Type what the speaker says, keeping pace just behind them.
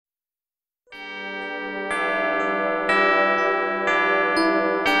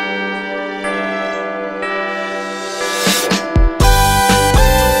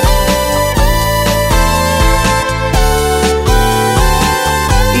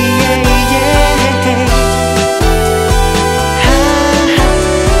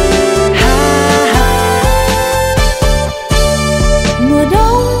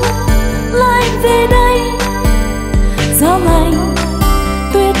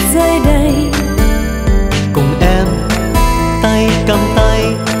nơi đây. Cùng em tay cầm tay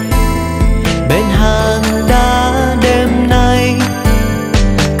bên hang đá đêm nay,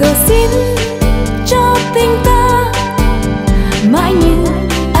 cầu xin cho tình ta mãi như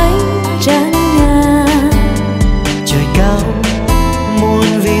ánh trăng ngà. Trời cao muôn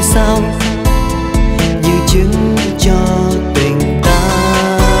vì sao như chứng cho tình ta.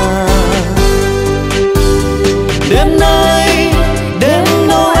 Đêm nay đêm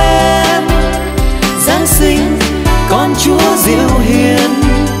Noel, Giáng sinh con Chúa dịu hiền.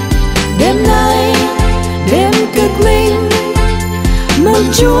 Đêm nay đêm cực linh, mừng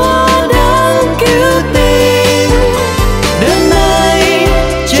Chúa đang cứu tình. Đêm nay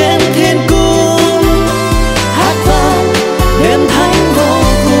trên thiên cung hát vang đêm thánh vô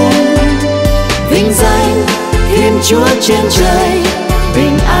cùng. Vinh danh Thiên Chúa trên trời,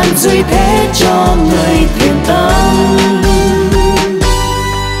 bình an duy thế cho người thiện tâm.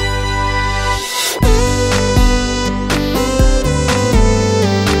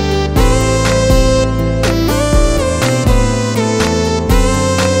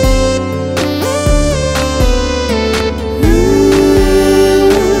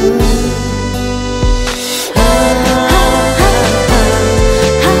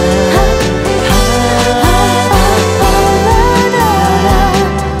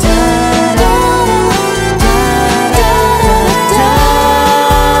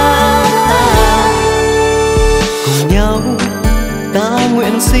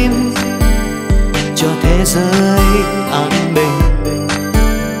 Xin cho thế giới an bình,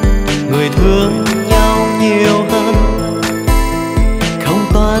 người thương nhau nhiều hơn, không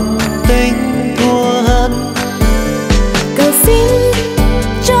toan tính thua hơn. Cầu xin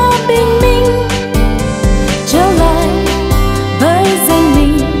cho bình minh trở lại với danh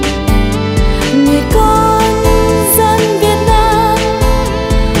mình, người con dân Việt Nam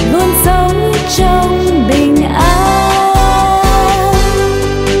luôn sống trong bình an.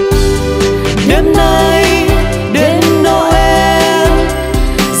 Đêm nay đêm Noel,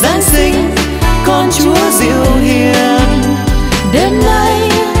 Giáng sinh con Chúa dịu hiền. Đêm nay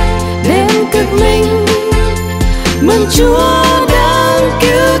đêm cực linh, mừng Chúa đang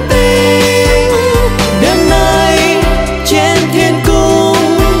cứu tình. Đêm nay trên thiên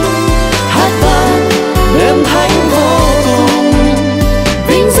cung hát vang đêm thánh vô cùng.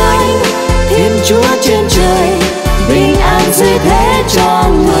 Vinh danh Thiên Chúa trên trời, bình an duy thế cho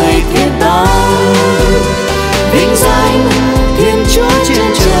người thiện tâm. Vinh danh Thiên Chúa trên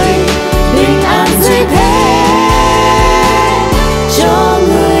trời, bình an duy thế cho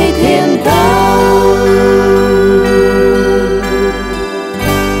người thiện tâm.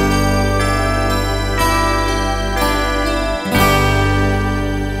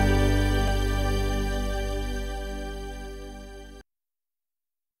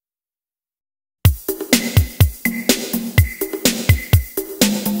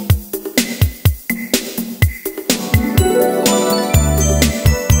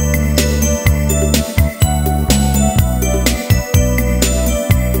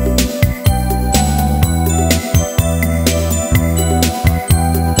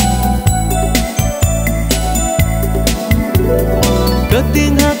 cất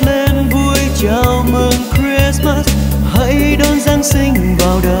tiếng hát lên vui chào mừng Christmas, hãy đón Giáng sinh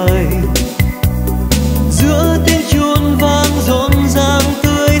vào đời. Giữa tiếng chuông vang rộn ràng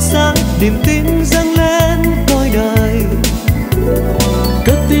tươi sáng, niềm tin dâng lên tôi đời.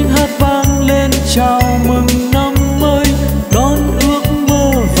 Cất tiếng hát vang lên chào mừng năm mới, đón ước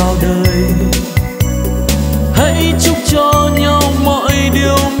mơ vào đời. Hãy chúc cho nhau mọi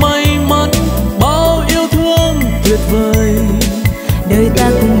điều may mắn, bao yêu thương tuyệt vời. Đời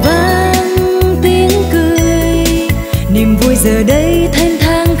ta cùng vang tiếng cười, niềm vui giờ đây thanh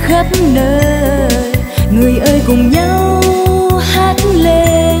thang khắp nơi. Người ơi cùng nhau hát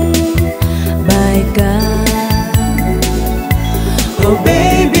lên bài ca. Oh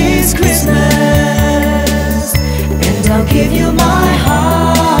baby it's Christmas and I'll give you my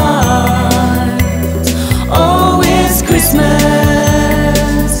heart. Oh it's Christmas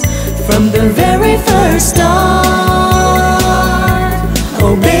from the very first start.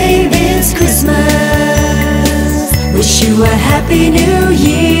 Oh baby it's Christmas, wish you a happy new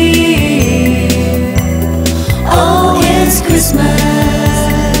year. Oh it's Christmas,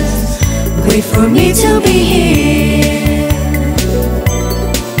 wait for me to be here.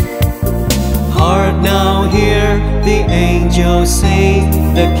 Heart now hear the angels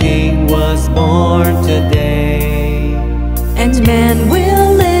sing, the King was born today. And man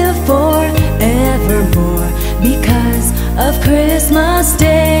will live forevermore because of Christmas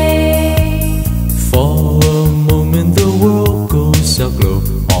Day. For a moment the world goes aglow,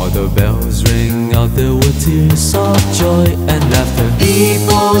 all the bells ring out there with tears of joy and laughter.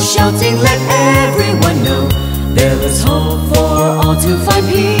 People shouting, let everyone know there is hope for all to find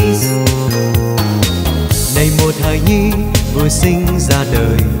peace. Này một hài nhi vừa sinh ra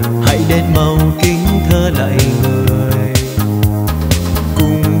đời, hãy đến mau kính thưa lạy người.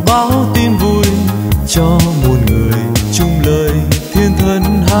 Cùng báo tin vui cho muôn người, chung lời thiên thần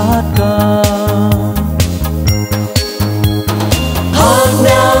hát ca. Hark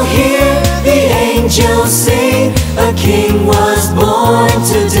now, hear the angels sing, a king was born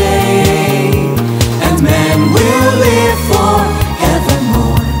today, and man will live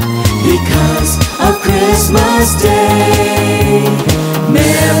forevermore because of Christmas Day.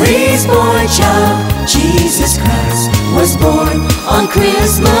 Mary's boy child, Jesus Christ, was born on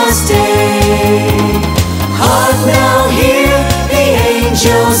Christmas Day. Hark now, hear the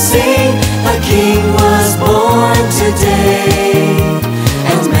angels sing, a king was born today,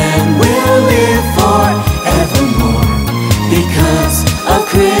 and man will live forevermore because of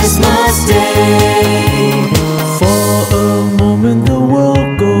Christmas Day. For a moment the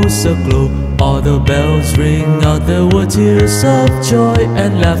world goes aglow, all the bells ring out there were tears of joy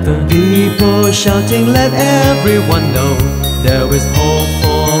and laughter. People shouting, let everyone know there is hope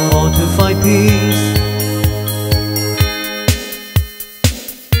for all to find peace.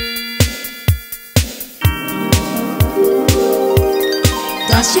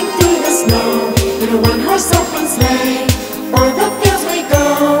 Dashing through the snow in a one-horse open sleigh, o'er the fields we go,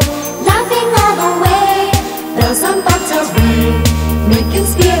 laughing all the way. Bells on bobtails ring, making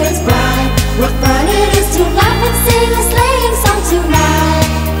spirits bright. What fun it is to laugh and sing a sleighing song tonight.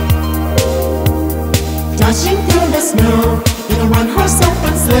 Dashing through the snow in a one-horse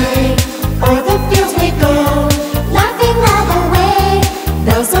open sleigh, o'er the fields we go, laughing all the way.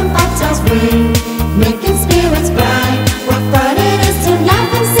 Bells on bobtails ring, making spirits bright. What fun it is to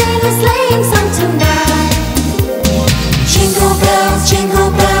laugh and sing a sleighing song tonight. Jingle bells,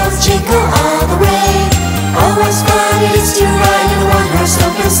 jingle all the way. Oh, what fun it is to ride in a one-horse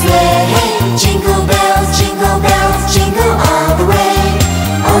open sleigh. Jingle bells, jingle all the way.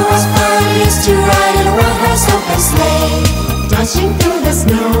 Oh, what fun it is to ride in a one-horse open sleigh. Dashing through the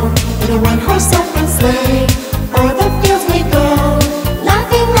snow in a one-horse open sleigh, o'er the fields we go,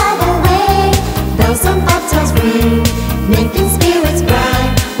 laughing all the way. Bells on bobtails ring, making spirits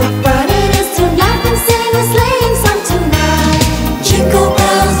bright. What fun it is to laugh and sing a sleighing song tonight. Jingle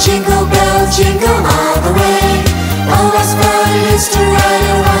bells, jingle all the way. Oh, what fun it is to ride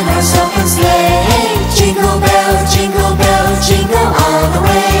in a one-horse open sleigh. Jingle bells, jingle all the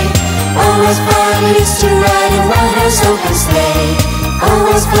way. Oh, what fun it is to ride in a one-horse open sleigh. Oh,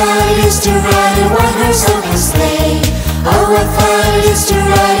 what fun it is to ride in a one-horse open sleigh. Oh, what fun it is to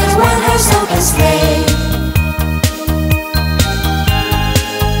ride in a one-horse open sleigh.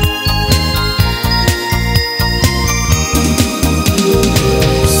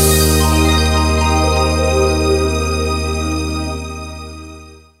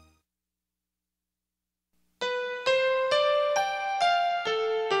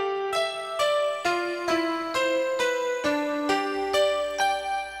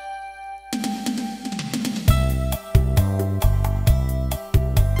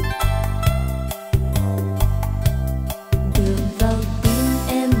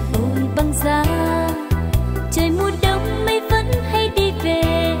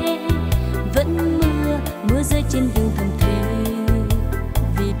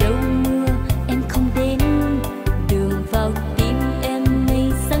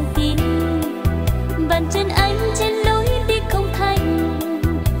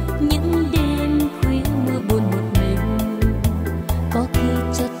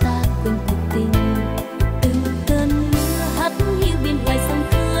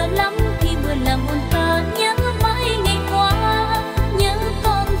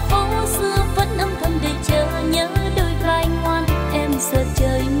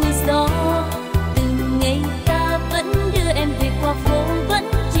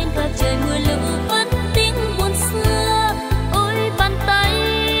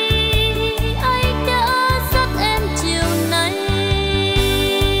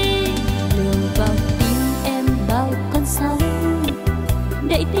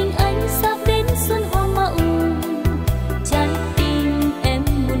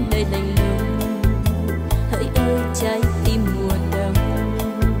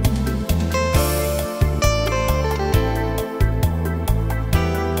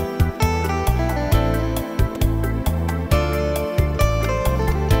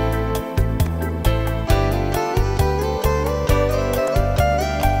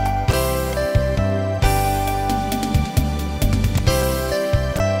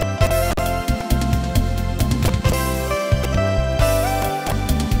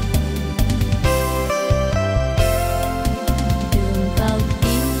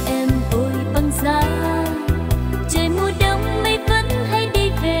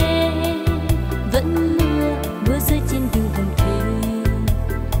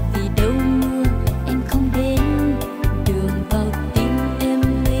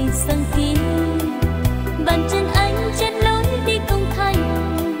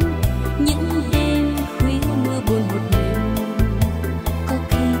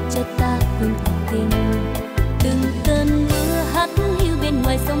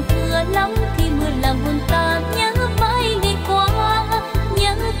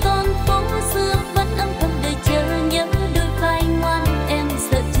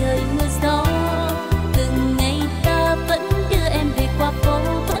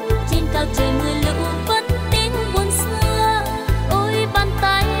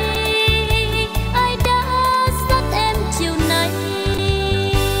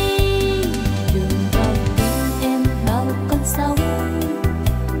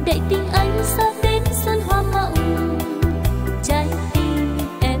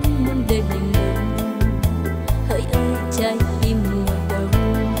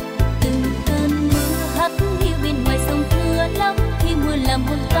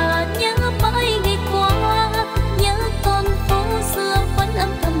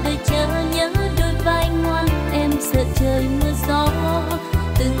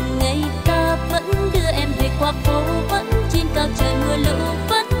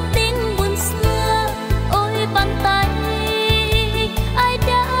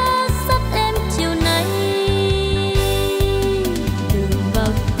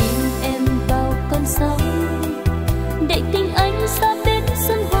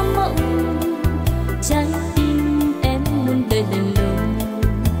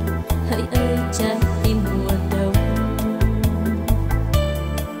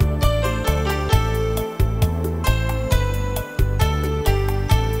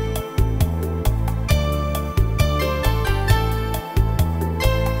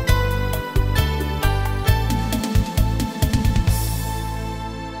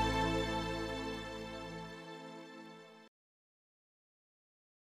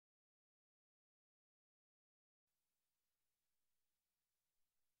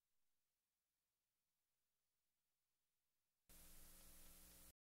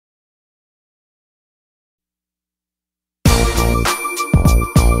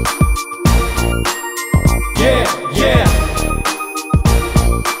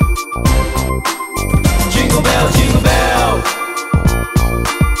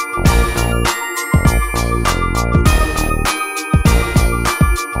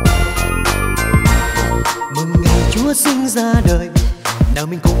 nào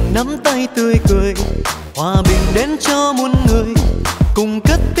mình cùng nắm tay tươi cười, hòa bình đến cho muôn người, cùng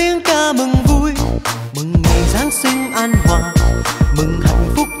cất tiếng ca mừng vui, mừng ngày Giáng sinh an hòa, mừng hạnh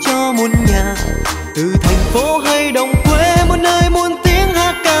phúc cho muôn nhà, từ thành phố hay đồng quê, muôn nơi muôn tiếng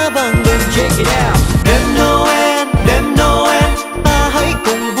hát ca vang lên. Check it out. Đêm Noel, đêm Noel, ta hãy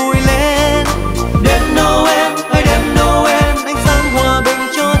cùng vui lên. Đêm Noel, hãy đêm Noel, ánh sáng hòa bình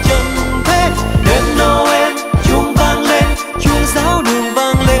cho trần thế. Đêm Noel, chuông vang lên, chuông giáo đường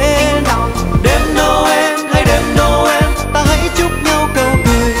vang lên. Đêm Noel, hãy đêm Noel, ta hãy chúc nhau câu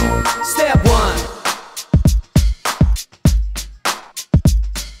cười. Step one.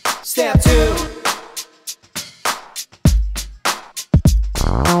 Step two.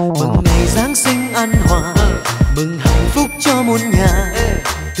 Mừng ngày Giáng sinh an hòa, mừng hạnh phúc cho muôn nhà,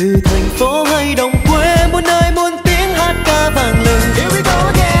 từ thành phố hay đồng quê, muôn nơi muôn tiếng hát ca vang lên. Here we go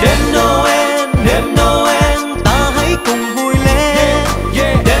again. Đêm Noel, đêm Noel, ta hãy cùng vui lên.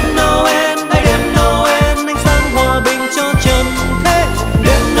 Đêm Noel, hãy đêm Noel, ánh sáng hòa bình cho trần thế.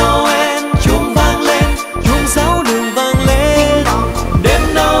 Đêm Noel, chuông vang lên, chuông giáo đường vang lên. Đêm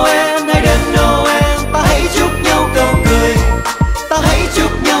Noel, hãy đêm Noel, ta hãy chúc nhau câu cười, ta hãy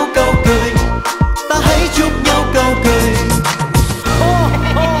chúc nhau câu cười, ta hãy chúc nhau câu cười.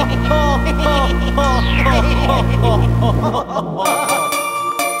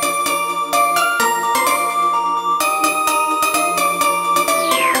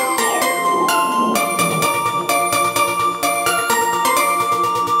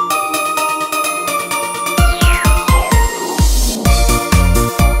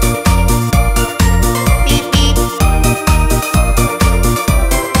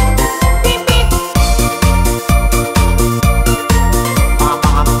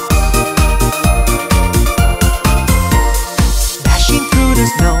 Dashing through the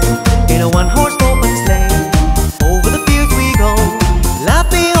snow in a one-horse open sleigh, over the fields we go,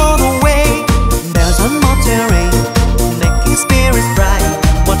 laughing all the way. Bells on more terrain, making spirits bright.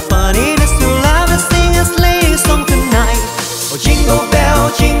 What fun it is to laugh and sing a sleighing song tonight. Oh, jingle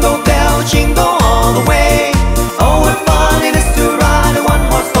bell, jingle all the way. Oh, what fun it is to ride a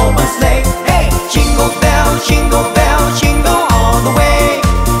one-horse open sleigh. Hey, jingle bell, jingle all the way.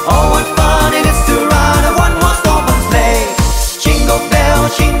 Oh, what fun it is to ride a one-horse open sleigh. Jingle bell,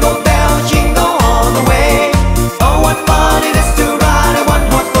 jingle all the way. Oh, what fun it is to ride a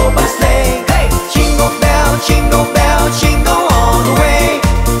one-horse open sleigh. Hey, jingle bell, jingle all the way.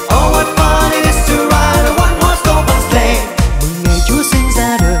 Oh, what fun it is to ride a one-horse open sleigh. Mừng ngày Chúa sinh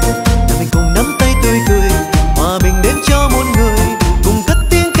ra đời, ta mình cùng nắm tay tươi cười, hòa bình đến cho muôn người, cùng cất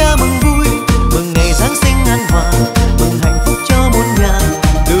tiếng ca mừng vui, mừng ngày Giáng sinh an hòa, mừng hạnh phúc cho muôn nhà,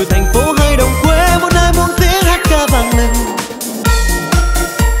 từ thành phố hay đồng quê, muôn nơi muôn tiếng hát ca vang lên.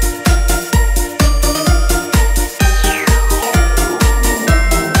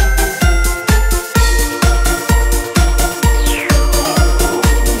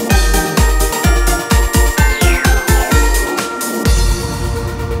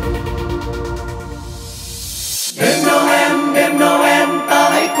 Đêm Noel, ta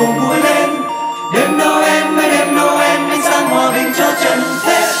hãy cùng vui lên. Đêm Noel, hãy đêm Noel, ánh sáng hòa bình cho trần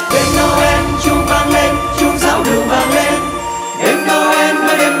thế. Đêm Noel, chuông vang lên, chuông giáo đường vang lên. Đêm Noel,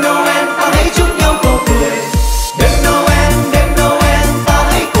 hãy đêm Noel, ta hãy chúc nhau câu cười. Đêm Noel, ta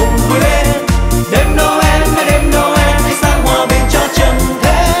hãy cùng vui lên. Đêm Noel, hãy đêm Noel, ánh sáng hòa bình cho trần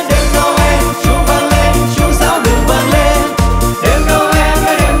thế. Đêm Noel, chuông vang lên, chuông giáo đường vang lên. Đêm Noel,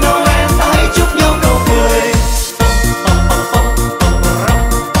 hãy đêm Noel, ta hãy chúc nhau câu cười.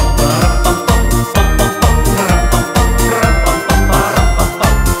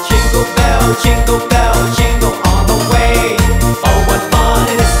 Jingle bell, jingle all the way. Oh, what fun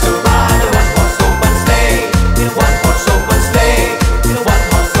it is to ride a one-horse open sleigh. In a one-horse open sleigh, in a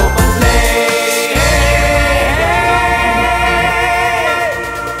one-horse open sleigh.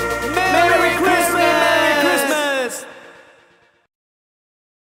 Merry Christmas. Merry Christmas.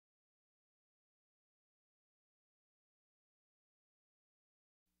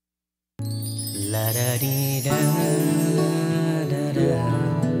 La da di da da da,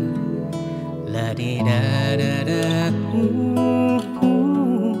 la di da da da,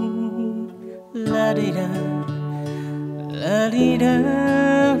 la di da, la di da.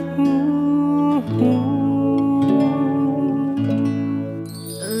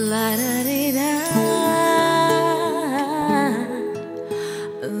 La da di da.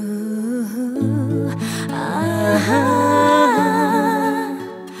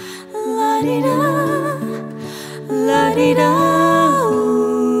 La di da. La di da.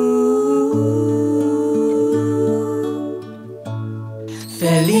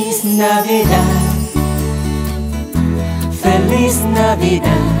 Feliz Navidad, Feliz Navidad.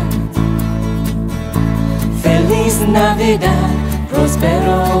 Navidad, Feliz Navidad,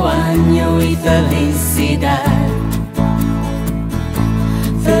 próspero año y felicidad.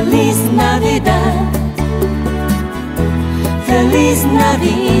 Feliz Navidad, Feliz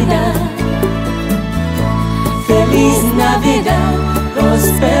Navidad, Feliz Navidad,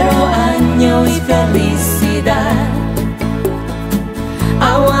 próspero año y felicidad.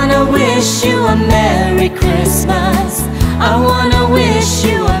 I wanna wish you a Merry Christmas. I wanna wish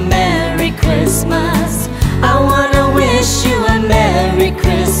you a Merry Christmas. I wanna wish you a Merry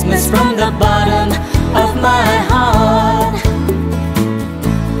Christmas from the bottom of my heart.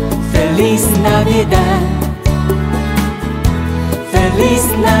 Feliz Navidad, Feliz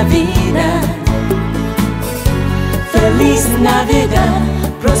Navidad, Feliz Navidad,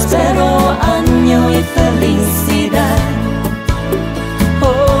 próspero año y felicidad.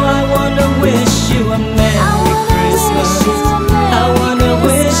 Oh, I wanna wish you a Merry Christmas. I wanna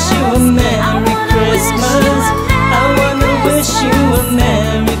wish you a Merry Christmas. I wanna wish you a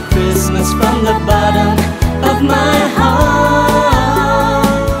Merry Christmas from the bottom of my heart.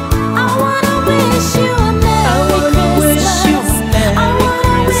 I wanna wish you a Merry Christmas. I wanna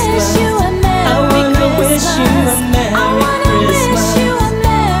wish you a Merry Christmas. I wanna wish you a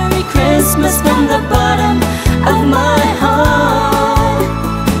Merry Christmas from the bottom of my heart.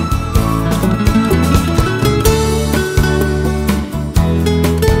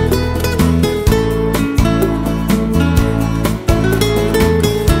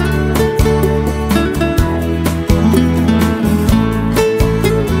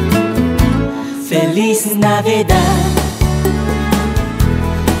 Feliz Navidad,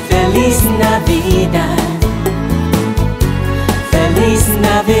 Feliz Navidad, Feliz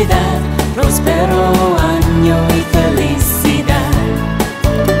Navidad, próspero año y felicidad.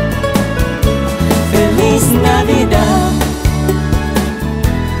 Feliz Navidad,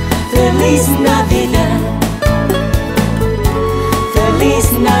 Feliz Navidad, Feliz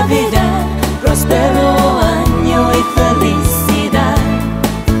Navidad, próspero año y felicidad.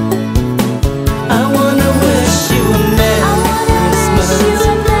 I wanna wish you a Merry Christmas.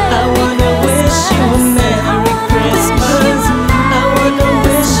 I wanna wish you a Merry Christmas. I wanna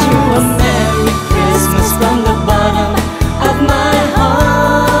wish you a Merry Christmas from the bottom of my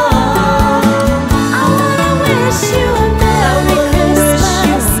heart. I wanna wish you a Merry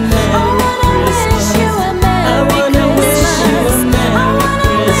Christmas. I wanna wish you a Merry Christmas. I wanna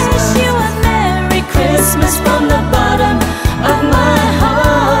wish you a Merry Christmas from the bottom of my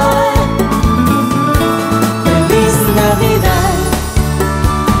heart. Feliz Navidad,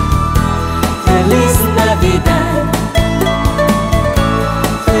 Feliz Navidad,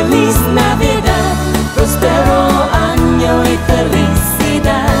 Feliz Navidad, próspero año y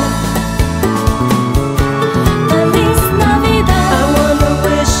felicidad. Feliz Navidad, I wanna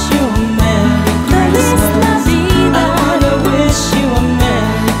wish you a Merry Christmas. I wanna wish you a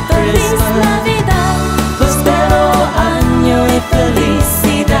Merry Christmas. Feliz Navidad, próspero año y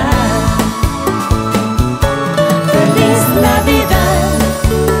felicidad. Feliz Navidad,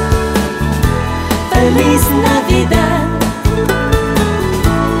 Feliz Navidad,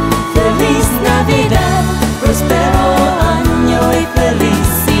 Feliz Navidad, próspero año y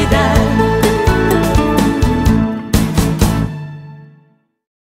felicidad.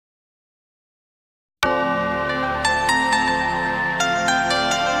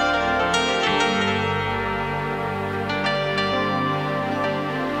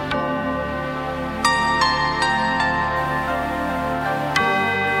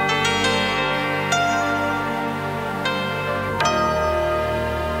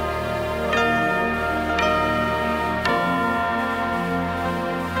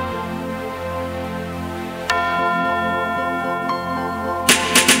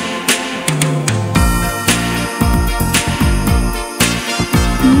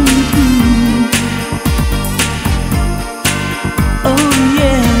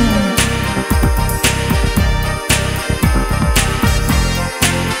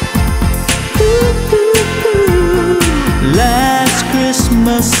 Last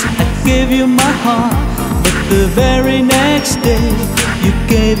Christmas I gave you my heart, but the very next day you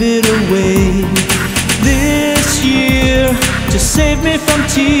gave it away. This year, to save me from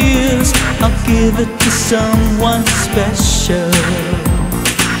tears, I'll give it to someone special.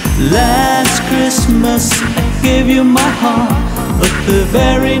 Last Christmas I gave you my heart, but the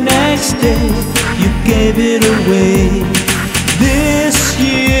very next day you gave it away. This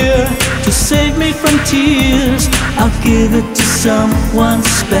year, to save me from tears, I'll give it to someone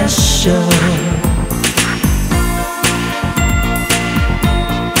special.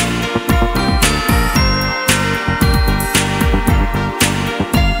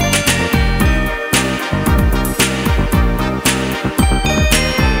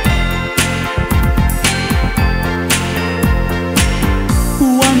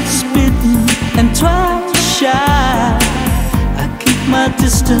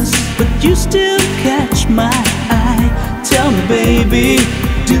 distance, but you still catch my eye. Tell me, baby,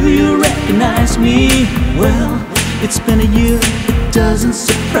 do you recognize me? Well, it's been a year, it doesn't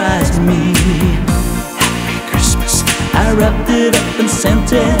surprise me. Happy Christmas, I wrapped it up and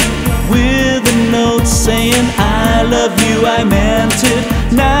sent it with a note saying I love you, I meant it.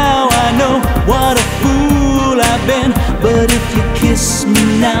 Now I know what a fool I've been, but if you kiss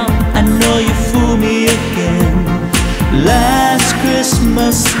me now, I know you fool me again. Last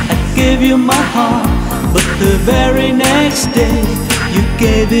Christmas I gave you my heart, but the very next day you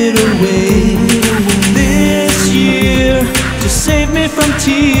gave it away. This year, to save me from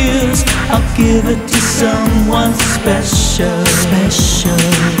tears, I'll give it to someone special.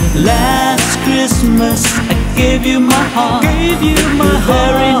 Last Christmas I gave you my heart, the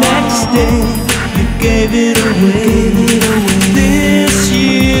very next day you gave it away. This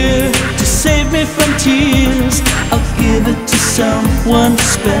year, to save me from tears, I'll give it to someone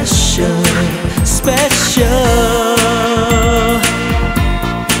special.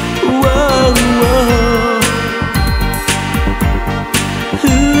 Whoa, whoa.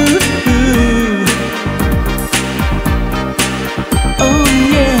 Ooh, ooh. Oh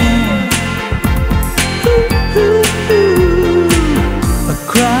yeah. Ooh, ooh, ooh. A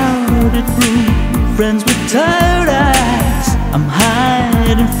crowded room, friends with tired eyes. I'm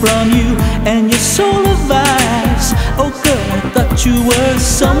hiding from you and your soul of ice. Oh girl, I thought you were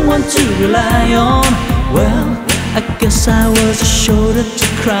someone to rely on. Well, I guess I was a shoulder to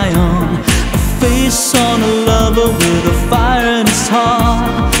cry on, a face on a lover with a fire in his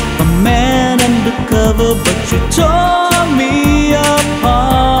heart, a man undercover, but you tore me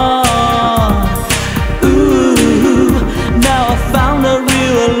apart. Ooh, now I found a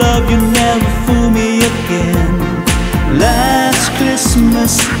real love, you never fool me again. Last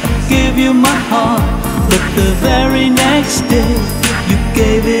Christmas I gave you my heart, but the very next day you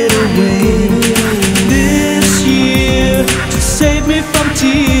gave it away. This year, to save me from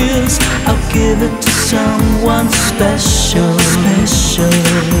tears, I'll give it to someone special.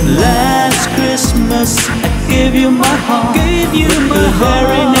 Last Christmas I gave you my heart, the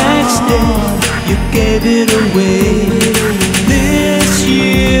very next day you gave it away. This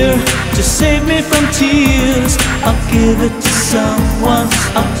year, to save me from tears, I'll give it to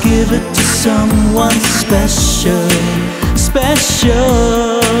someone special.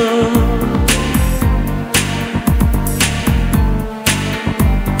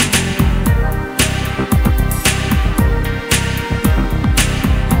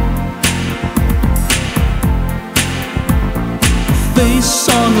 Face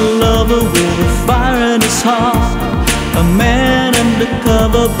on a lover with a fire in his heart, a man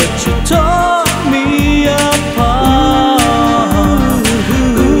undercover, but you tore me apart.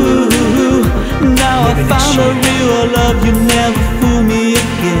 Ooh, now I found a real love, you never fool me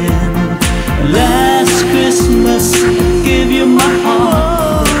again. Last Christmas I gave you my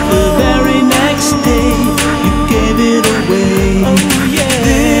heart, the very next day you gave it away.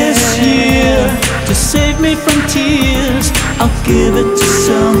 This year, to save me from tears, I'll give it to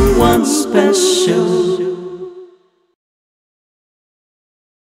someone special.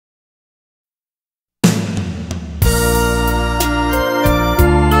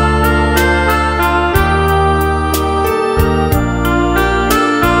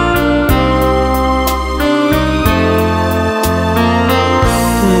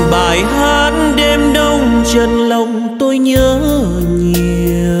 Bài hát đêm đông chân lòng tôi nhớ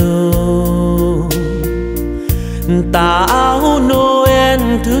nhiều, tà áo Noel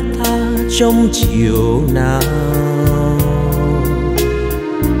thướt tha trong chiều nào,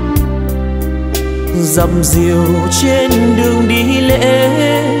 dầm diều trên đường đi lễ,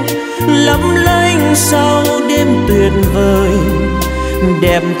 lắm lanh sau đêm tuyệt vời,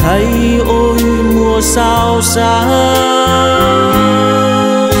 đẹp thay ôi mùa sao sáng.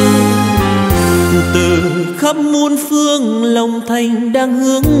 Từ khắp muôn phương lòng thành đang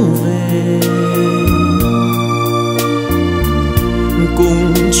hướng về,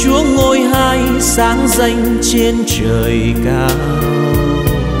 cùng Chúa ngôi hai sáng danh trên trời cao.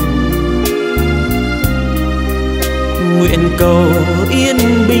 Nguyện cầu yên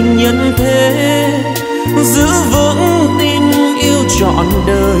bình nhân thế, giữ vững tin yêu trọn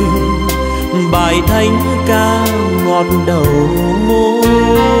đời, bài thánh ca ngọt đầu môi.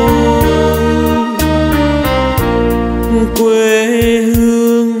 Quê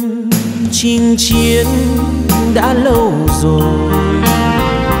hương chinh chiến đã lâu rồi,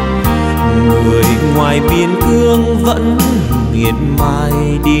 người ngoài biên cương vẫn miệt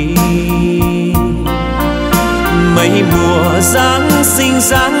mài đi. Mấy mùa Giáng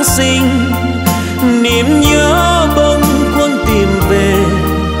sinh niềm nhớ bâng khuâng tìm về,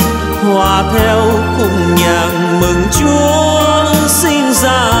 hòa theo cùng nhạc mừng Chúa sinh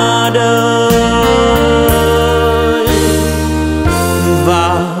ra đời.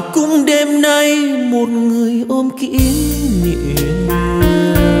 Và cũng đêm nay một người ôm kỷ niệm,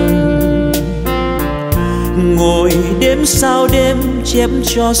 ngồi đêm sau đêm chép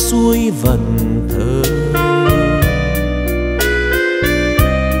cho xuôi vần thơ,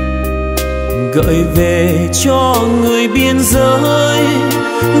 gợi về cho người biên giới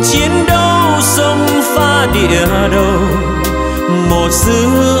chiến đấu sông pha địa đầu, một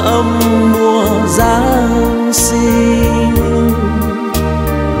dư âm mùa Giáng sinh.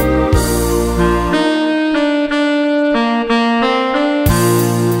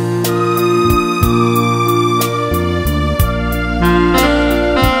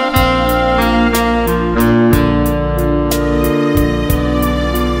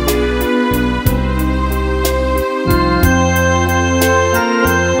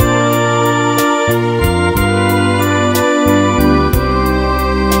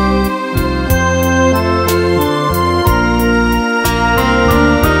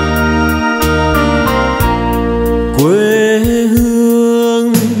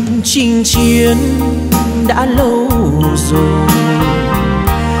 Chiến đã lâu rồi,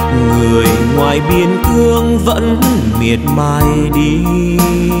 người ngoài biên cương vẫn miệt mài đi.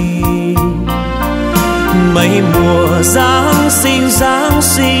 Mấy mùa Giáng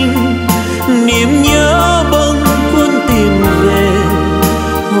sinh niềm nhớ bâng khuâng tìm về,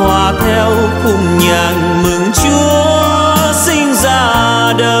 hòa theo cùng nhạc mừng Chúa sinh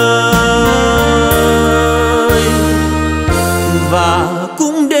ra đời. Và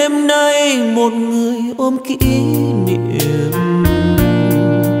cũng đêm nay một người ôm kỷ niệm,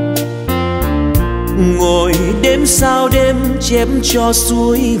 ngồi đêm sau đêm chép cho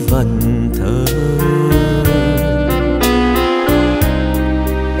xuôi vần thơ,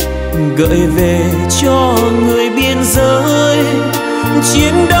 gợi về cho người biên giới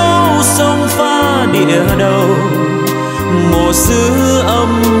chiến đấu sông pha địa đầu, một dư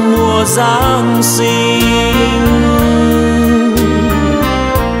âm mùa Giáng sinh,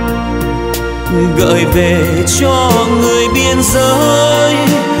 gợi về cho người biên giới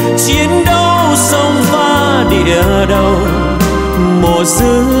chiến đấu sông pha địa đầu, một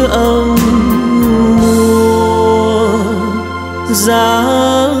dư âm mùa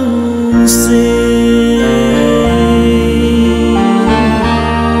Giáng sinh.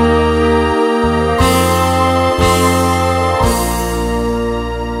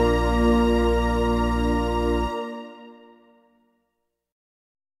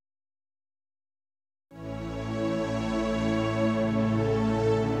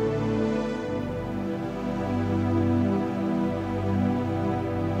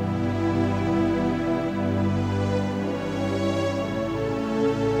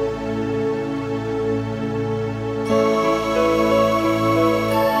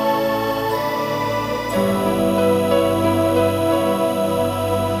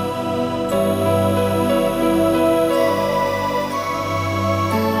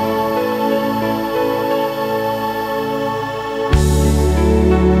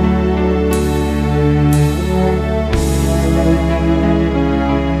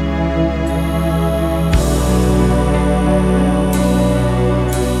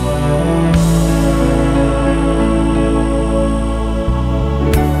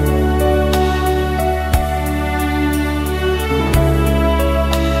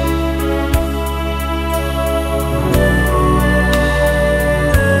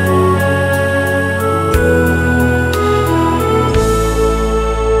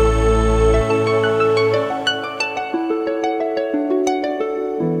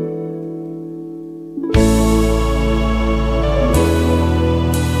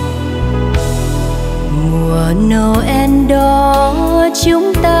 Noel đó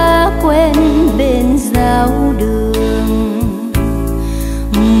chúng ta quen bên giao đường.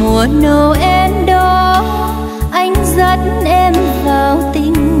 Mùa Noel đó anh dắt em vào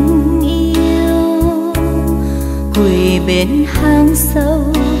tình yêu, quỳ bên hang sâu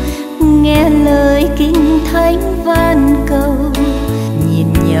nghe lời kinh thánh van cầu, nhìn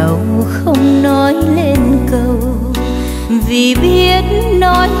nhau không nói lên câu vì biết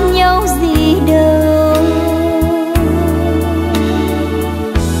nói nhau gì đâu.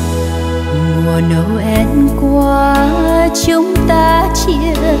 Mùa Noel qua chúng ta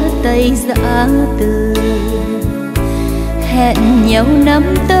chia tay giã từ, hẹn nhau năm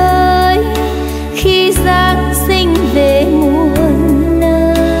tới khi Giáng sinh về muôn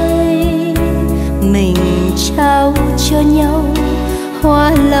nơi. Mình trao cho nhau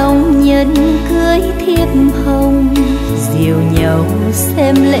hoa lòng nhân cưới thiệp hồng, dìu nhau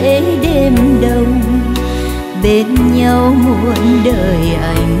xem lễ đêm đông, bên nhau muôn đời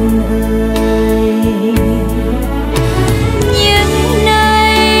anh ơi. Nhưng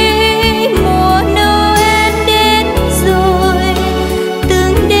nay mùa Noel đến rồi,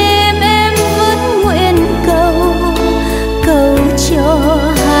 từng đêm em vẫn nguyện cầu, cầu cho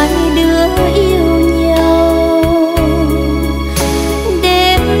hai đứa yêu nhau.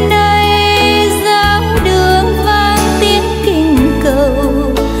 Đêm nay giáo đường vang tiếng kinh cầu,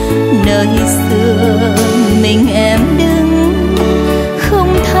 nơi xưa mình em đứng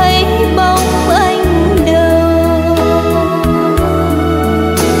không thấy bóng anh đâu.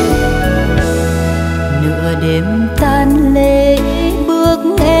 Nửa đêm tan lễ bước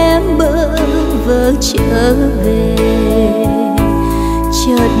em bơ vơ trở về,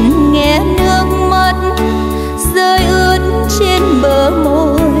 chợt nghe nước mắt rơi ướt trên bờ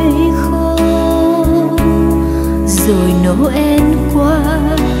môi khô. Rồi Noel qua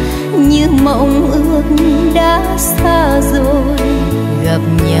như mộng ước đã xa rồi, gặp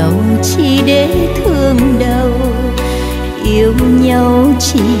nhau chỉ để thương đau, yêu nhau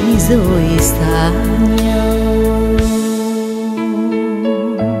chỉ rồi xa nhau.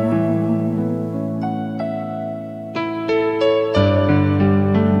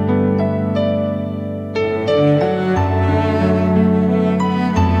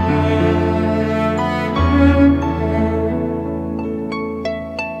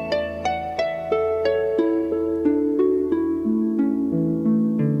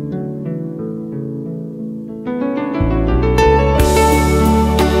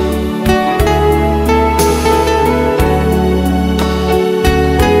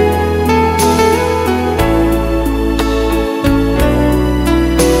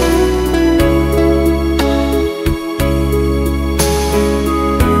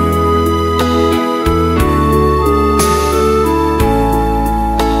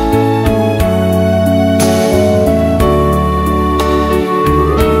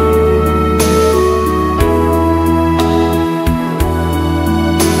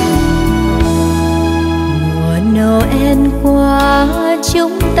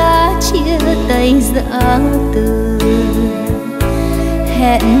 Giã từ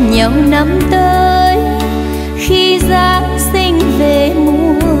hẹn nhau năm tới, khi Giáng sinh về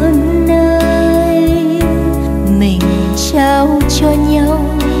muôn nơi. Mình trao cho nhau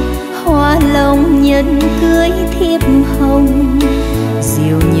hoa long nhân cưới thiệp hồng,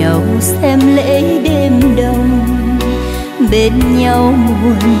 dìu nhau xem lễ đêm đông, bên nhau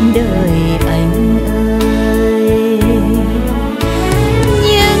muôn đời anh ơi.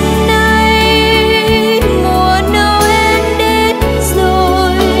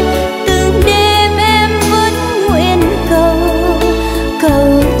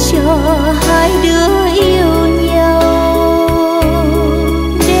 Hai đứa yêu nhau,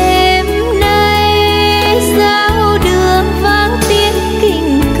 đêm nay giáo đường vang tiếng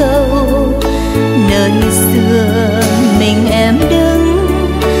kinh cầu, nơi xưa mình em đứng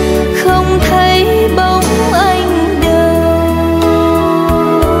không thấy bóng anh đâu.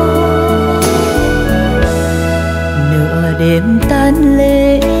 Nửa đêm tan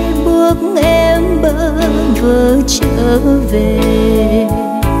lễ bước em bơ vơ trở về,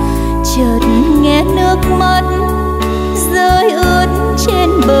 chợt nghe nước mắt rơi ướt trên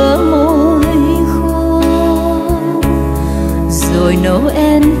bờ môi khô. Rồi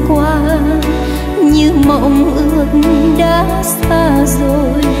Noel qua như mộng ước đã xa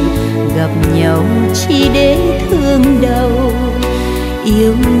rồi, gặp nhau chỉ để thương đau,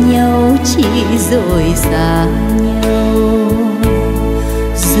 yêu nhau chỉ rồi xa nhau.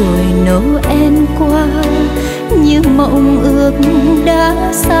 Rồi Noel qua như mộng ước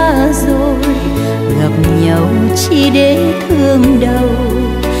đã xa rồi, gặp nhau chỉ để thương đau,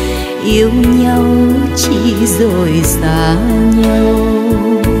 yêu nhau chỉ rồi xa nhau.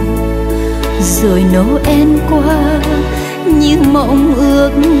 Rồi Noel qua như mộng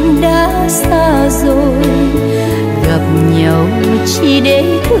ước đã xa rồi, gặp nhau chỉ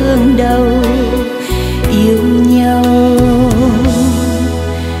để thương đau, yêu nhau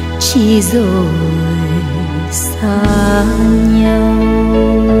chỉ rồi xa nhau.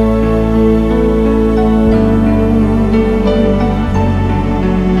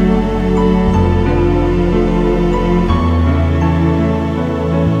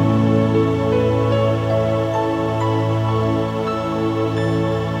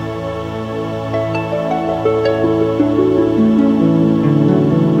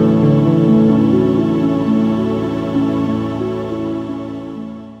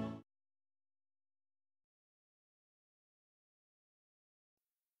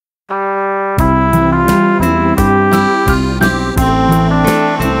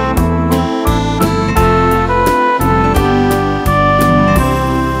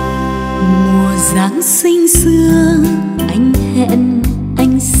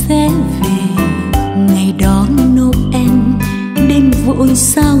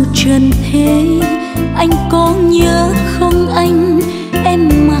 trần thế. Anh có nhớ không anh, em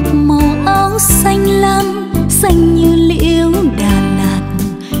mặc màu áo xanh lam, xanh như liễu Đà Lạt,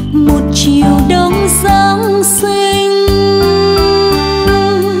 một chiều đông Giáng sinh.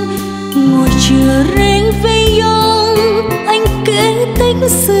 Ngồi chờ réveillon, anh kể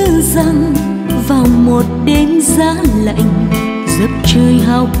tích xưa rằng vào một đêm giá lạnh, dập trời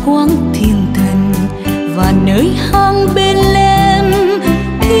hào quang thiên thần, và nơi hang belem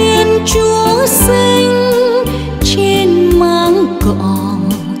Thiên Chúa sinh. Trên máng cỏ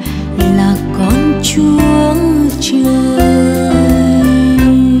là con Chúa trời.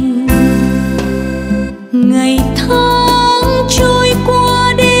 Ngày tháng trôi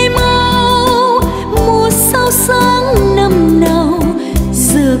qua đi mau, mùa sao sáng năm nào,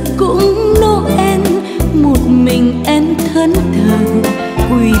 giờ cũng Noel, một mình em thẫn thờ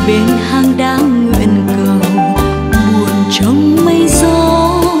quỳ bên hang đá nguyện cầu. Buồn trong mây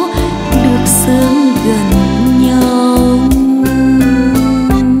gió được sớm gần nhau.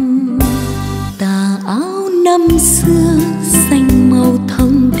 Tà áo năm xưa xanh màu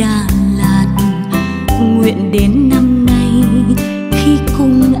thông Đà Lạt, nguyện đến năm nay khi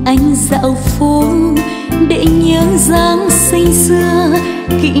cùng anh dạo phố, để nhớ Giáng sinh xưa,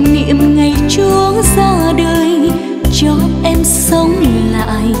 kỷ niệm ngày Chúa ra đời, cho em sống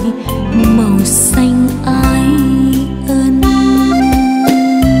lại màu xanh ái ân.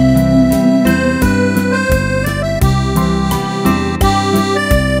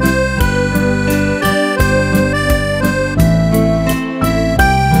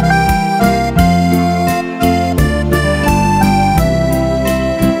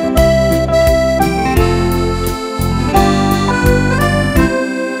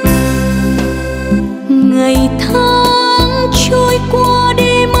 Ngày tháng trôi qua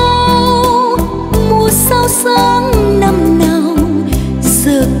đi mau, mùa sao sáng năm nào,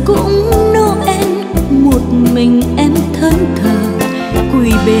 giờ cũng Noel, một mình em thẫn thờ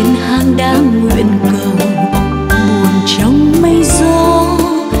quỳ bên hang đá nguyện cầu. Buồn trong mây gió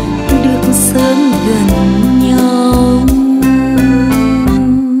được sớm gần nhau.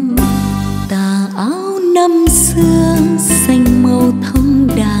 Tà áo năm xưa xanh màu thông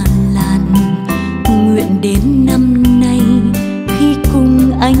Đà Lạt, nguyện đến năm nay khi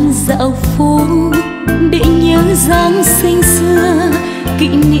cùng anh dạo phố, để nhớ Giáng sinh xưa, kỷ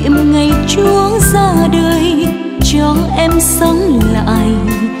niệm ngày Chúa ra đời, cho em sống lại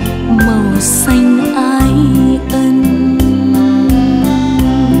màu xanh ái ân.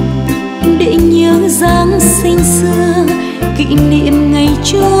 Để nhớ Giáng sinh xưa, kỷ niệm ngày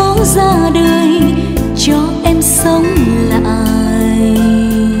Chúa ra đời, cho em sống lại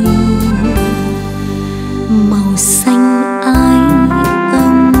màu xanh ái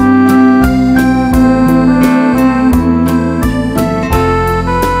ân.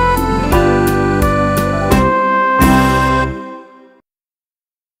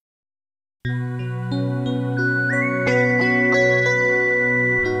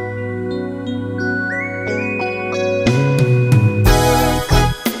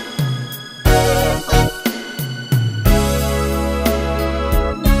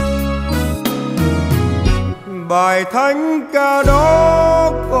 Bài thánh ca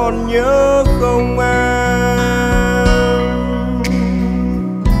đó còn nhớ không em?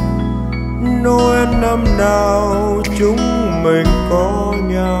 Noel năm nào chúng mình có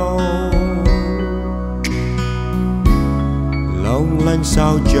nhau, long lanh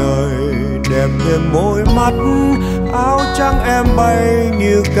sao trời đẹp thêm môi mắt, áo trắng em bay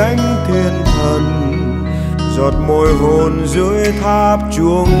như cánh thiên thần, giọt môi hôn dưới tháp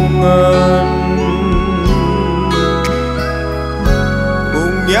chuông ngân.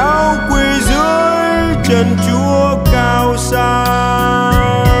 Nhau quỳ dưới chân Chúa cao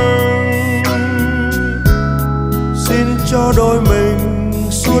sang, xin cho đôi mình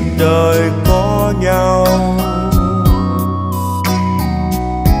suốt đời có nhau.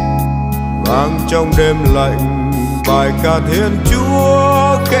 Vang trong đêm lạnh bài ca Thiên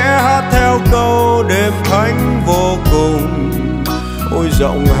Chúa, khẽ hát theo câu đêm thánh vô cùng. Ôi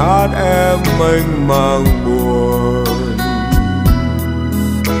giọng hát em mênh mang buồn.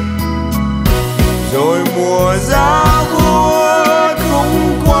 Rồi mùa giá buốt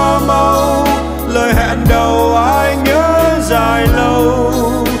cũng qua mau, lời hẹn đầu ai nhớ dài lâu.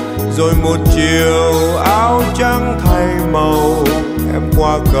 Rồi một chiều áo trắng thay màu, em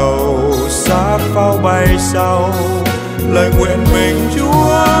qua cầu sát pháo bay sau. Lời nguyện mình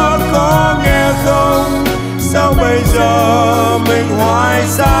Chúa có nghe không? Sao bây giờ mình hoài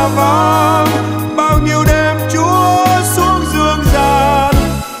xa vắng? Bao nhiêu đêm Chúa xuống dương gian,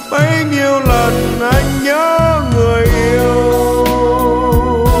 bấy nhiêu lần anh nhớ người yêu.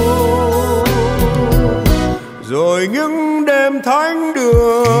 rồi những đêm thánh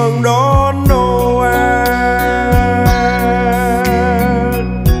đường đón Noel,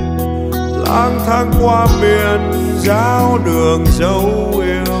 lang thang qua miền giáo đường dấu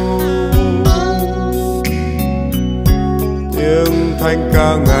yêu, tiếng thanh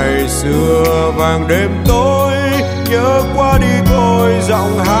ca ngày xưa vang đêm tối, nhớ qua đi thôi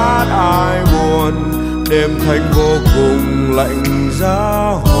giọng hát ai buồn, đêm thanh vô cùng lạnh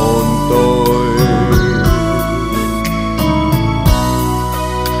giá hồn tôi.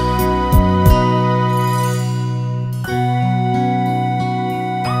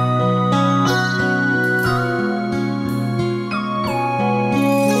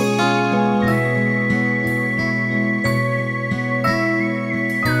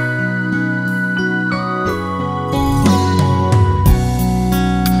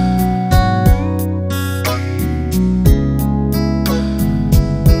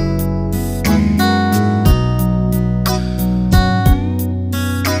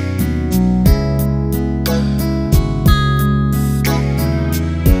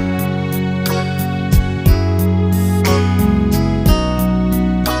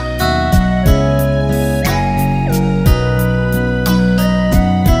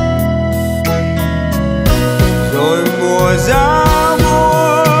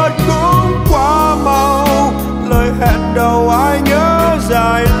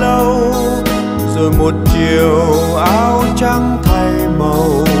 Một chiều áo trắng thay màu,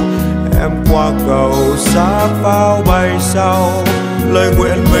 em qua cầu xa pháo bay sau, lời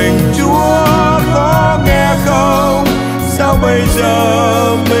nguyện mình Chúa có nghe không? Sao bây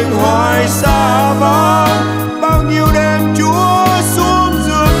giờ mình hoài xa vắng? Bao nhiêu đêm Chúa xuống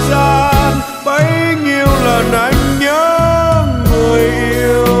dương gian, bấy nhiêu lần anh nhớ người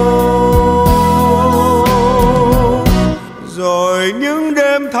yêu. Rồi những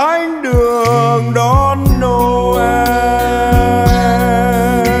đêm thánh đường đón Noel,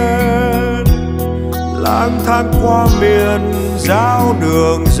 lang thang qua miền giáo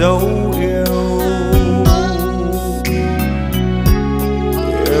đường dấu yêu,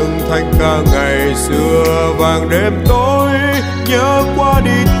 tiếng thanh ca ngày xưa vang đêm tối, nhớ qua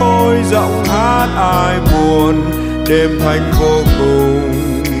đi thôi giọng hát ai buồn, đêm thanh vô cùng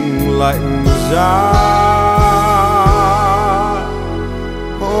lạnh giá.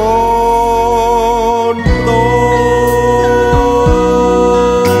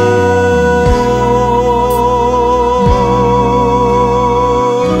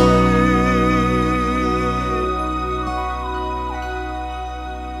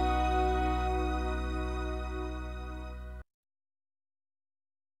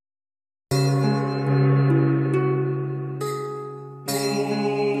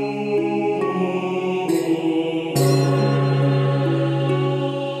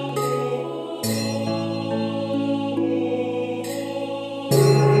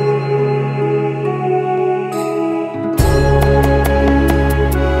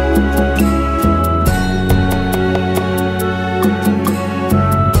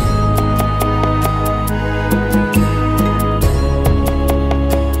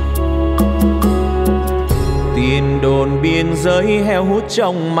 Giới heo hút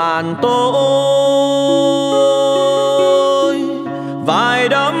trong màn tối, vài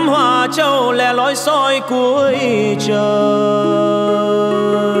đám hoa trâu lẻ loi soi cuối trời,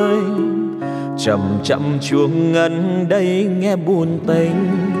 chậm chậm chuông ngân đây nghe buồn tênh,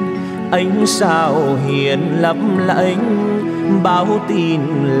 ánh sao hiền lấp lánh báo tin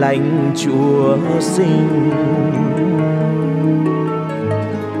lành Chúa sinh.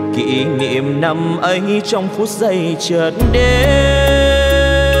 Kỷ niệm năm ấy trong phút giây chợt đến,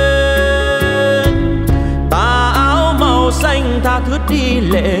 tà áo màu xanh tha thướt đi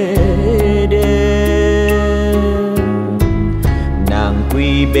lệ đêm, nàng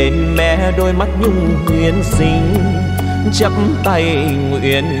quỳ bên mẹ đôi mắt nhung huyền sinh, chắp tay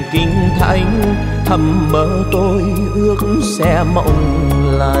nguyện kinh thánh, thầm mơ tôi ước sẽ mộng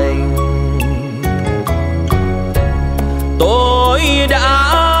lành. Tôi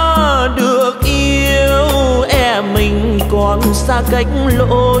đã được yêu, em mình còn xa cách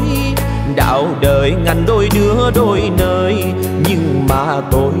lối, đạo đời ngăn đôi đứa đôi nơi, nhưng mà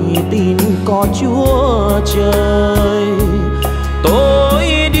tôi tin có Chúa trời. Tôi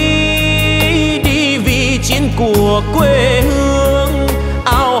đi vì chiến của quê hương,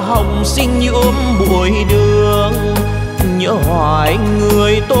 áo hồng xinh nhuộm bụi đường, nhớ hoài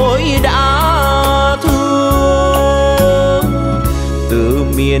người tôi đã thương. Từ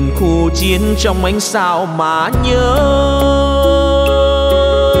miền khu chiến trong ánh sao mà nhớ,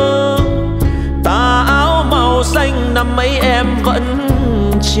 tà áo màu xanh năm ấy em vẫn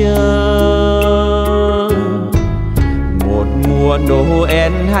chờ.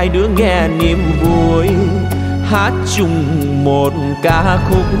 Noel hai đứa nghe niềm vui, hát chung một ca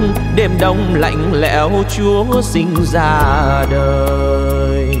khúc đêm đông lạnh lẽo Chúa sinh ra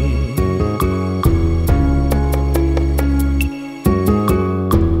đời.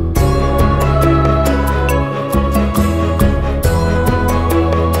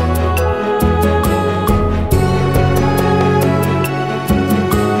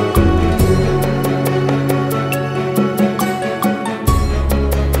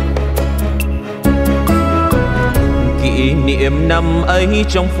 Niệm năm ấy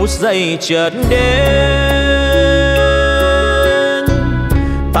trong phút giây chợt đến,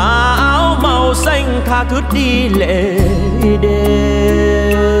 tà áo màu xanh tha thướt đi lệ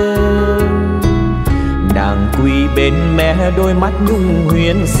đêm. Nàng quỳ bên mẹ đôi mắt nhung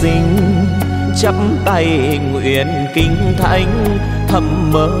huyền xinh, chắp tay nguyện kinh thánh,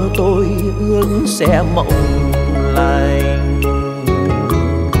 thầm mơ tôi ước sẽ mộng lành.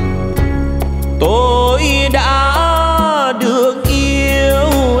 Tôi đã được yêu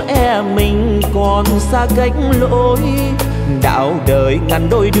mình còn xa cách lối, đạo đời ngăn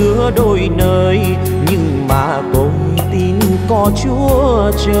đôi đứa đôi nơi, nhưng mà tôi tin có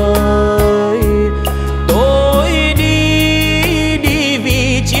Chúa trời. Tôi đi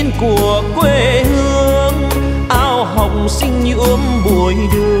vì chiến của quê hương, áo hồng xinh nhuộm bụi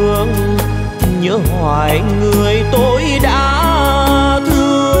đường, nhớ hoài người tôi đã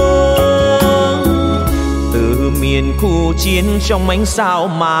miền khu chiến trong ánh sao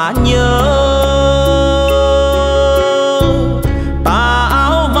mà nhớ. Tà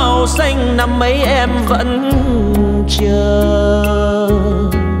áo màu xanh năm ấy em vẫn chờ.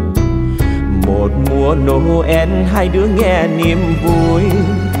 Một mùa Noel hai đứa nghe niềm vui,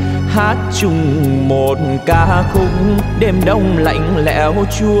 hát chung một ca khúc đêm đông lạnh lẽo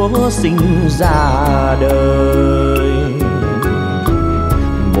Chúa sinh ra đời.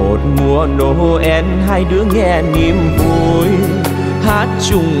 Một mùa Noel hai đứa nghe niềm vui, hát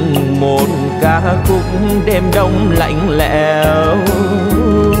chung một ca khúc đêm đông lạnh lẽo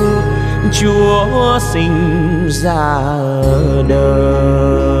Chúa sinh ra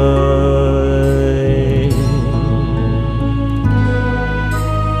đời.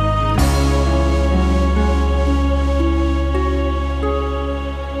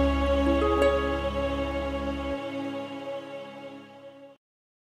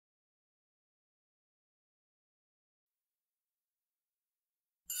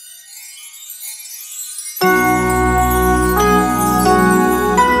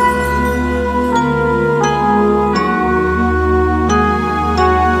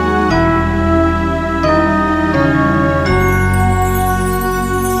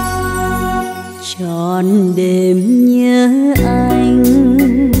 Đêm nhớ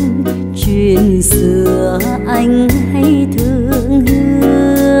anh, chuyện xưa anh hay thương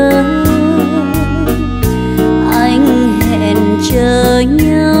hương. Anh hẹn chờ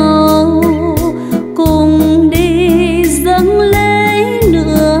nhau cùng đi dâng lễ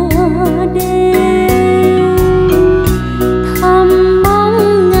nửa đêm, thầm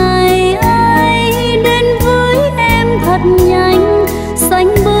mong ngày ấy đến với em thật nhanh,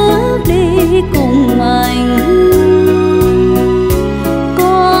 sánh bước đi cùng anh.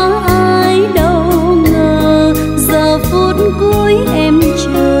 Có ai đâu ngờ giờ phút cuối em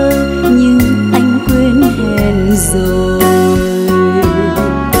chờ, nhưng anh quên hẹn rồi.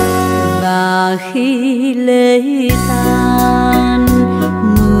 Và khi lễ tan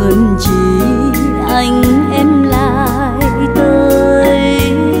mượn chỉ anh em lại tới,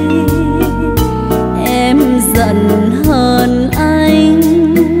 em giận hơn anh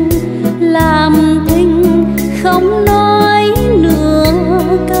làm thinh không nói nửa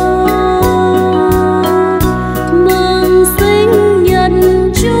câu. Mừng sinh nhật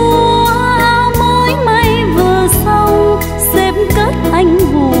Chúa, áo mới may vừa xong, xếp cất anh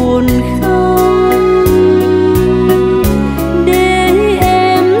buồn không? Để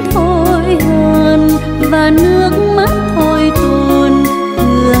em thôi hờn và nước mắt thôi tuôn,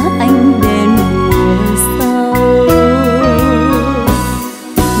 hứa anh đến mùa sau.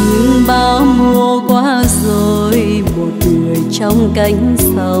 Nhưng bao mùa qua rồi, một người trong cánh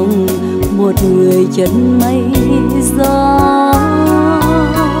sông, một người chân mây gió,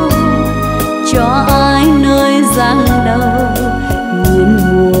 cho ai nơi giang đầu. Nhìn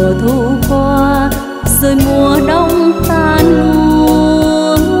mùa thu qua rồi mùa đông tan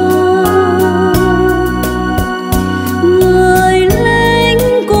úa. Người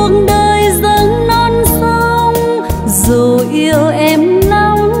lính cuộc đời dâng non sông, dù yêu em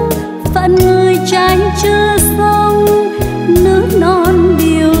lắm phận người trai chưa xong. Nước non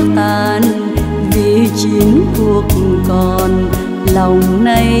điêu tàn vì chiến cuộc còn, lòng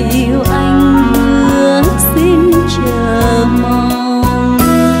này yêu anh hứa xin chờ mong.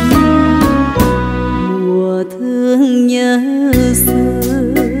 Mùa thương nhớ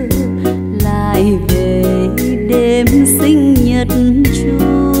xưa lại về đêm sinh nhật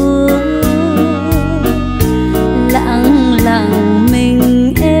Chúa, lặng lặng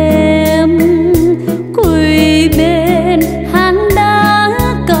mình em quỳ bên hang đá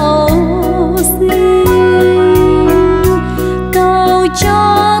cầu xin, cầu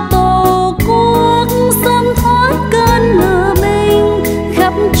cho tổ quốc sớm thoát cơn lửa binh,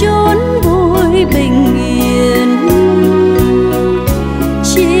 khắp chốn vui bình yên.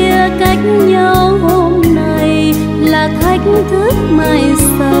 Chia cách nhau hôm nay là thách thức mai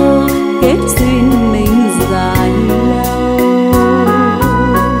sau, kết duyên mình dài lâu.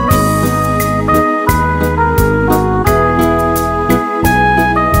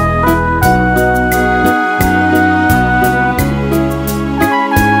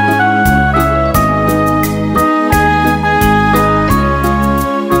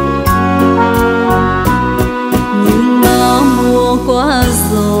 Nhưng bao mùa qua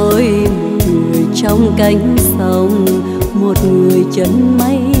rồi, một người trong cánh sông, một người chân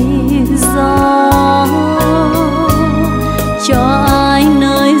mây gió, cho ai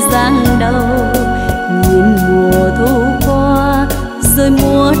nơi giang đầu. Nhìn mùa thu qua rồi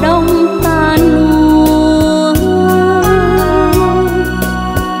mùa đông tan luôn.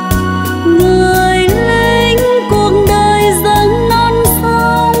 Người lính cuộc đời dâng non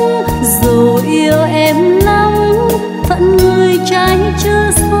sông, dù yêu em lắm phận người trái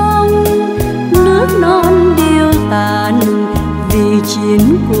chưa xong. Nước non điêu tàn vì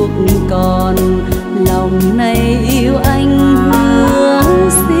chiến cuộc còn, lòng này yêu anh hứa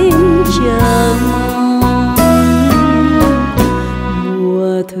xin chờ mong.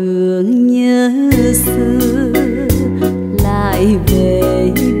 Mùa thương nhớ xưa lại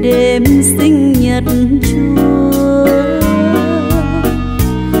về đêm sinh nhật Chúa,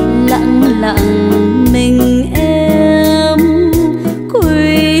 lặng lặng mình em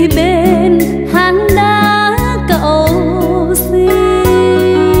quỳ bên hang đá cầu xin,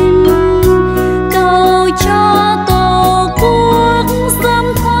 cầu cho tổ quốc sớm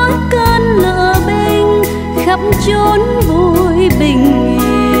thoát cơn lửa binh, khắp chốn vui bình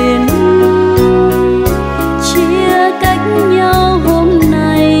yên. Chia cách nhau hôm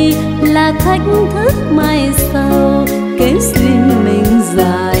nay là thách thức mai sau, kết duyên mình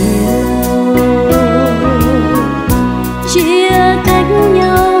dài lâu. Chia cách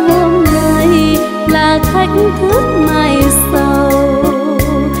nhau hôm nay là thách thức mai sau,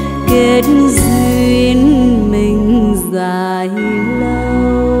 kết duyên mình dài lâu.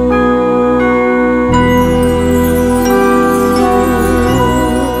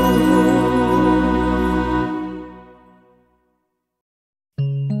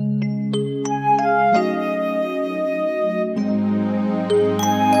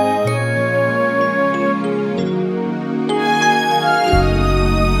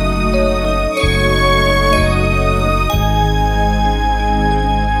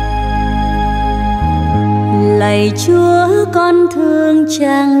 Lạy Chúa con thương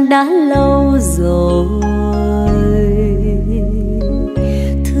chàng đã lâu rồi,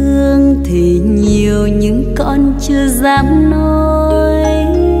 thương thì nhiều nhưng con chưa dám nói.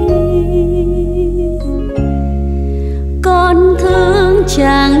 Con thương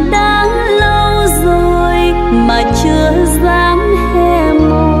chàng đã lâu rồi mà chưa dám hé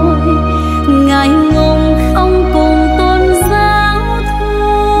môi, ngại ngùng không cùng tôn giáo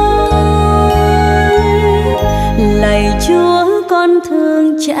thôi. Lạy Chúa con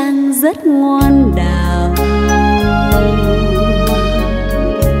thương chàng rất ngoan đạo,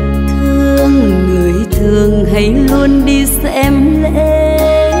 thương người thường hay luôn đi xem lễ.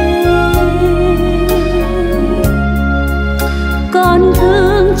 Con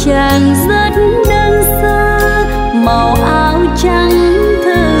thương chàng rất đơn sơ, màu áo trắng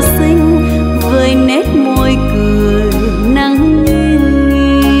thơ xinh với nét môi cười nắng nghiêng.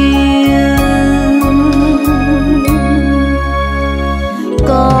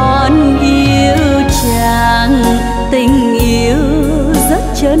 Con yêu chàng tình yêu rất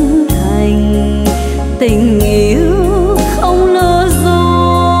chân thành, tình yêu không lừa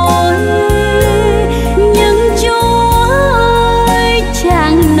dối. Nhưng Chúa ơi,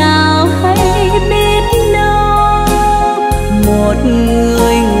 chàng nào hay biết đâu, một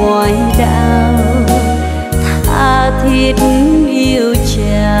người ngoại đạo tha thiết yêu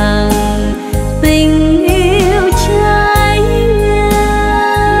chàng, tình yêu trái ngang.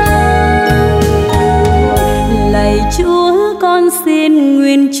 Lạy Chúa con xin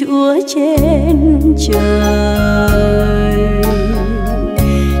nguyên Chúa trên trời,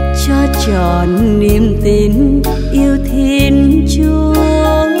 trọn niềm tin yêu Thiên Chúa.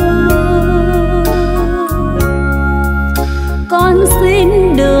 Con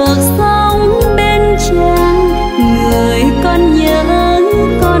xin được sống bên Chàng, người con nhớ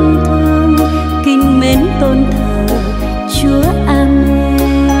con thương, kính mến tôn thờ Chúa. Amen.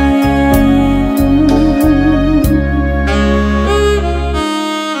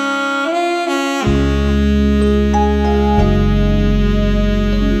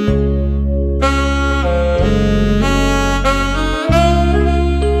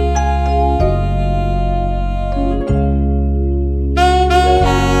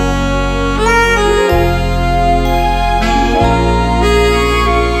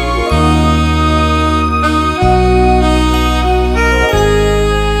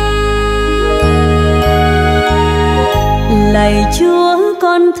 Lạy Chúa,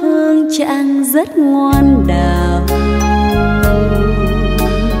 con thương Chàng rất ngoan đạo,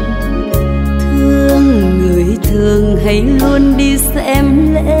 thương người thường hãy luôn đi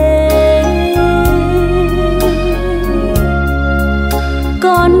xem lễ.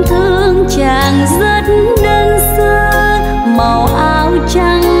 Con thương Chàng rất đơn sơ, màu áo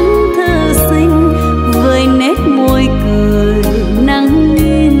trắng thư sinh với nét môi cười nắng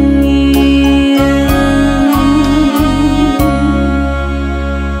nghiêng nghiêng.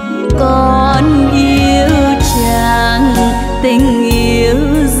 Con yêu Chàng, tình yêu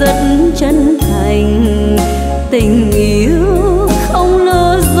rất chân thành, tình yêu không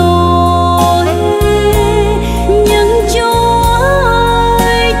lừa dối. Nhưng Chúa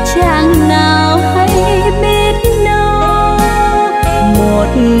ơi, Chàng nào hay biết đâu, một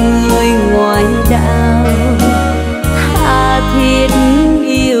người ngoại đạo tha thiết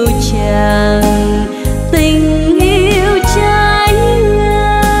yêu Chàng, tình yêu trái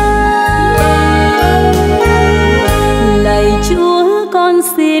ngang. Lạy Chúa, con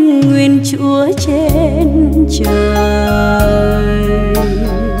xin nguyên Chúa trên trời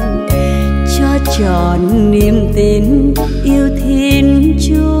cho trọn niềm tin yêu Thiên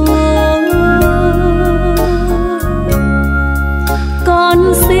Chúa.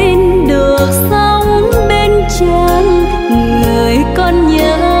 Con xin được sống bên Chàng, người con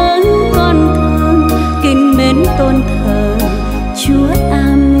nhớ con thương, kính mến tôn thờ Chúa.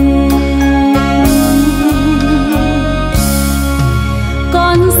 Amen.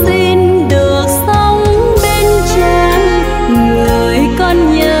 Con xin được sống bên Chàng, người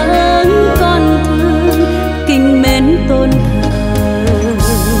con nhớ con thương, kính mến tôn thờ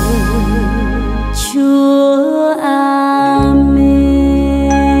Chúa. Amen.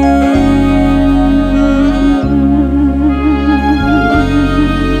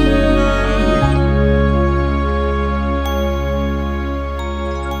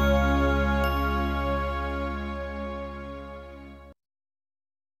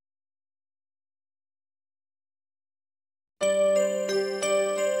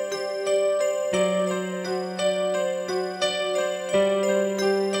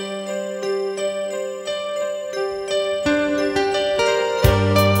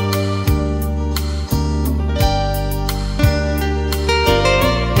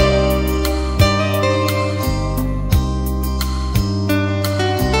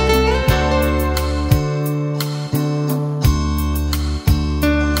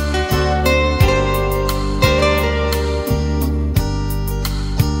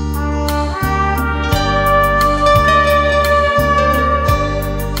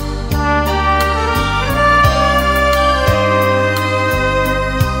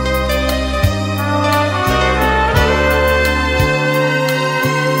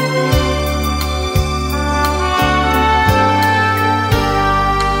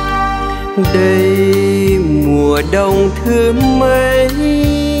 Đây mùa đông thứ mấy,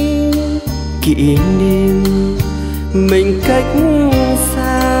 kỷ niệm mình cách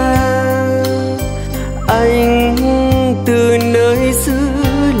xa. Anh từ nơi xứ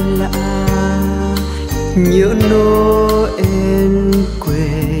lạ nhớ Noel quê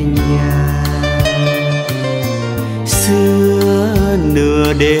nhà. Xưa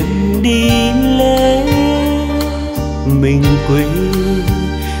nửa đêm đi lễ, mình quý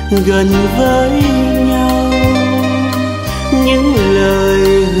gần với nhau. Những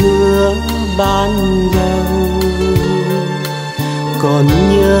lời hứa ban đầu còn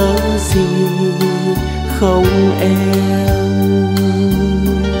nhớ gì không em?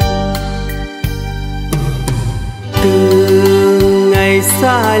 Từ ngày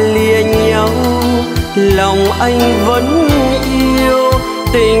xa lìa nhau, lòng anh vẫn yêu,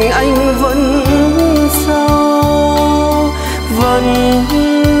 tình anh vẫn sâu, vẫn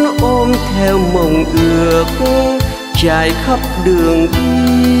ôm theo mộng ước trải khắp đường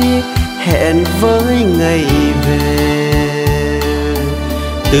đi. hẹn với ngày về.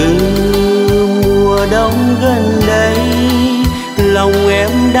 Từ mùa đông gần đây, lòng em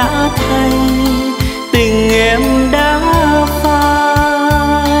đã thay, tình em đã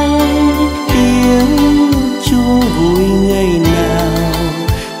phai. Tiếng chuông vui ngày nào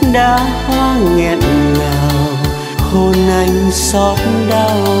đã hoa nghẹn ngào, hôn anh xót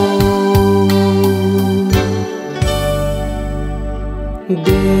đau.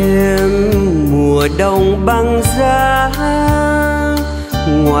 Đêm mùa đông băng giá,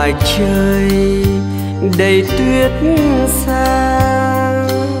 ngoài trời đầy tuyết xa.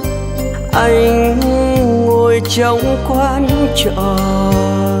 Anh ngồi trong quán trọ,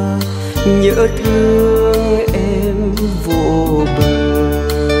 nhớ thương em vô bờ.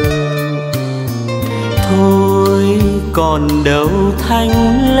 Thôi còn đâu thanh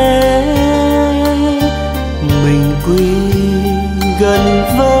lễ, mình quy gần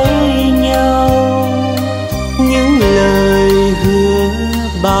với nhau. Những lời hứa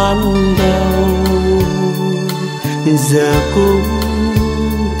ban đầu giờ cũng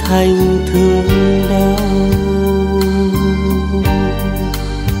thành thương đau.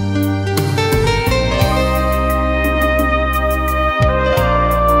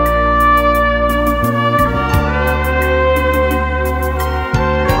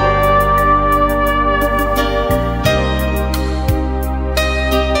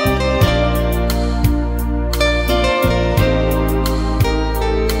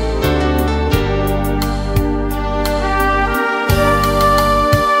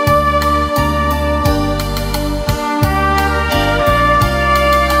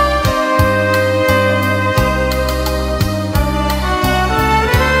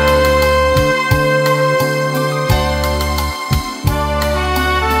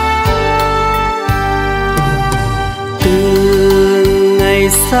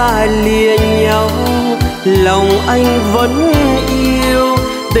 Xa lìa nhau, lòng anh vẫn yêu,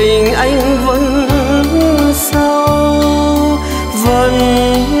 tình anh vẫn sâu, vẫn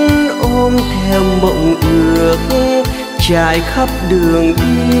ôm theo mộng ước trải khắp đường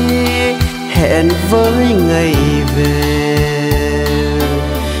đi, hẹn với ngày về.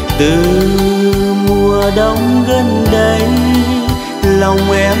 Từ mùa đông gần đây,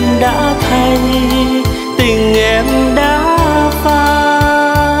 lòng em đã thay, tình em đã phai.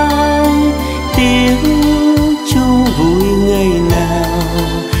 Tiếng chuông vui ngày nào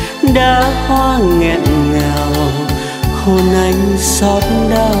đã hoa nghẹn ngào, hôn anh xót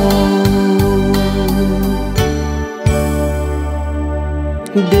đau.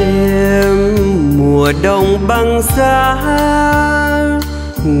 Đêm mùa đông băng giá,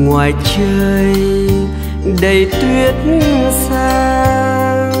 ngoài trời đầy tuyết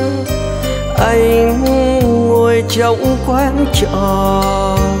xa. Anh ngồi trong quán trọ,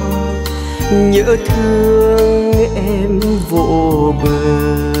 nhớ thương em vô bờ.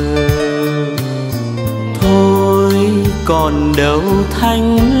 Thôi còn đâu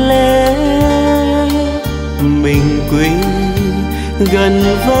thanh lễ, mình quy gần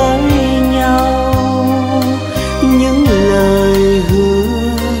với nhau. Những lời hứa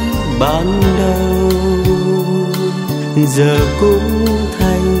ban đầu giờ cũng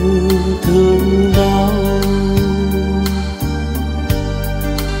thành thương đau.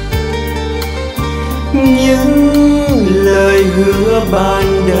 Những lời hứa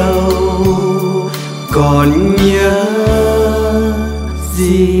ban đầu còn nhớ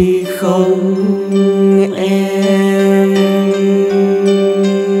gì không em?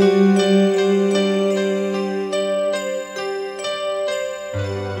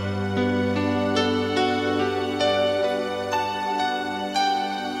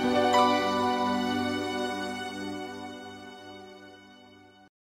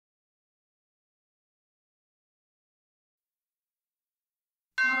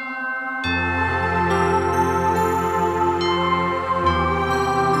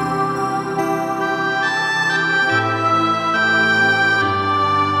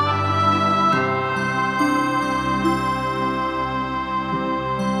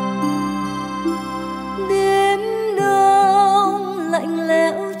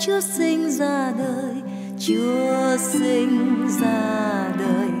 Chúa sinh ra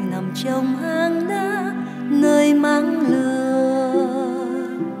đời nằm trong hang đá nơi máng lửa.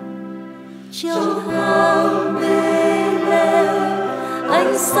 Trong hang belem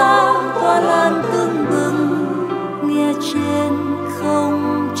ánh sáng tỏa lan tưng bừng, nghe trên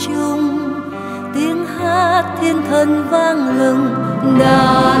không trung tiếng hát thiên thần vang lừng.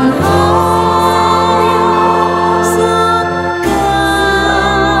 Đàn hát rước ca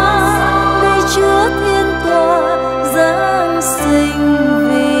đầy chứa thiên tòa giáng sinh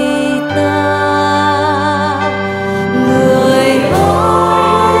vì ta.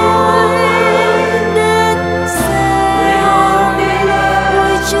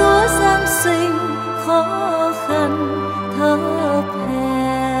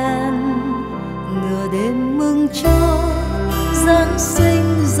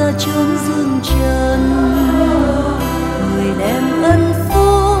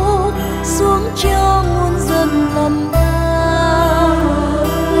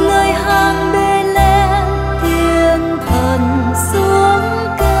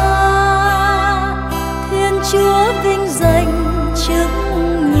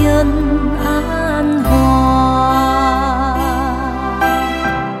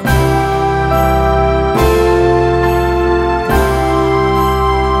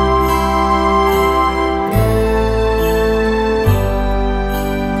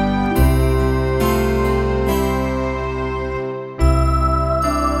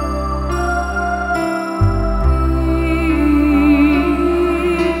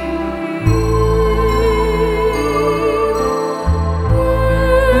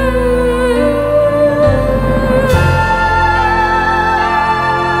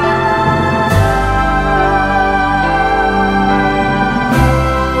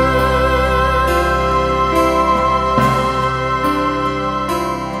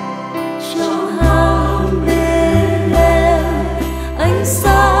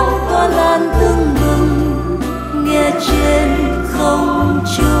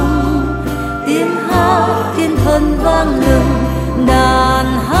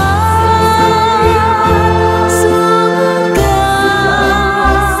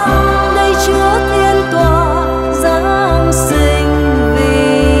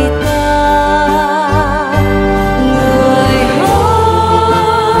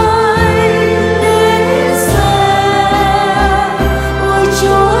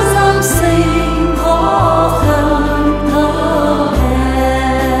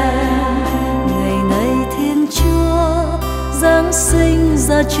 sinh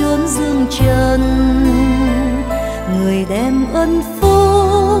ra chốn dương trần, người đem ân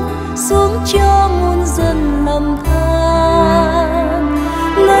phúc xuống cho muôn dân lầm than.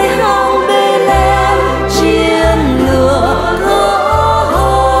 Nơi hang Belem chiên lửa khói,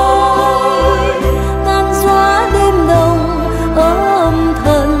 tan gió đêm đông âm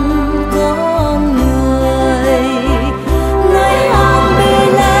thần con người. Nơi hang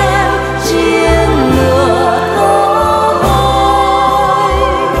Belem chiên lửa khói,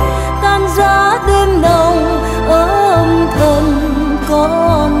 tan gió đêm đông âm thần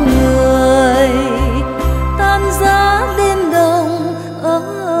con người. Tan gió đêm đông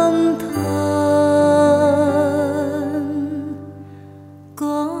âm thần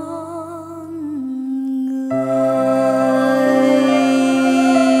con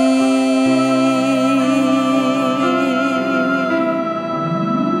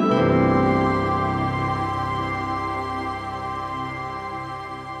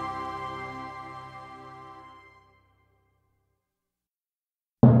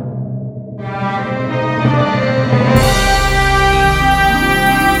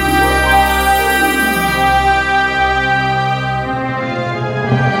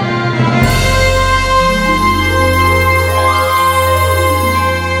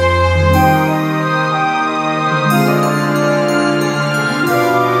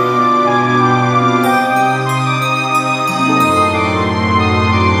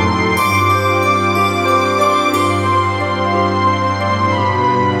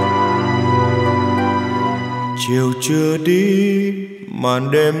chiều chưa đi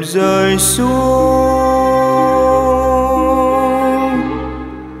màn đêm rơi xuống,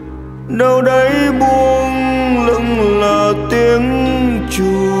 đâu đấy buông lững lờ tiếng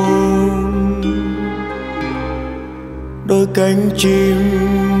chuông. Đôi cánh chim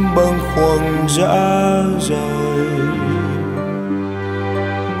bâng khuâng rã rời,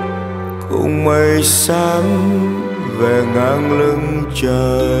 cùng mây xám về ngang lưng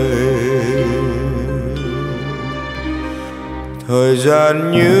trời. Thời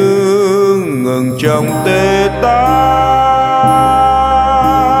gian như ngừng trong tê tái,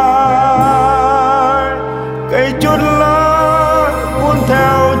 cây chốt lá cuốn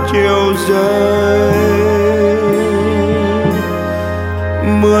theo chiều rơi.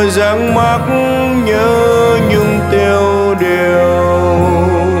 Mưa giăng mắt nhớ nhung tiêu điều,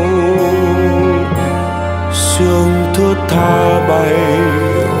 sương thướt tha bay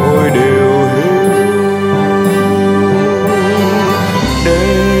ôi điều hiu.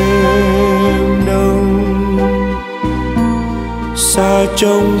 Đêm đông xa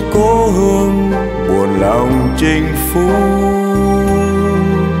trông cố hương buồn lòng chinh phu.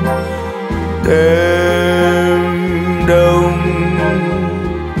 Đêm đông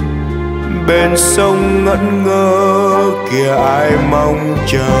bên sông ngẩn ngơ kìa ai mong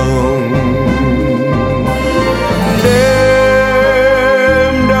chồng.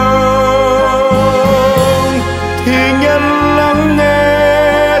 Đêm đông thì nhân lắng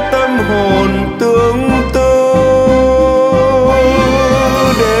nghe tâm hồn tương tư.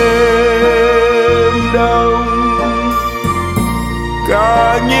 Đêm đông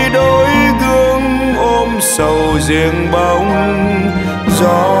cả như đôi gương ôm sầu riêng bóng.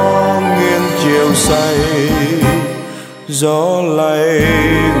 Gió nghiêng chiều say, gió lay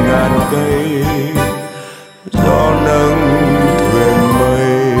ngàn cây, gió nâng thuyền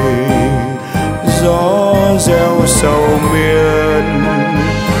mây, gió gieo sầu miên,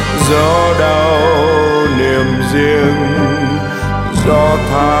 gió đau niềm riêng, gió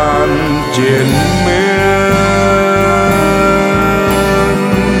than triền miên.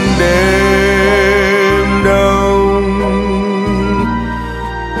 Đêm đông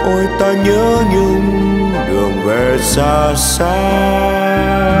ôi ta nhớ nhung đường về xa xa.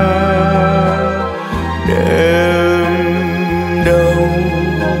 Đêm đông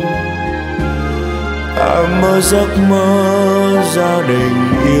ta mơ giấc mơ gia đình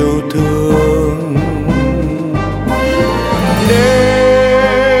yêu thương.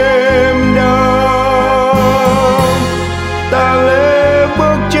 Đêm đông ta lễ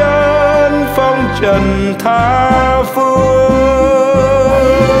bước chân phong trần tha phương.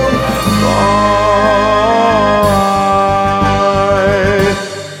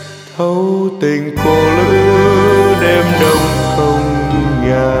 Thấu tình cô lữ đêm đông không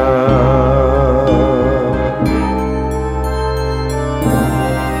nhà.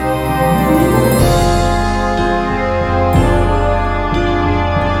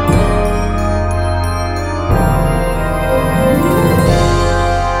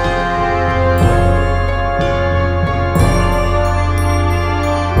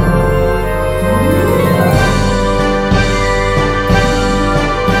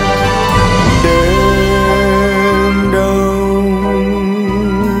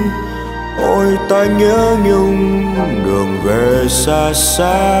 xa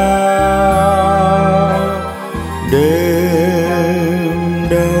xa. Đêm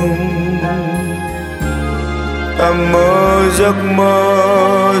đông ta mơ giấc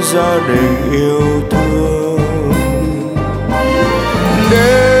mơ gia đình yêu thương.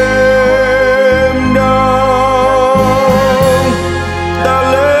 Đêm đông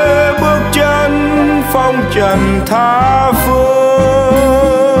ta lễ bước chân phong trần tha phương.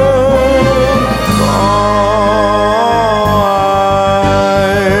 Có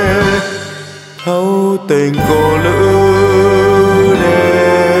ai thấu tình cô lữ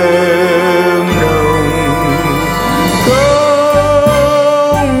đêm đông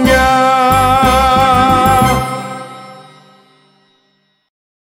không nhà.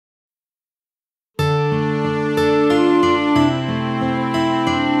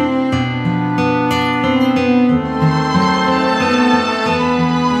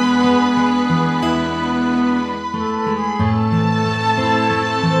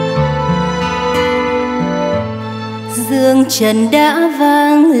 Dương trần đã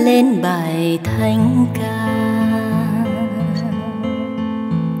vang lên bài thánh ca.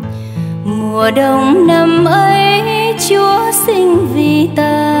 Mùa đông năm ấy Chúa sinh vì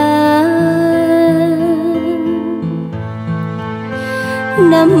ta.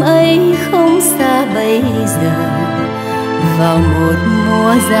 Năm ấy không xa bây giờ, vào một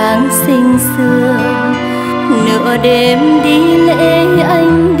mùa Giáng sinh xưa, nửa đêm đi lễ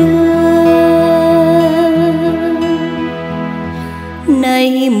anh đưa.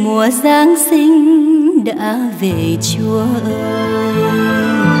 Nay mùa Giáng sinh đã về Chúa ơi,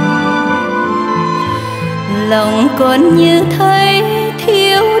 lòng con như thấy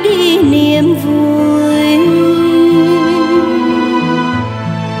thiếu đi niềm vui.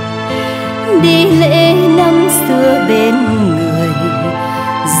 Đi lễ năm xưa bên người,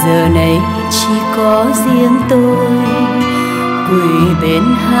 giờ này chỉ có riêng tôi quỳ bên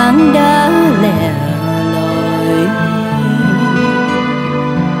hang đá lẻ loi.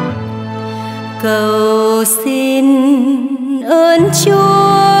 Cầu xin ơn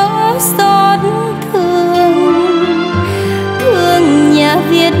Chúa xót thương, thương nhà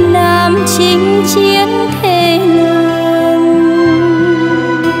Việt Nam chinh chiến thê lương.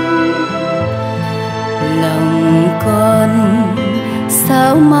 Lòng con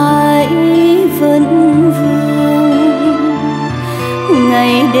sao mãi vẫn vương,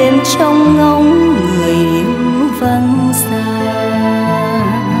 ngày đêm trong ngóng người yêu vắng xa.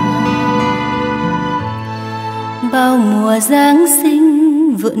 Bao mùa Giáng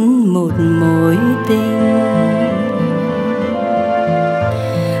sinh vẫn một mối tình.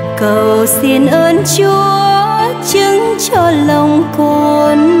 Cầu xin ơn Chúa chứng cho lòng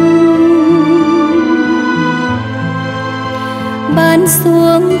con, ban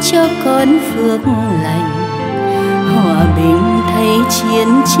xuống cho con phước lành, hòa bình thay chiến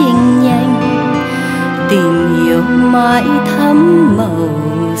tranh nhanh, tình yêu mãi thắm màu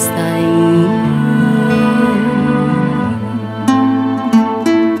xanh.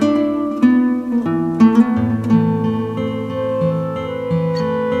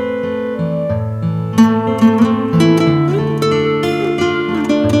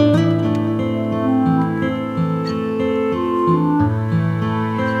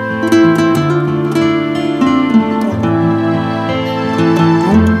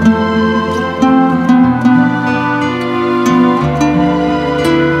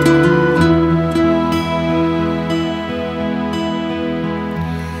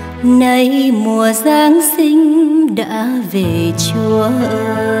 Nay mùa Giáng sinh đã về Chúa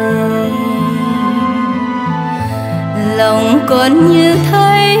ơi, lòng con như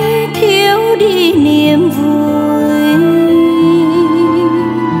thấy thiếu đi niềm vui.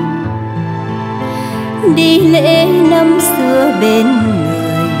 Đi lễ năm xưa bên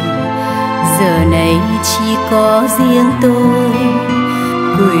người, giờ này chỉ có riêng tôi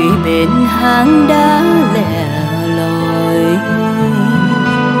quỳ bên hang đá lẻ loi.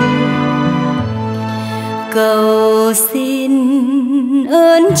 Cầu xin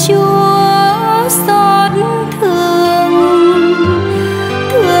ơn Chúa xót thương,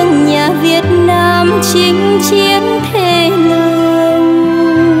 thương nhà Việt Nam chinh chiến thê lương.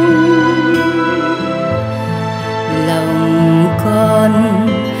 Lòng con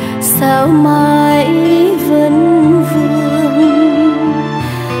sao mãi vẫn vương,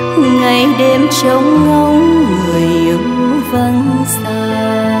 ngày đêm trông ngóng người yêu vắng xa.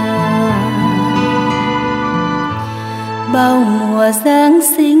 Bao mùa Giáng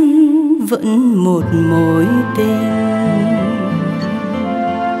sinh vẫn một mối tình.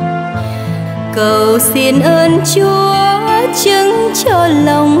 Cầu xin ơn Chúa chứng cho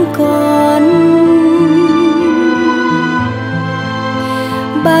lòng con,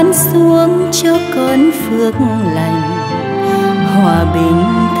 ban xuống cho con phước lành, hòa bình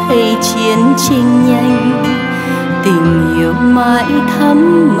thay chiến tranh nhanh, tình yêu mãi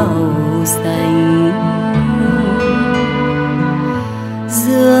thắm màu xanh.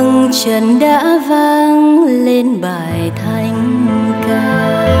 Dương trần đã vang lên bài thánh ca.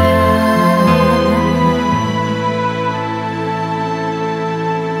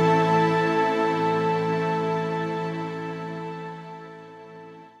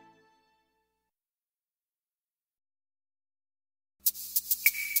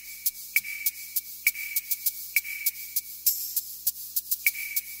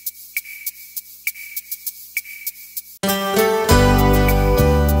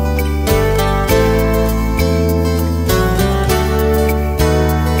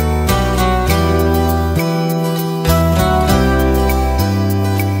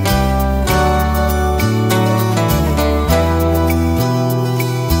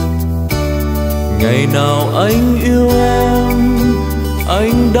 Ngày nào anh yêu em,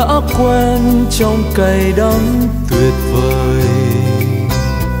 anh đã quen trong cay đắng tuyệt vời.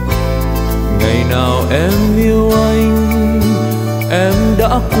 Ngày nào em yêu anh, em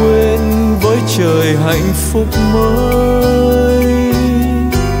đã quên với trời hạnh phúc mới.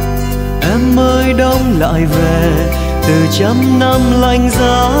 Em ơi đông lại về, từ trăm năm lạnh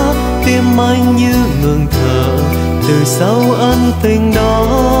giá, tim anh như ngừng thở từ sau ân tình đó.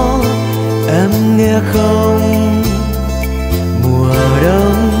 Em nghe không? Mùa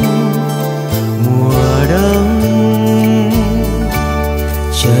đông, mùa đông,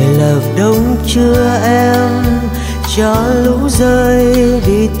 trời lập đông chưa em, cho lũ rơi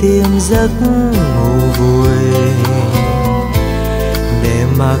đi tìm giấc ngủ vui, để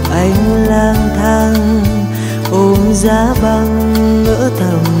mặc anh lang thang ôm giá băng ngỡ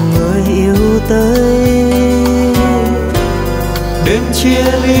thầm người yêu tới. Đêm chia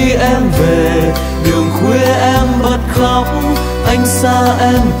ly em về, đường khuya em bật khóc, anh xa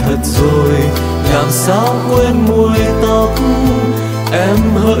em thật rồi, làm sao quên mùi tóc. Em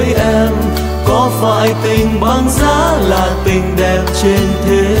hỡi em, có phải tình băng giá là tình đẹp trên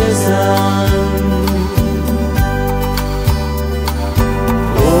thế gian?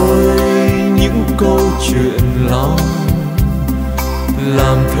 Ôi những câu chuyện lòng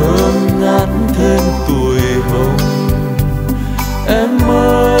làm thơm ngát thêm tuổi hồng. Em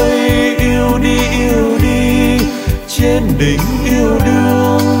ơi yêu đi trên đỉnh yêu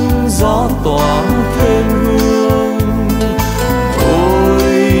đương, gió tỏa thêm hương. Ôi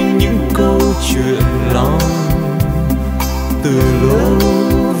những câu chuyện lòng từ lâu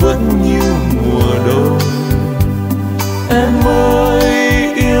vẫn như mùa đông. Em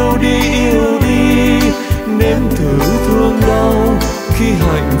ơi yêu đi nếm thử thương đau khi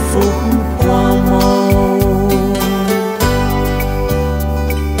hạnh phúc qua mau.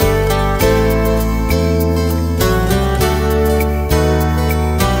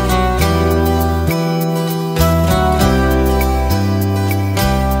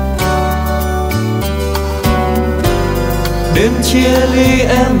 Đêm chia ly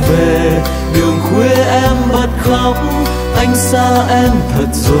em về, đường khuya em bật khóc, anh xa em thật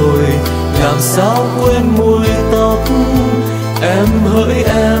rồi, làm sao quên mùi tóc. Em hỡi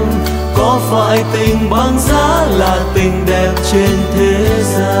em, có phải tình băng giá là tình đẹp trên thế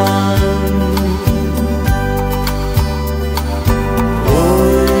gian?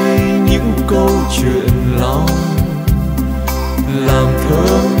 Ôi những câu chuyện lòng làm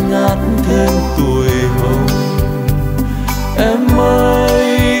thơm ngát thêm tuổi hồng. Em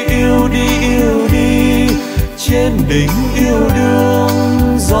ơi yêu đi trên đỉnh yêu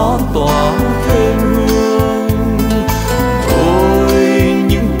đương, gió tỏa thêm hương. Ôi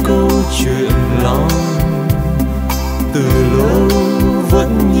những câu chuyện lòng từ lâu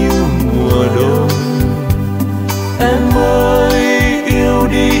vẫn như mùa đông. Em ơi yêu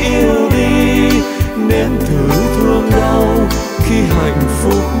đi nếm thử thương đau khi hạnh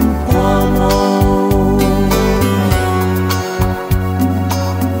phúc qua mau.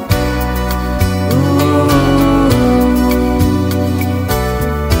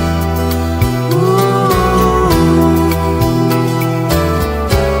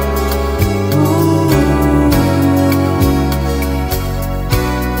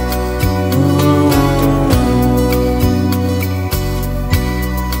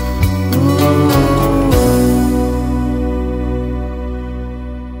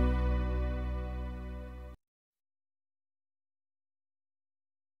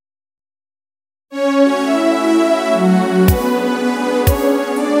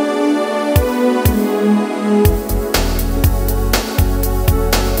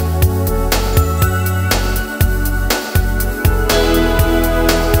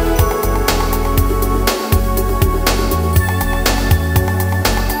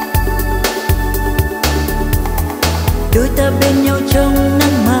 đôi ta bên nhau trong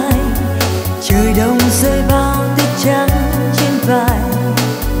nắng mai, trời đông rơi bao tuyết trắng trên vai.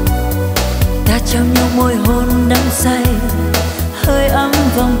 Ta trao nhau môi hôn đắm say, hơi ấm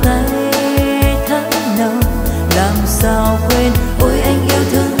vòng tay thấm nồng. Làm sao quên ôi anh yêu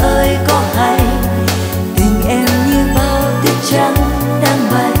thương ơi có hay, tình em như bao tuyết trắng đang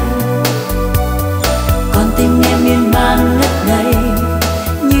bay. Còn tình em miên man ngất ngây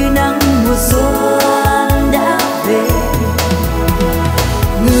như nắng mùa xuân đã về.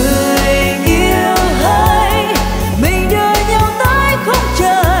 Người yêu hỡi, mình đưa nhau tới khung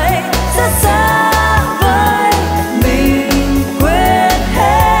trời rất xa vời. Mình quên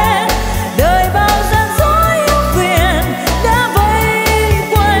hết đời bao gian dối ưu phiền đã vây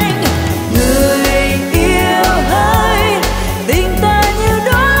quanh. Người yêu hỡi, tình ta như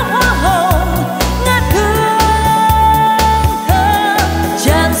đóa hoa hồng ngát hương thơm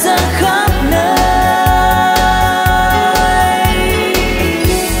tràn ra khắp nơi.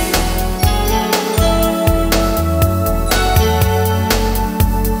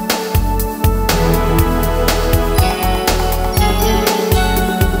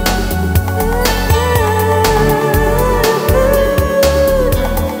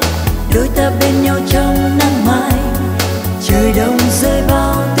 Đôi ta bên nhau trong nắng mai, trời đông rơi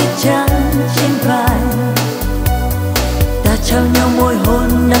bao tuyết trắng trên vai. Ta trao nhau môi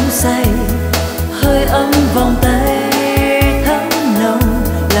hôn đắm say, hơi ấm vòng tay thấm nồng.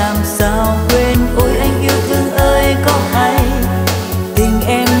 Làm sao quên ôi anh yêu thương ơi có hay, tình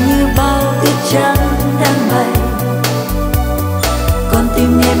em như bao tuyết trắng đang bay. Còn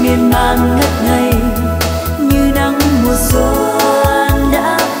tim em miên man ngất ngây như nắng mùa xuân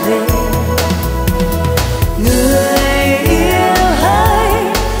đã về. Người yêu hỡi,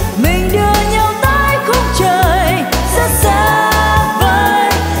 mình đưa nhau tới khung trời rất xa vời.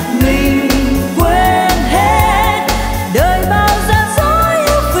 Mình quên hết đời bao gian dối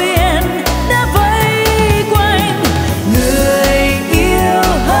ưu phiền đã vây quanh. Người yêu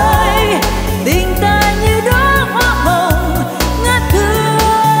hỡi, tình ta như đóa hoa hồng ngát hương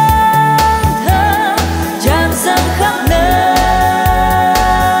thơm tràn ra khắp nơi.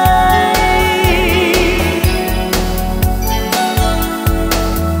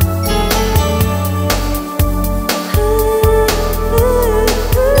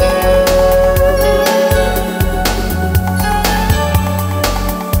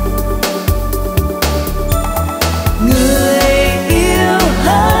 Người yêu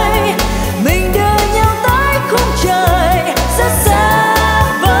hỡi, mình đưa nhau tới khung trời rất xa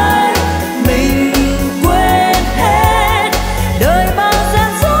vời. Mình quên hết đời bao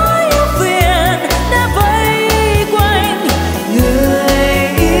gian dối ưu phiền đã vây quanh. Người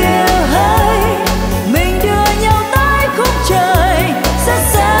yêu hỡi, mình đưa nhau tới khung trời rất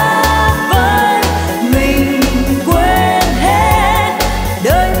xa vời. Mình quên hết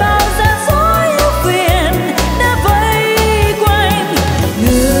đời bao gian dối ưu phiền đã vây quanh.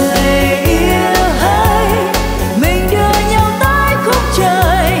 Người yêu hỡi, mình đưa nhau tới khung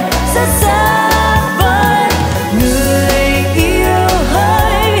trời rất xa vời. Người yêu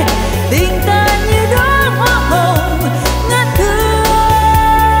hỡi, tình ta như đóa hoa hồng ngát hương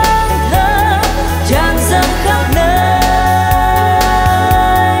thơm tràn ra khắp nơi.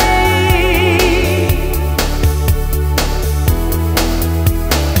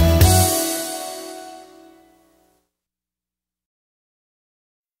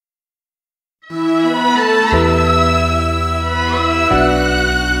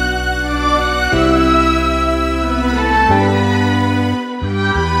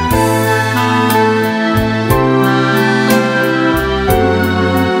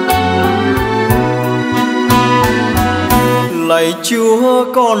 Lạy Chúa,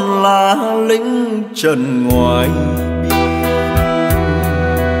 con là lính trần ngoài biên,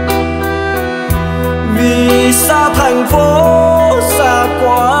 vì xa thành phố xa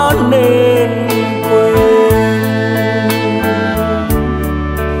quá nên quên.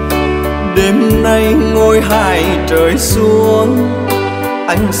 Đêm nay ngôi hải trời xuống,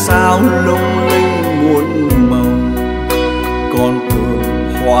 ánh sao lung linh muôn màu. Con thường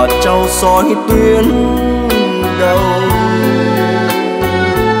hòa trâu soi tuyến đầu.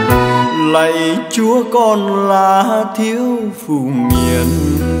 Lạy Chúa, con là thiếu phụ nhân,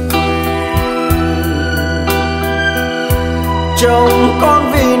 chồng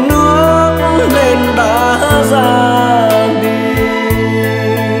con vì nước nên đã ra đi.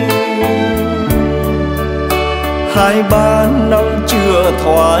 2-3 năm chưa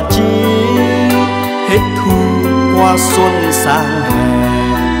thỏa chí, hết thu qua xuân sang hè.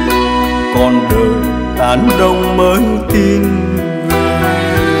 Con đời tán đông mới tin về.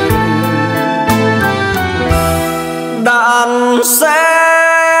 Đã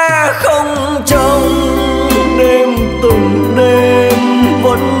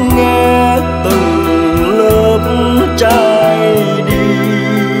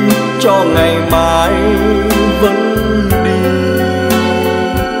cho ngày mai vẫn đi.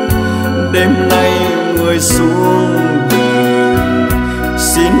 Đêm nay người xuống đời,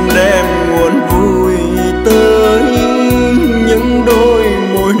 xin đem nguồn vui tới những đôi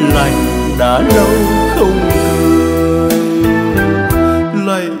môi lành đã lâu không cười.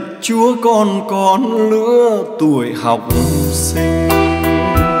 Lạy Chúa con lứa tuổi học sinh,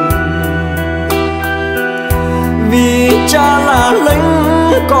 vì cha là lính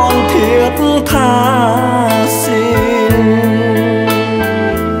con thiết tha xin.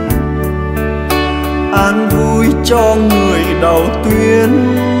 An vui cho người đầu tuyến,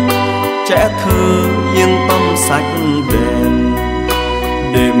 trẻ thơ yên tâm sách đèn,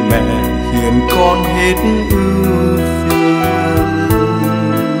 để mẹ hiền con hết ưu phiền.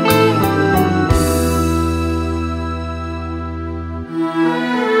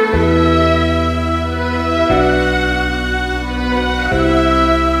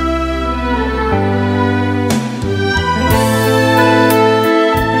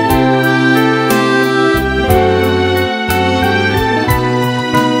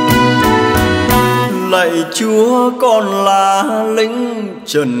 Lạy Chúa con là lính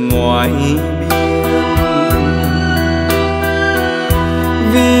trần ngoài biên,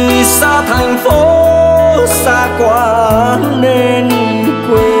 vì xa thành phố xa quá nên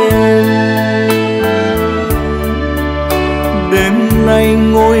quên. Đêm nay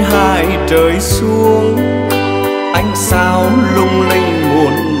ngôi hải trời xuống, ánh sao lung linh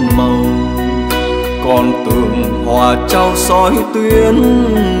muôn màu, còn tường hòa trao soi tuyến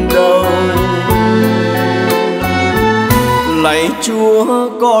đầu. Lạy Chúa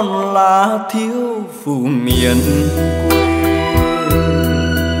con là thiếu phụ miền quê,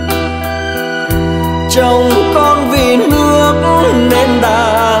 chồng con vì nước nên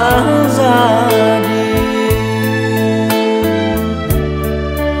đã ra đi.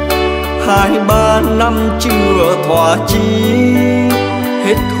 2-3 năm chưa thỏa chí,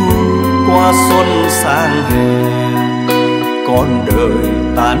 hết thu qua xuân sang hè, con đời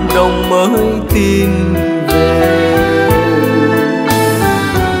tàn đông mới tin về.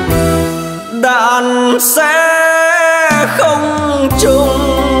 Đàn sẽ không chung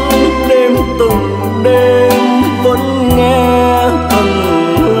đêm từng đêm, vẫn nghe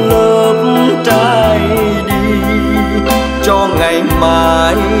từng lớp trai đi, cho ngày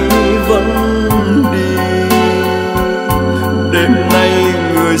mai vẫn đi. Đêm nay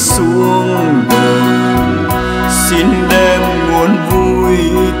người xuống đời, xin đem nguồn vui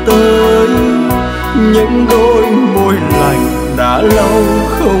tới những đôi môi lành đã lâu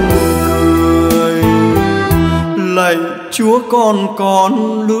không cười. Lạy Chúa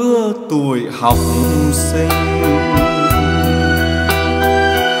con lứa tuổi học sinh,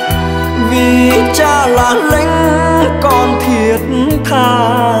 vì cha là lính con thiết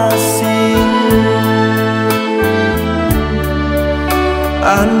tha xin.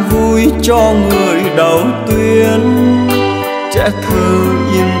 An vui cho người đầu tuyến, trẻ thơ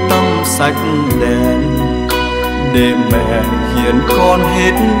yên tâm sách đèn, để mẹ hiền con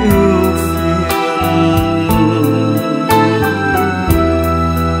hết ưu phiền.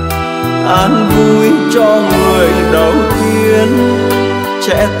 An vui cho người đầu tiên,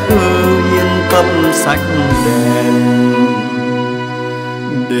 trẻ thơ yên tâm sách đèn,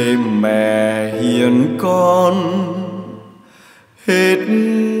 để mẹ hiền con hết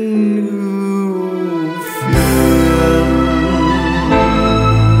ưu phiền.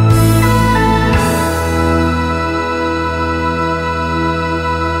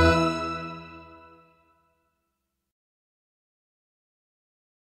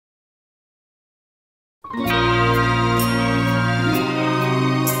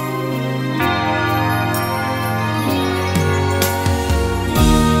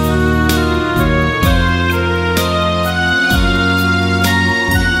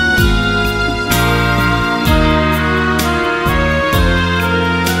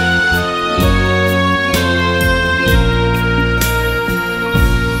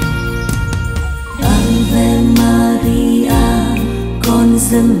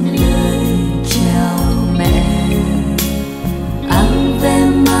 dâng lời chào mẹ. Ave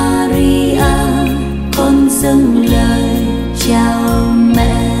Maria, con dâng lời chào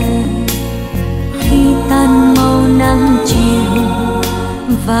mẹ. Khi tan màu nắng chiều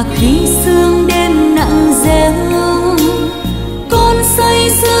và khi sương đêm nặng dẻo, con say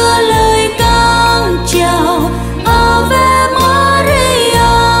sưa lời ca chào Ave Maria.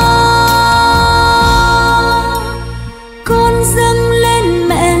 Con dâng lên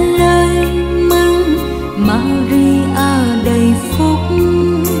mẹ lời mừng Maria đầy phúc,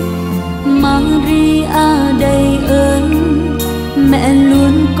 Maria đầy ơn, mẹ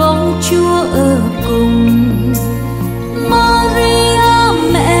luôn có Chúa ở cùng. Maria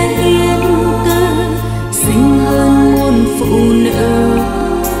mẹ hiền từ, xinh hơn muôn phụ nữ.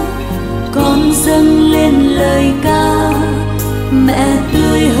 Con dâng lên lời ca, mẹ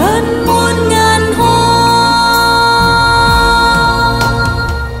tươi hơn muôn ngàn hoa.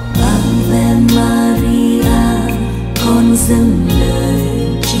 Ave Maria, con dâng lời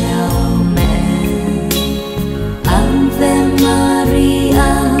chào mẹ. Ave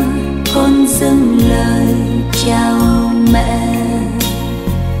Maria, con dâng lời chào mẹ.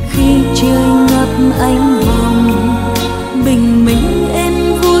 Khi trời ngập ánh hồng, bình minh em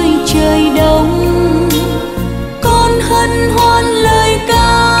vui trời đông. Con hân hoan lời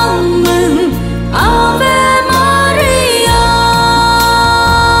ca mừng Ave Maria.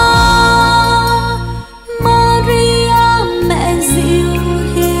 Maria mẹ dịu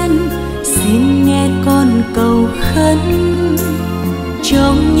hiền, xin nghe con cầu khấn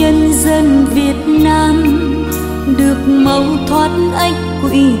cho nhân dân Việt Nam được mau thoát ách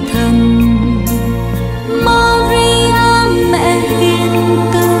quỷ thần. Maria mẹ hiền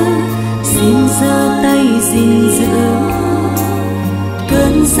từ, xin giơ tay gìn giữ.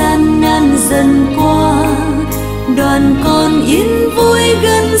 Cơn gian nan dần qua, đoàn con yên vui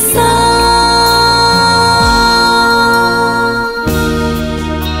gần xa.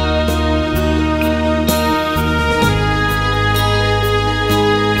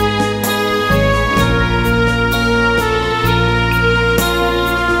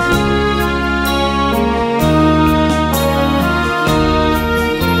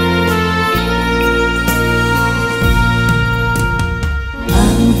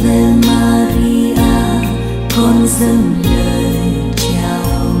 Con dâng lời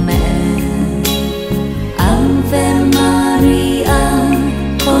chào mẹ. Ave Maria,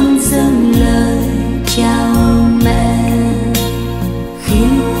 con dâng lời chào mẹ. Khi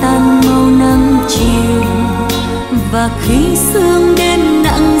tan màu nắng chiều và khi sương đêm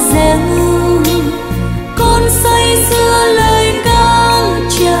nặng dẻo, con say sưa lời ca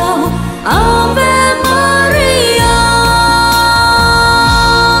chào Ave Maria.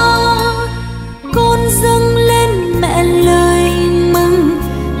 Con dâng lên mẹ lời mừng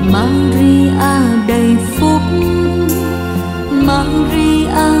Maria đầy phúc,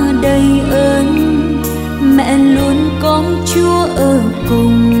 Maria đầy ơn, mẹ luôn có Chúa ở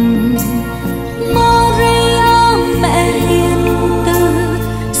cùng. Maria mẹ hiền từ,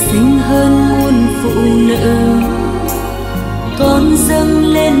 xinh hơn muôn phụ nữ. Con dâng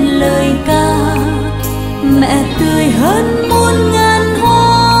lên lời ca, mẹ tươi hơn muôn ngàn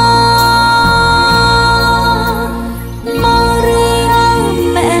hoa. Maria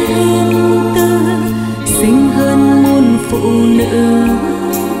mẹ hiền từ, xinh hơn muôn phụ nữ.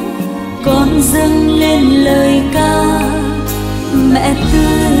 Con dâng lên lời ca, mẹ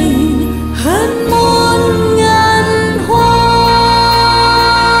tươi hơn muôn ngàn hoa.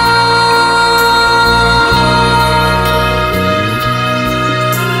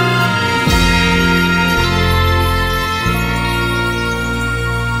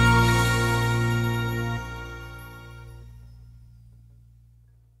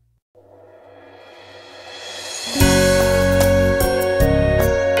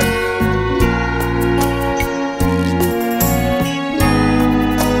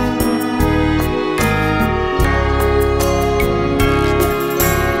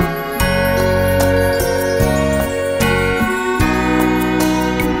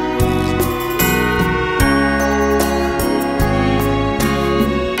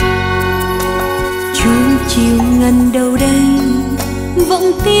 Ngân đâu đây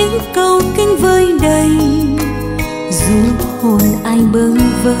vọng tiếng câu kinh vơi đầy, dù hồn ai bơ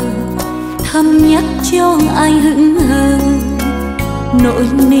vơ thầm nhắc cho ai hững hờ. Nỗi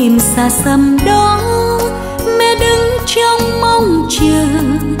niềm xa xăm đó mẹ đứng trong mong chờ,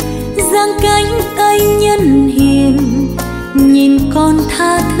 giang cánh tay nhân hiền nhìn con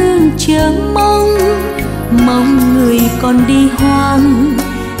tha thương chờ mong. Mong người còn đi hoang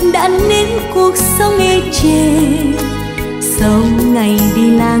đã nên cuộc sống ê chề. Sau ngày đi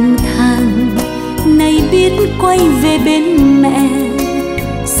lang thang nay biết quay về bên mẹ,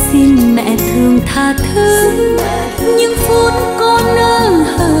 xin mẹ thương tha thứ những phút con ơ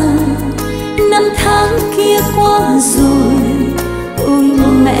hờ. Năm tháng kia qua rồi, ôi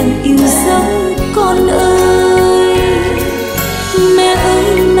mẹ yêu dấu con ơi. Mẹ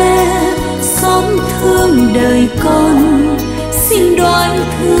ơi mẹ, xót thương đời con, xin đoái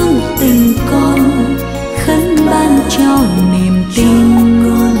thương tình con, khấn ban cho niềm tin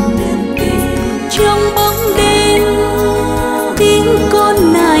con. Trong bóng đêm tiếng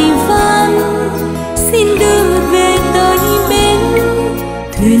con nài vang, xin đưa về tới bên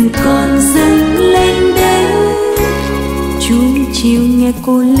thuyền con dâng lên đây. Chuông chiều nghe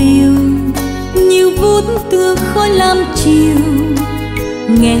cô liêu, nhiều vút tựa khói lam chiều.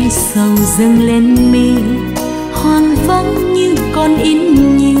 Nghe sầu dâng lên mi, hoang vắng như con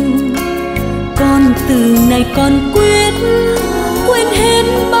in nhiều. Con từ này con quyết quên hết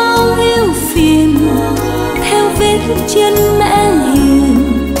bao ưu phiền, theo vết chân mẹ hiền,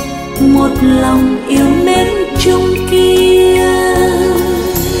 một lòng yêu mến chung kia.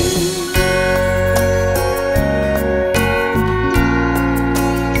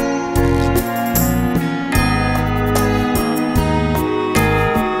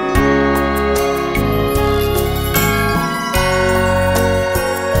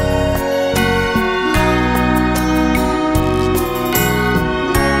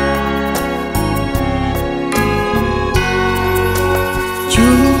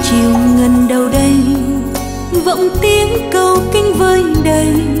 Vọng tiếng câu kinh vơi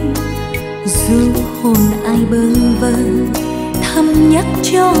đầy, dù hồn ai bơ vơ, thầm nhắc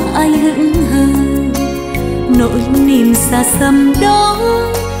cho ai hững hờ. Nỗi niềm xa xăm đó,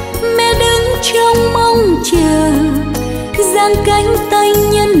 mẹ đứng trong mong chờ, giang cánh tay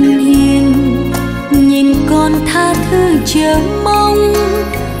nhân hiền, nhìn con tha thứ chờ mong.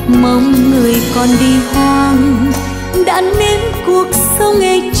 Mong người con đi hoang, đã nếm cuộc sống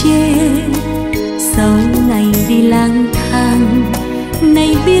ê chề. Sau ngày đi lang thang,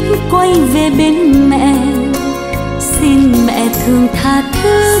 nay biết quay về bên mẹ. Xin mẹ thương tha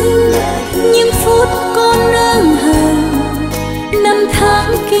thứ những phút con ương hờ. Năm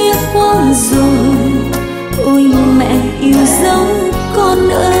tháng kia qua rồi, ôi mẹ yêu dấu con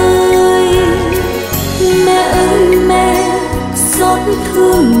ơi. Mẹ ơi mẹ, xót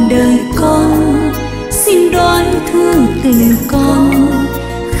thương đời con, xin đoán thương tình con,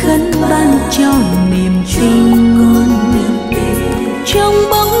 khấn ban cho niềm tin con. Trong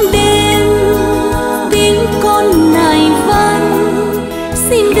bóng đêm tiếng con nài van,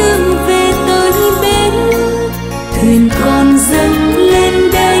 xin đường về tới bến. Thuyền con dâng lên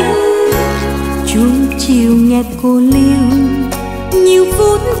đây, chuông chiều nghe cô liêu, nhiều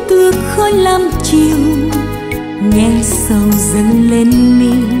phút tựa khói lam chiều. Nghe sầu dâng lên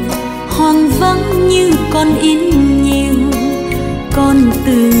mi, hoang vắng như con in nhiều. Con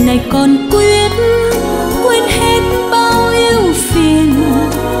từ ngày con quyết quên hết bao ưu phiền,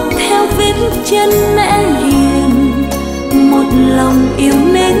 theo vết chân mẹ hiền, một lòng yêu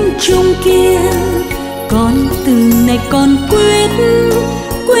mến chung kia. Con từ ngày con quyết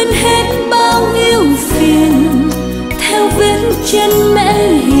quên hết bao ưu phiền, theo vết chân mẹ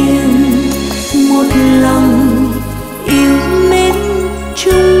hiền, một lòng yêu mến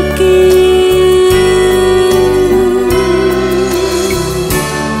chung kia.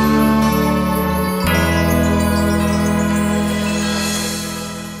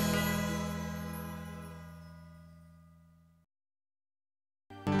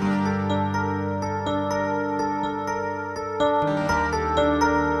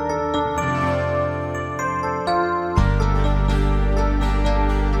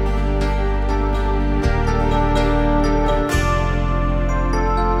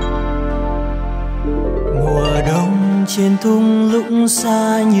 Trên thung lũng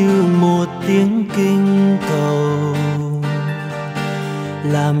xa như một tiếng kinh cầu.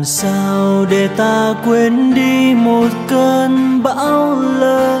 Làm sao để ta quên đi một cơn bão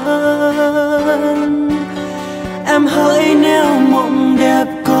lớn. Em hỡi nếu mộng đẹp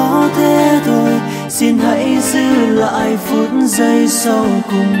có thế thôi, xin hãy giữ lại phút giây sau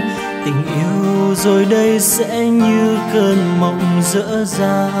cùng. Tình yêu rồi đây sẽ như cơn mộng dở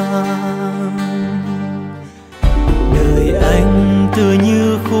dang. Đời anh tựa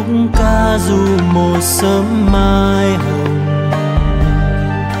như khúc ca ru một sớm mai hồng.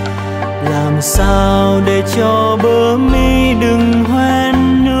 Làm sao để cho bờ mi đừng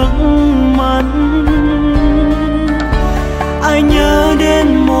hoen nước mắt. Ai nhớ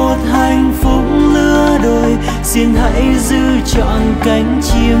đến một hạnh phúc lứa đôi, xin hãy giữ trọn cánh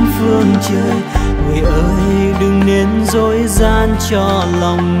chim phương trời. Người ơi đừng nên dối gian cho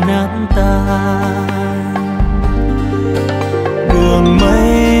lòng nát tan. Đường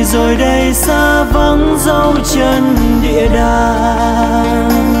mây rồi đây xa vắng dấu chân địa đàng.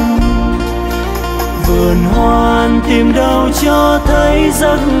 Vườn hoan tìm đâu cho thấy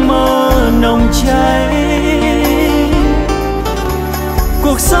giấc mơ nồng cháy.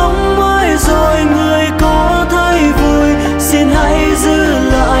 Cuộc sống mới rồi người có thấy vui, xin hãy giữ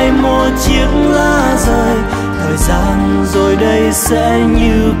lại một chiếc lá rơi. Thời gian rồi đây sẽ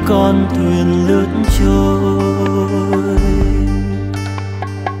như con thuyền lướt trôi.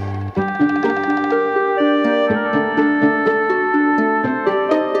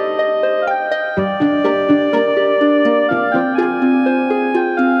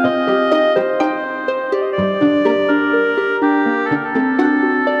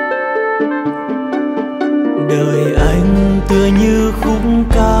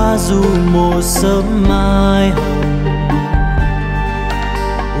 lá dù mùa sớm mai hồng.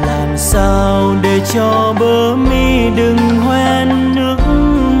 Làm sao để cho bờ mi đừng hoen nước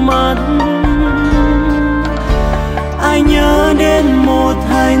mắt. Ai nhớ đến một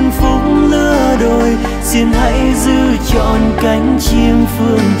hạnh phúc lứa đôi, xin hãy giữ trọn cánh chim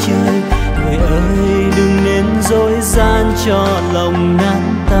phương trời. Người ơi đừng nên dối gian cho lòng nát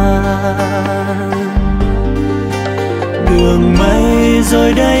tan. Đường mây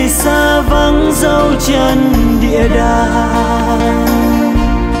rồi đây xa vắng dấu chân địa đàng.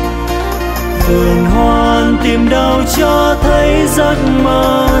 Vườn hoan tìm đâu cho thấy giấc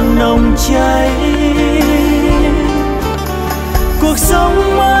mơ nồng cháy. Cuộc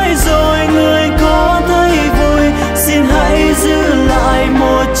sống mới rồi người có thấy vui, xin hãy giữ lại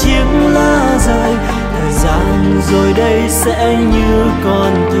một chiếc lá rơi. Thời gian rồi đây sẽ như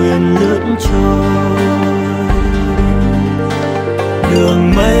con thuyền lướt trôi.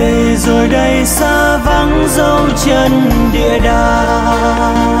 Đường mây rồi đây xa vắng dấu chân địa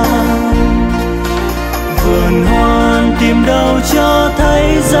đàng. Vườn hoan tìm đâu cho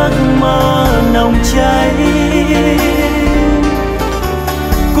thấy giấc mơ nồng cháy.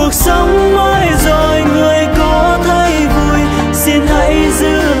 Cuộc sống mới rồi người có thấy vui, xin hãy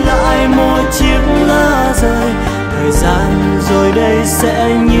giữ lại một chiếc lá rơi. Thời gian rồi đây sẽ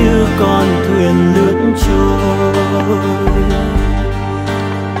như con thuyền lướt trôi.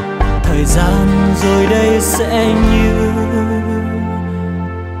 Thời gian rồi đây sẽ như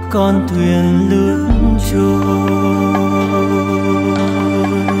con thuyền lướt trôi.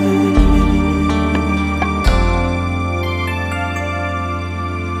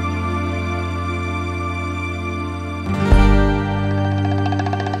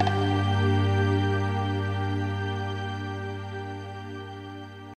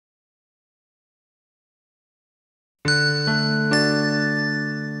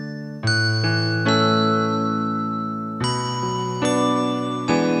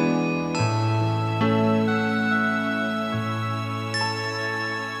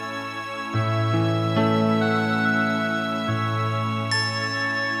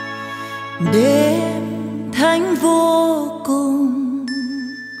 Đêm thánh vô cùng,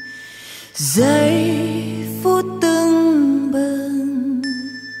 giây phút tưng bừng,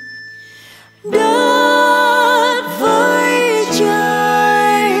 đất với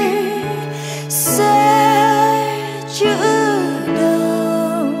trời sẽ chữ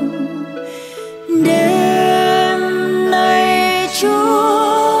đồng. Đêm nay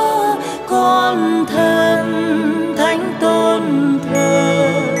Chúa con thần thánh tôn thờ.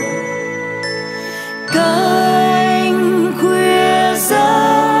 Cánh khuya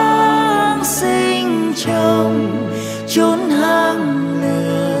Giáng sinh trong chốn hang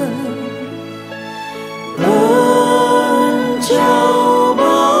lửa. Ơn châu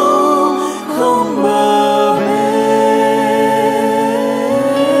báu không bờ bến.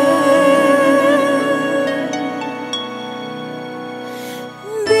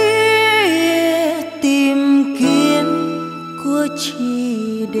 Biết tìm kiếm của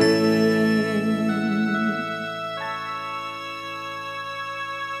chỉ để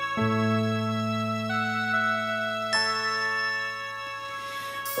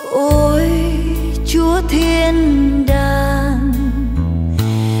Chúa thiên đàng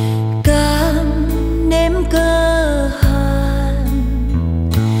cam nếm cơ hàn,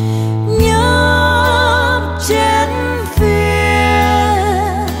 nhấp chén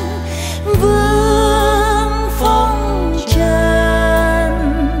phiền vương phong trần.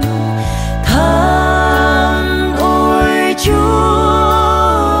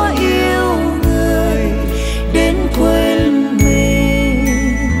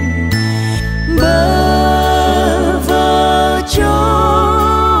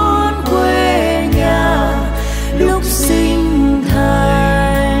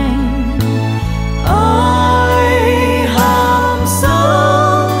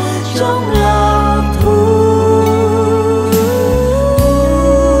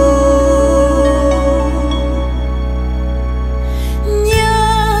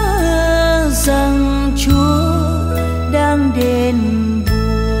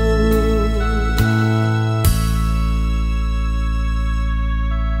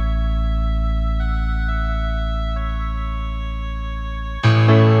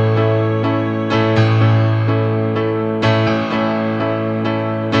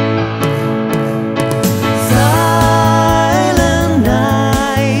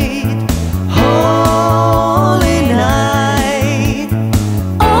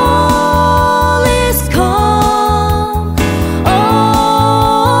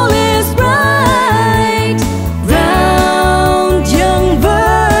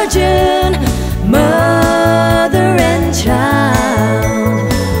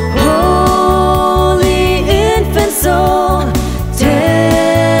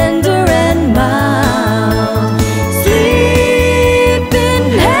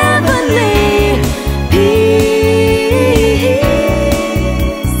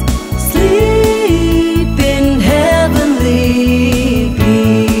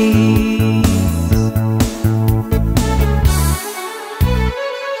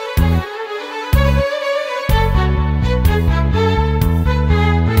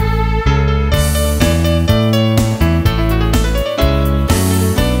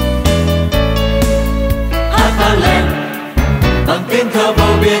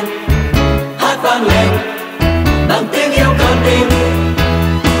 biển hát vang lên bằng tiếng yêu Cardin.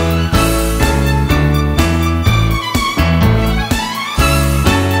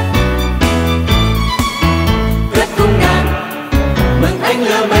 Cất cung đàn mừng ánh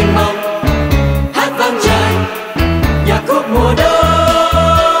lửa mênh mông, hát vang trời nhạc khúc mùa đông.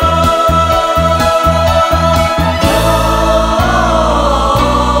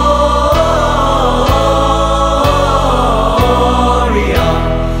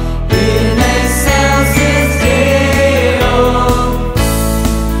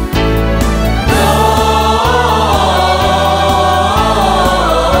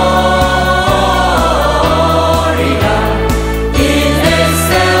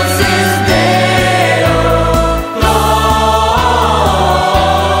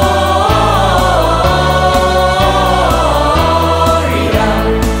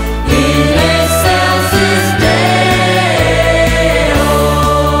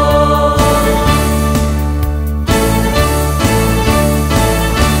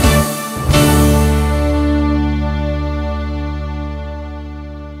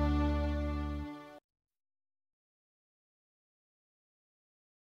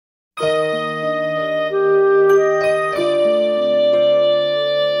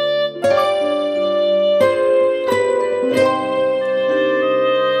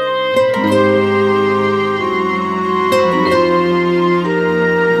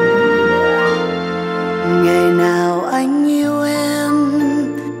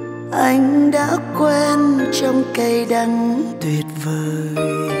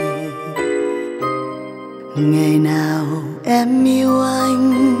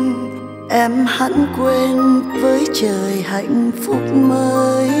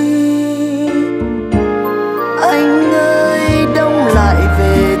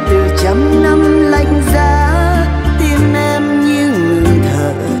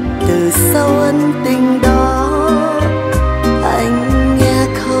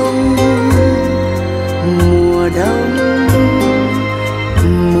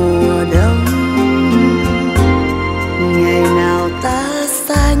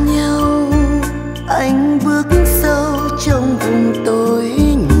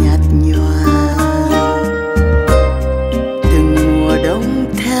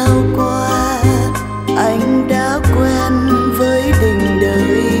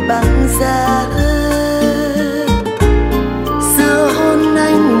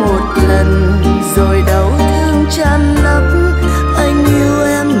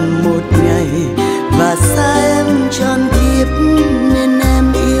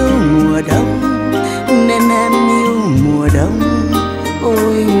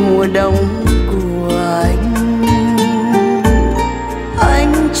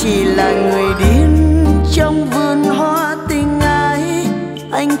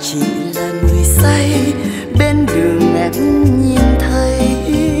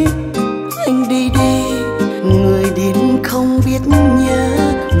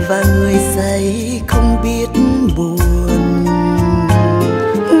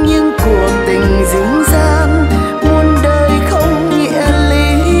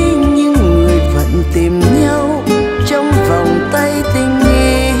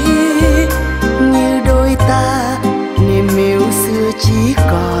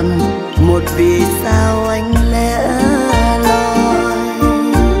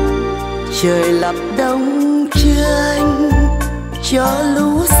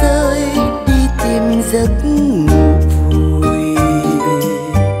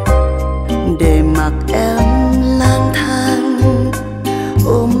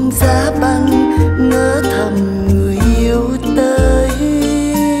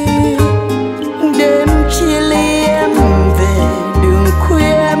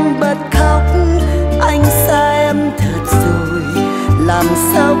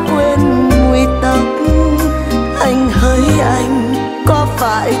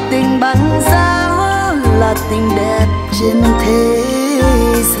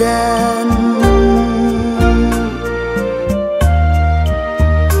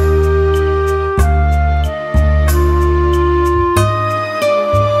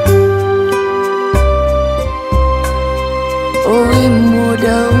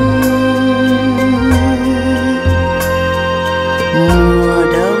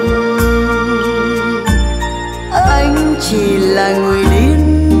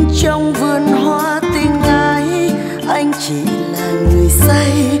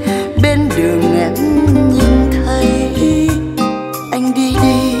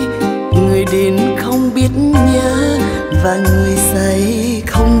 và người say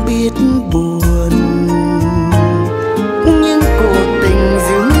không biết buồn, nhưng cuộc tình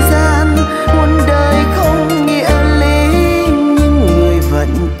dường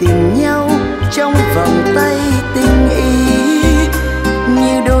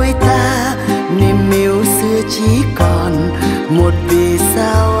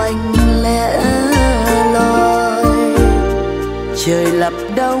lập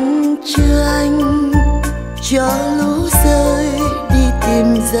đông chưa anh, cho lũ rơi đi tìm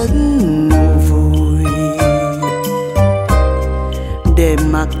giấc ngủ vui, để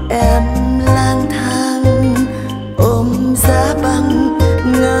mặc em lang thang ôm giá băng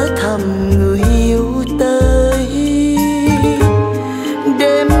ngỡ thầm người yêu tới.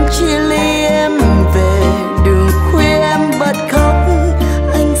 Đêm chia ly em về đường khuya em bật khóc,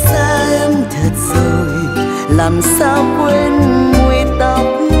 anh xa em thật rồi làm sao quên mùi tóc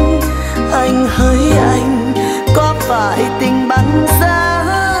anh. Hỡi anh, có phải tình băng giá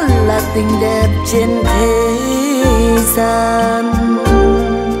là tình đẹp trên thế gian?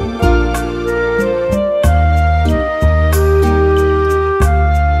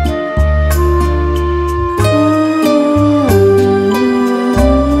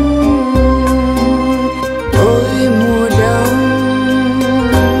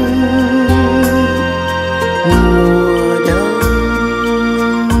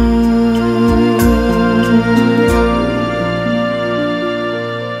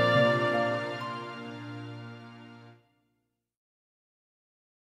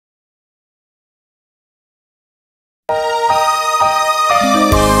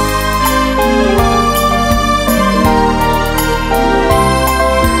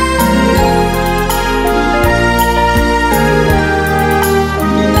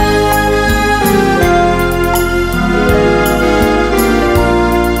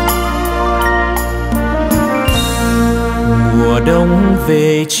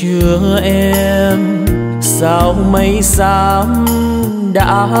 Về chưa em, sao mây xám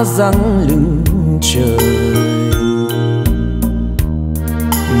đã giăng lưng trời.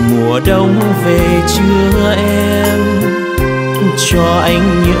 Mùa đông về chưa em, cho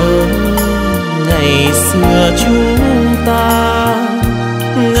anh nhớ ngày xưa chúng ta.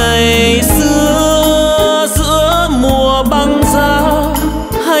 Ngày xưa giữa mùa băng giá,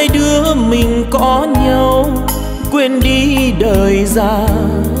 hai đứa mình có nhau, quên đi đời ra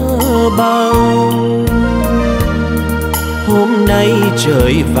bao. Hôm nay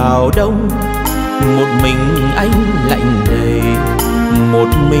trời vào đông, một mình anh lạnh đầy, một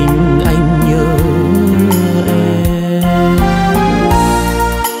mình anh nhớ em.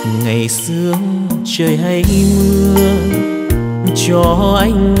 Ngày xưa trời hay mưa, cho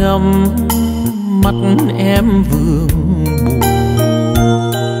anh ngắm mắt em vương buồn.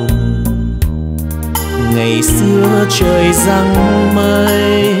 Ngày xưa trời giăng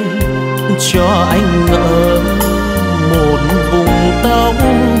mây, cho anh ngỡ một vùng tóc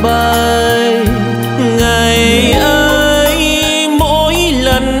bay. Ngày ấy mỗi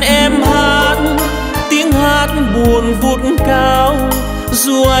lần em hát, tiếng hát buồn vút cao,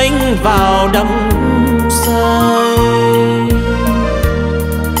 ru anh vào đắm say.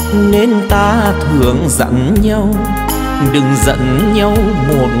 Nên ta thường dặn nhau, đừng giận nhau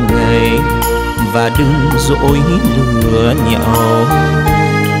một ngày, và đừng dỗi lừa nhau.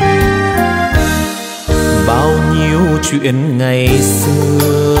 Bao nhiêu chuyện ngày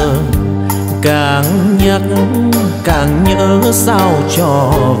xưa, càng nhắc càng nhớ sao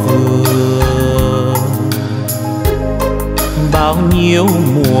cho vừa. Bao nhiêu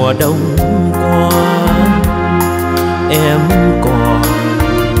mùa đông qua, em còn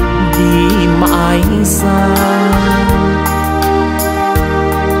đi mãi xa.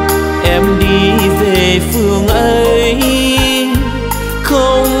 Em đi về phương ấy,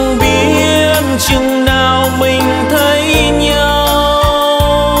 không biết chừng nào mình thấy nhau.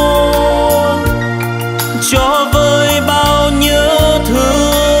 Cho vơi bao nhớ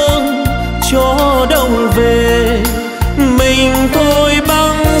thương, cho đông về mình thôi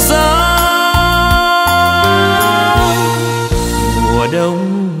băng giá. Mùa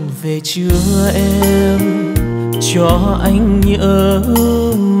đông về chưa em, cho anh nhớ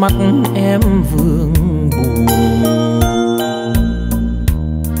mắt em vương buồn.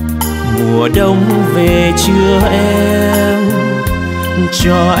 Mùa đông về chưa em,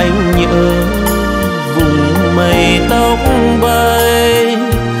 cho anh nhớ vùng mây tóc bay.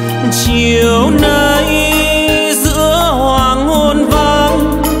 Chiều nay giữa hoàng hôn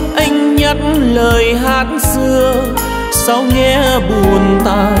vắng, anh nhắc lời hát xưa, sao nghe buồn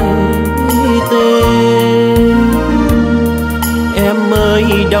tai tê. Em ơi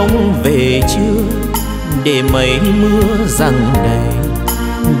đông về chưa, để mấy mưa giăng đầy,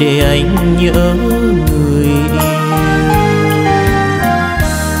 để anh nhớ người yêu.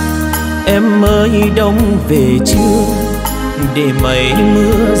 Em ơi đông về chưa, để mấy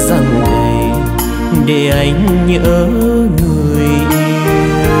mưa giăng đầy, để anh nhớ người yêu.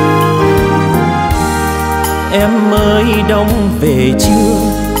 Em ơi đông về chưa,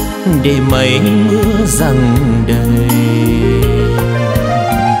 để mấy mưa giăng đầy.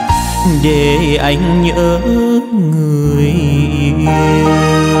 để anh nhớ người yêu.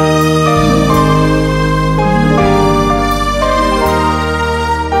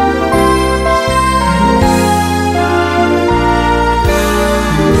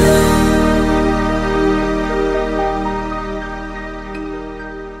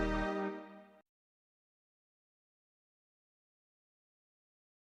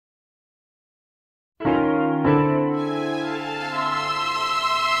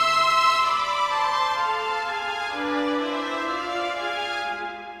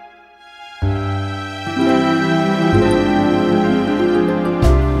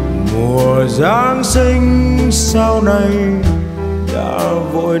 Giáng sinh sau này đã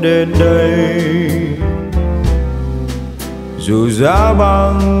vội đến đây, dù giá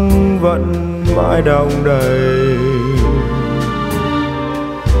băng vẫn mãi đong đầy.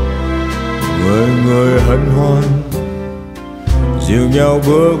 Người người hân hoan dìu nhau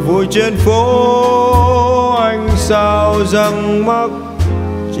bước vui trên phố, ánh sao răng mắc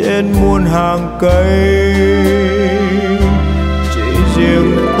trên muôn hàng cây. Chỉ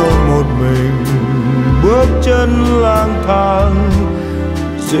riêng tôi một mình bước chân lang thang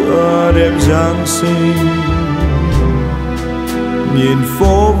giữa đêm Giáng sinh, nhìn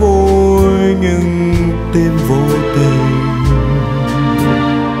phố vui nhưng tim vô tình.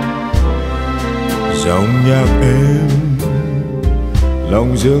 Dòng nhạc êm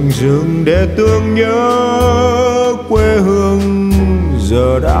lòng rưng rưng để tưởng nhớ quê hương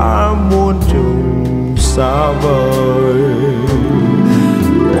giờ đã muôn trùng xa vời.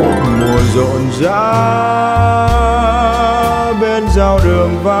 Một mùa rộn rã bên giao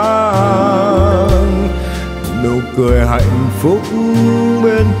đường vang, nụ cười hạnh phúc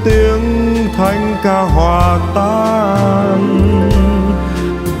bên tiếng thanh ca hòa tan,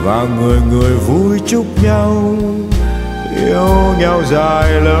 và người người vui chúc nhau yêu nhau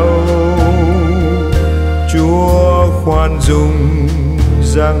dài lâu. Chúa khoan dung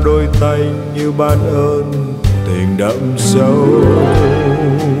giang đôi tay như ban ơn tình đậm sâu.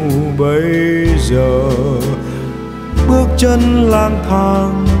 Bây giờ bước chân lang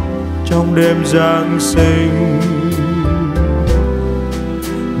thang trong đêm Giáng sinh,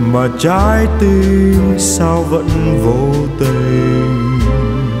 mà trái tim sao vẫn vô tình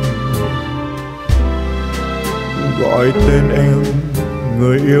gọi tên em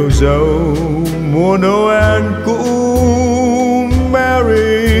người yêu dấu. Mùa Noel cũ,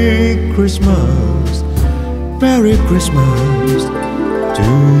 Merry Christmas, Merry Christmas to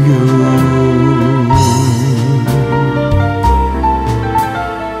you.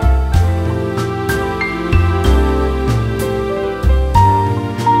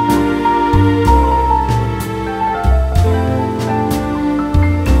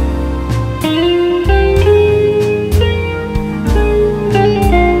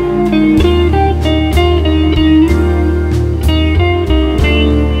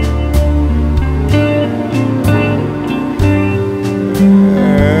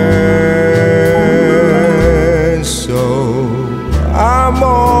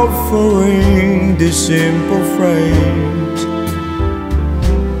 Simple phrase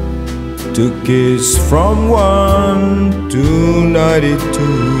to kiss from 1 to 92.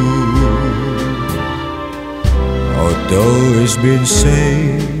 Although it's been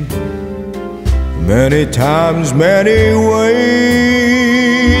said many times, many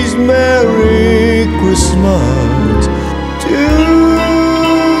ways, Merry Christmas to you.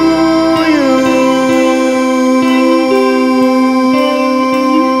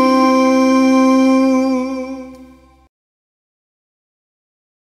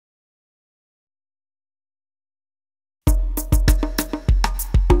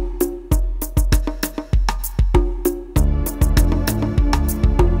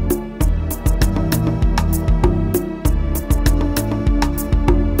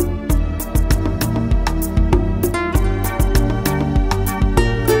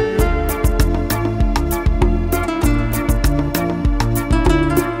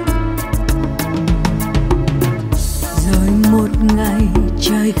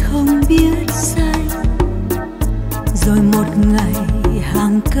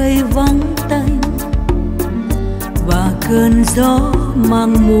 Gió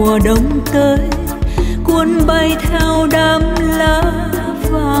mang mùa đông tới cuốn bay theo đám lá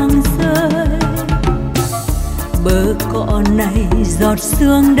vàng rơi. Bờ cỏ này giọt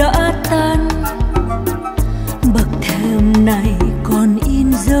sương đã tan, bậc thềm này còn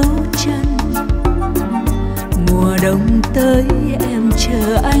in dấu chân. Mùa đông tới em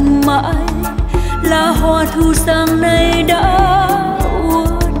chờ anh mãi, lá hoa thu sang nay đã úa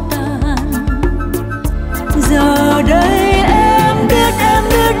tàn. Giờ đây em biết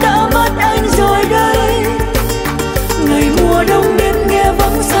đã mất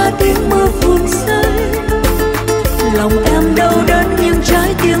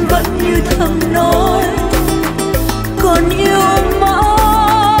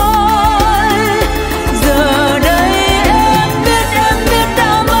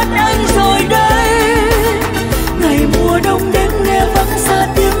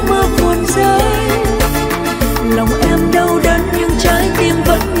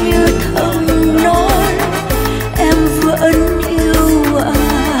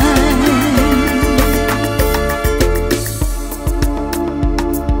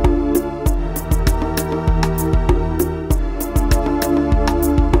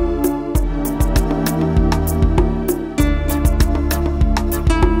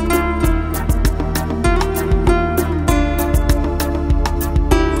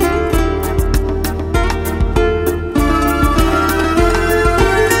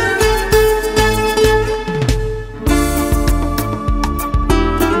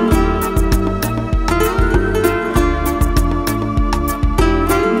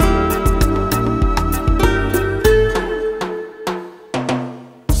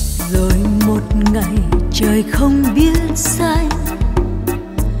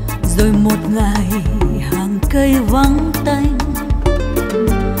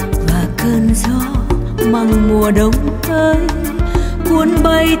vàng mùa đông tới, cuốn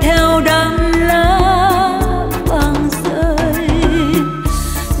bay theo đám lá vàng rơi.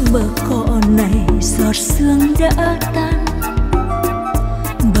 Bờ cỏ này giọt sương đã tan,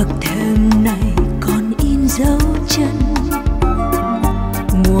 bậc thềm này còn in dấu chân.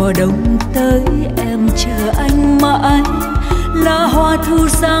 Mùa đông tới em chờ anh mãi, lá hoa thu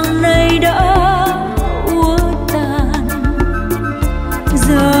sang nay đã úa tàn.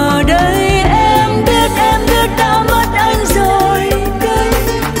 Giờ đây em biết đã mất anh rồi đây.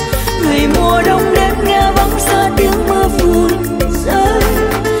 Ngày mùa đông đến nghe vắng xa tiếng mưa phùn rơi.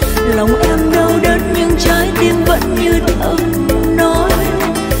 Lòng em đau đớn nhưng trái tim vẫn như thầm nói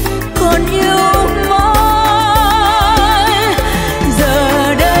còn yêu mãi.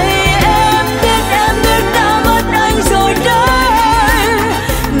 Giờ đây em biết đã mất anh rồi đấy.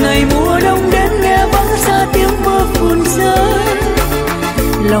 Ngày mùa đông đến nghe vắng xa tiếng mưa phùn rơi.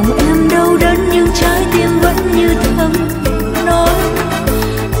 Lòng em đau đớn nhưng trái tim vẫn như thầm nói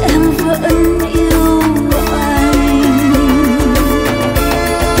em vẫn yêu anh.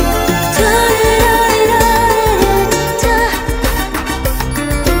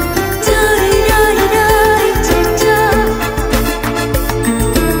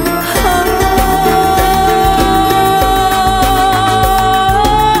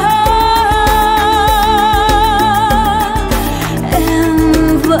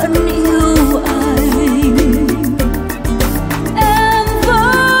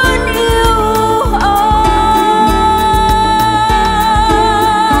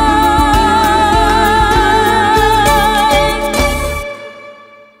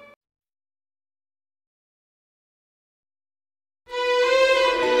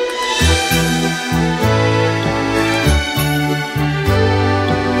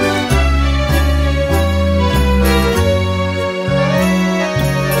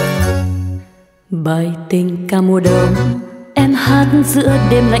 Bài tình ca mùa đông em hát giữa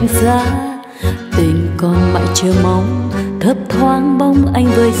đêm lạnh giá. Tình còn mãi chờ mong thấp thoáng bóng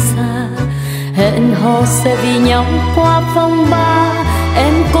anh vơi xa. Hẹn hò sẽ vì nhau qua phong ba.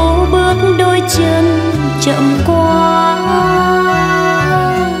 Em cố bước đôi chân chậm quá.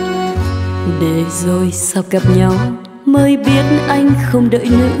 Để rồi sau gặp nhau mới biết anh không đợi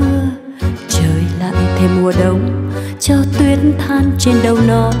nữa. Trời lại thêm mùa đông cho tuyết than trên đầu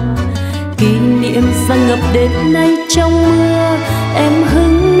non. Kỷ niệm rằng ngập đến nay trong mưa. Em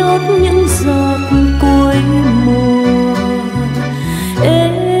hứng nốt những giọt cuối mùa.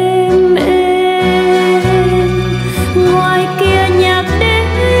 Êm ngoài kia nhạc đêm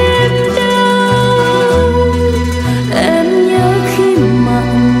đông. Em nhớ khi mặn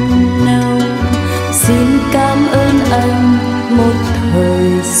nồng. Xin cảm ơn anh một thời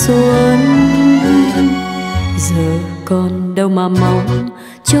xuân. Giờ còn đâu mà mong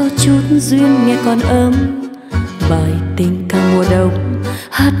cho chút duyên nghe còn ấm. Bài tình ca mùa đông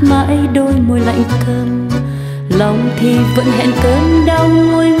hát mãi đôi môi lạnh câm. Lòng thì vẫn hẹn cơn đau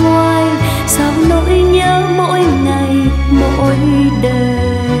nguôi ngoai. Sao nỗi nhớ mỗi ngày mỗi đời.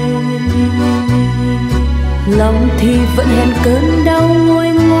 Lòng thì vẫn hẹn cơn đau nguôi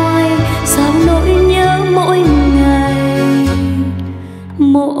ngoai. Sao nỗi nhớ mỗi ngày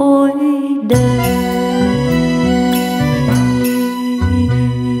mỗi đời.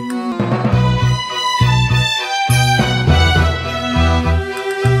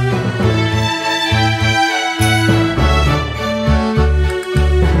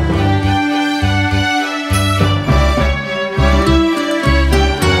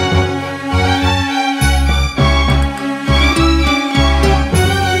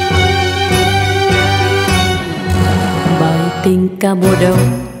 Tình ca mùa đông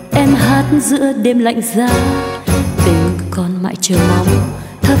em hát giữa đêm lạnh giá. Tình còn mãi chờ mong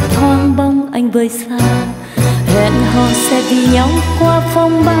thấp thoáng bóng anh vơi xa. Hẹn hò sẽ vì nhau qua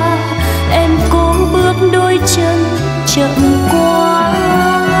phong ba. Em cố bước đôi chân chậm quá.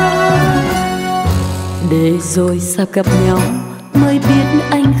 Để rồi sao gặp nhau mới biết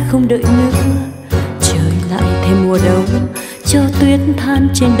anh không đợi nữa. Trời lại thêm mùa đông cho tuyết than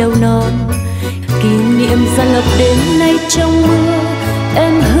trên đầu non. Kỷ niệm rằng ngập đến nay trong mưa.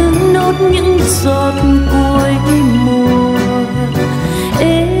 Em hứng nốt những giọt cuối mùa.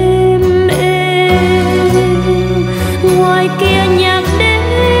 Êm ngoài kia nhạc đêm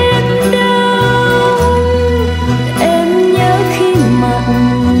đông. Em nhớ khi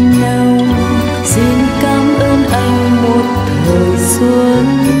mặn nồng. Xin cảm ơn anh một thời xuân.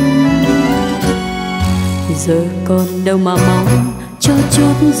 Giờ còn đâu mà mong cho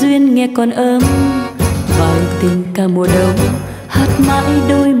chút duyên nghe còn ấm. Bài tình ca mùa đông hát mãi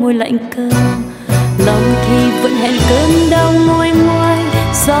đôi môi lạnh câm. Lòng thì vẫn hẹn cơn đau nguôi ngoai.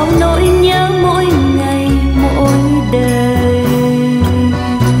 Sao nỗi nhớ mỗi ngày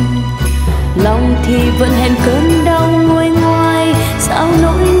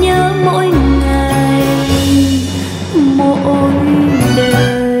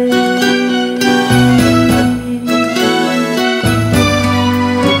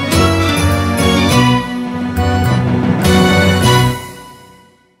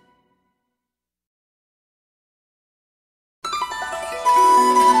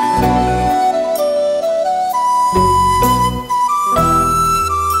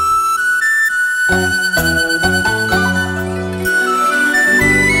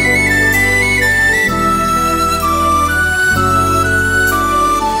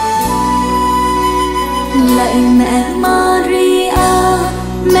Lạy mẹ Maria,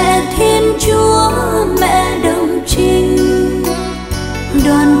 mẹ Thiên Chúa, mẹ đồng trinh,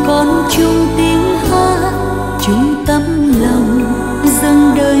 đoàn con chung tiếng hát, chung tấm lòng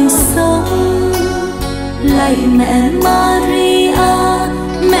dâng đời sống. Lạy mẹ Maria,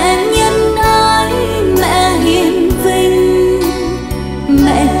 mẹ nhân ái, mẹ hiền vinh,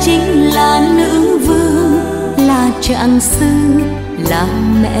 mẹ chính là nữ vương, là trạng sư, là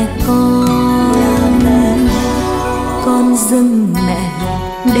mẹ con dâng mẹ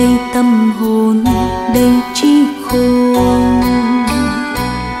đầy tâm hồn, đầy trí khôn,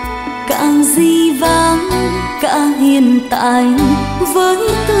 cả di vãng, cả hiện tại với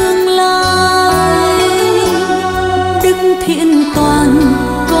tương lai. Đức Thiên Toàn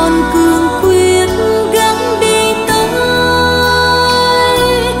con cương quyết gắng đi tới,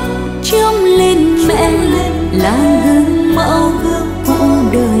 trông lên mẹ là gương mẫu của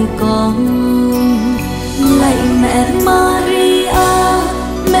đời con. Lạy mẹ Maria,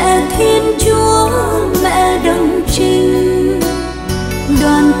 mẹ Thiên Chúa, mẹ đồng trinh,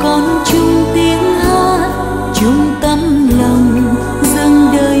 đoàn con chung tiếng hát, chung tấm lòng dâng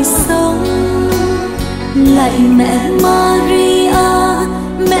đời sống. Lạy mẹ Maria,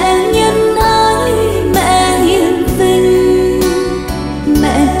 mẹ nhân ái, mẹ hiền vinh,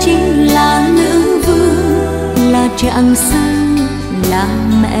 mẹ chính là nữ vương, là trạng sư, là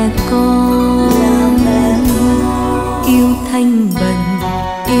mẹ con. Yêu thanh bần,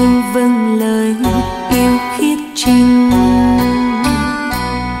 yêu vâng lời, yêu khiết trinh,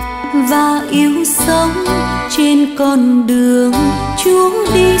 và yêu sống trên con đường Chúa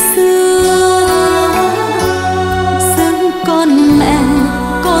đi xưa. Dâng con mẹ,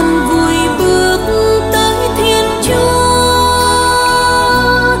 con vui bước tới Thiên Chúa,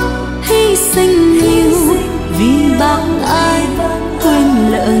 hy sinh nhiều vì bác ai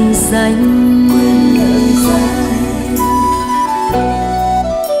quên lợi danh.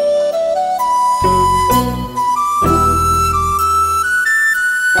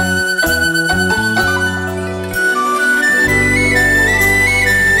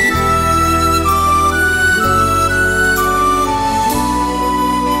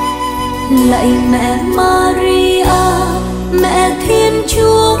 Lạy mẹ Maria, mẹ Thiên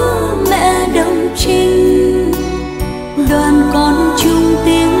Chúa, mẹ đồng trinh, đoàn con chung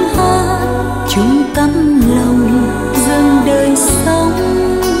tiếng hát, chung tấm lòng dâng đời sống.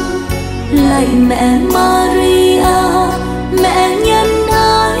 Lạy mẹ Maria, mẹ nhân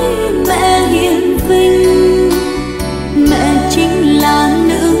ái, mẹ hiền vinh, mẹ chính là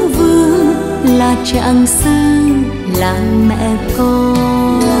nữ vương, là trạng sư, là mẹ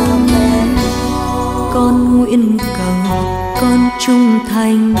con. Con nguyện cầu, con trung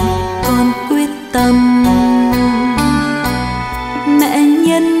thành, con quyết tâm, mẹ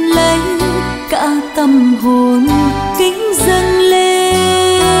nhân lấy cả tâm hồn kính dâng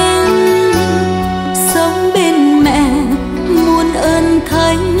lên. Sống bên mẹ muôn ơn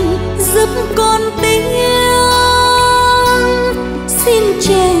thánh, giúp con tiếng xin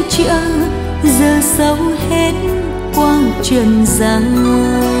che chở giờ sâu hết quang trần gian.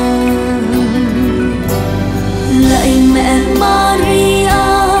 Lạy mẹ Maria,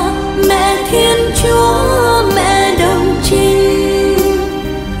 mẹ Thiên Chúa, mẹ đồng trinh,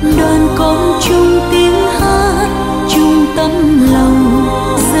 đoàn con chung tiếng hát, chung tấm lòng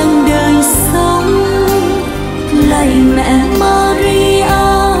dâng đời sống. Lạy mẹ Maria,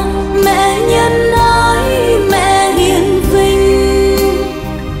 mẹ nhân ái, mẹ hiền vinh,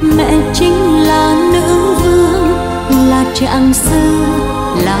 mẹ chính là nữ vương, là trạng sư,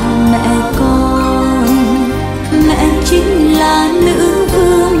 là mẹ con. Mẹ chính là nữ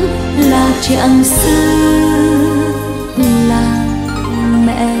vương, là trạng sư, là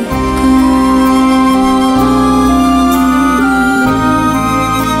mẹ con.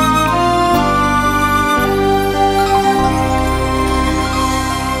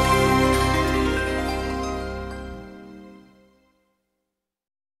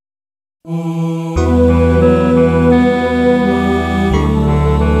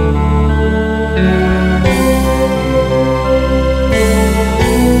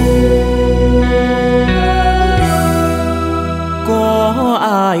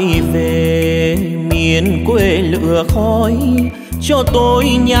 Khói cho tôi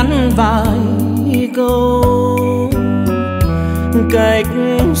nhắn vài câu, cách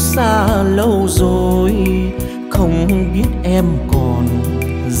xa lâu rồi không biết em còn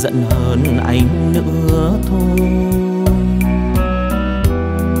giận hơn anh nữa thôi.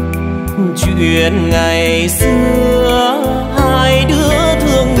 Chuyện ngày xưa hai đứa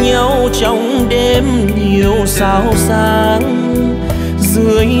thương nhau trong đêm nhiều sao sáng,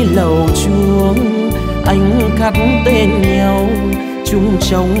 dưới lầu chuông anh khắc tên nhau chung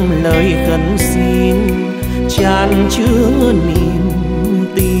trong lời khấn xin chan chứa niềm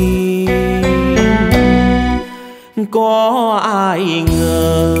tin. Có ai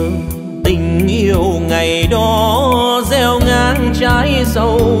ngờ tình yêu ngày đó gieo ngang trái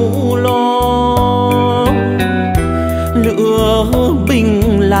sầu lo, lửa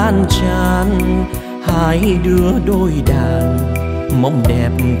binh lan tràn hai đứa đôi đàn mong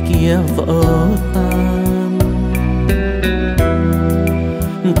đẹp kia vỡ tan.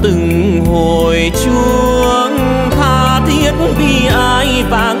 Từng hồi chuông tha thiết vì ai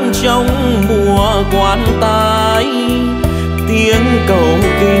vang trong mùa quan tài, tiếng cầu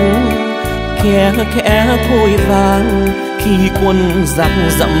kinh khe khẽ thôi vang khi quân giặc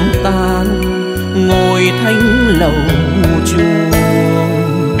dẫm tan ngồi thánh lầu chuông.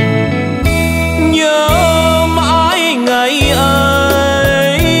 Nhớ mãi ngày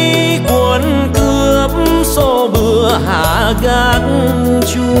ấy quân cướp xô bừa hạ gác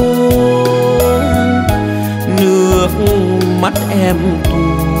chuông, nước mắt em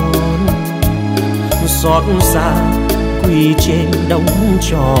tuôn xót xa quỳ trên đống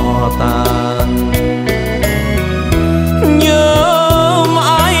tro tàn. Nhớ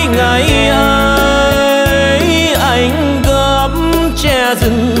mãi ngày ấy anh gấp che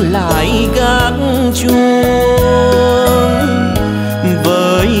dừng lại gác chuông,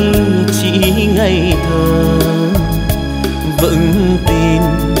 với chỉ ngây thơ vững tin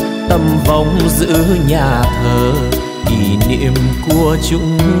tâm vong giữ nhà thờ kỷ niệm của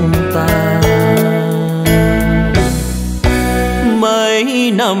chúng ta.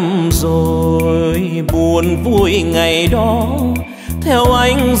 Mấy năm rồi buồn vui ngày đó theo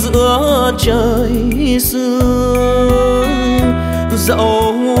anh giữa trời sương,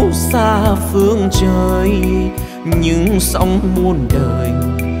 dẫu xa phương trời nhưng sóng muôn đời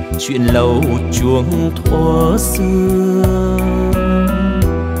chuyện lâu chuông thuở xưa.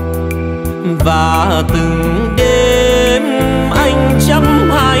 Và từng đêm anh chắp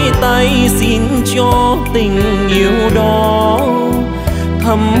hai tay xin cho tình yêu đó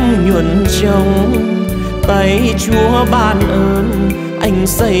thấm nhuần trong tay Chúa ban ơn. Anh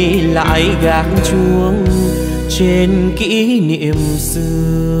xây lại gác chuông trên kỷ niệm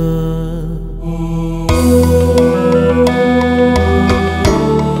xưa.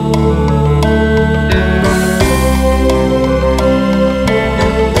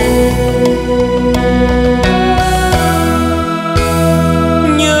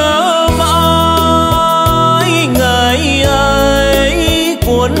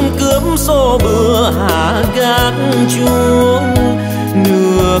 Xô bừa hạ gác chuông,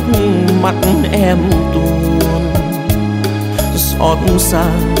 nước mắt em tuôn xót xa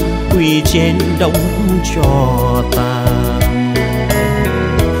quỳ trên đống tro tàn.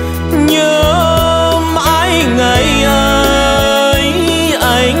 Nhớ mãi ngày ấy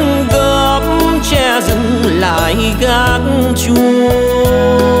anh gấp che dừng lại gác chuông,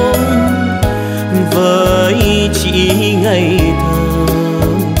 với chỉ ngây thơ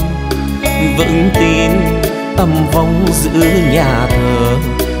vững tin tâm vong giữ nhà thờ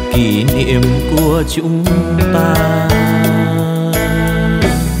kỷ niệm của chúng ta.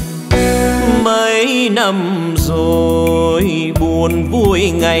 Mấy năm rồi buồn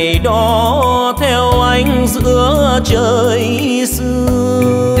vui ngày đó theo anh giữa trời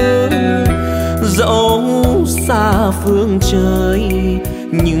sương, dẫu xa phương trời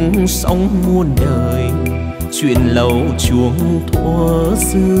nhưng sóng muôn đời chuyện lâu chuông thuở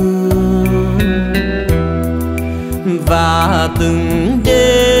xưa. Và từng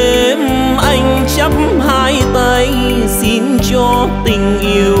đêm anh chắp hai tay xin cho tình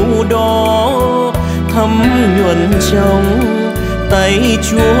yêu đó thấm nhuần trong tay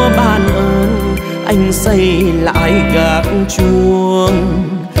Chúa ban ơn. Anh xây lại gác chuông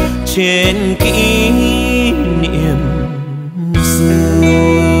trên kỷ niệm xưa.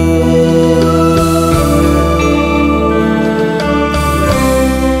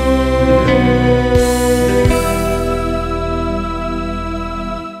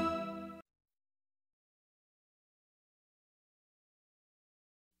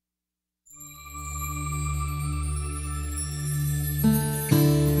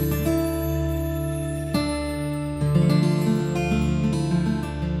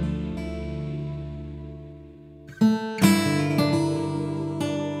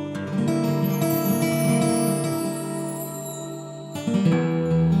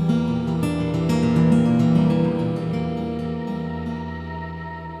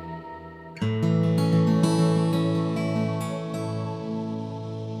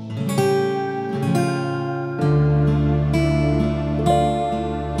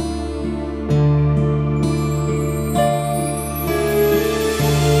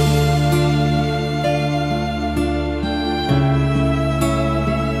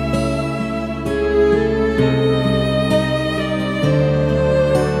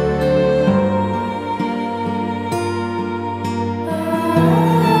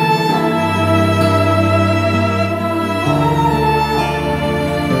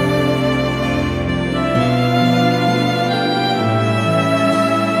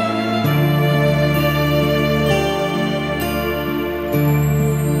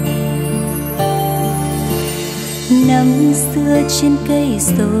 năm xưa trên cây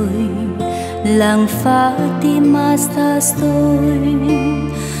rồi, làng Fatima xa xôi,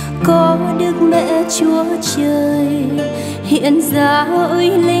 có Đức Mẹ Chúa Trời hiện ra ơi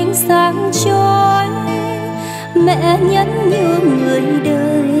linh sáng chói. Mẹ nhắn nhủ người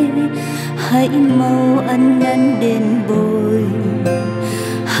đời, hãy mau ăn năn đền bồi,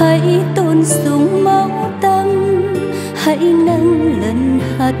 hãy tôn sùng máu Tâm, hãy nâng lần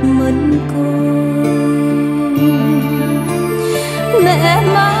hạt mân côi. Mẹ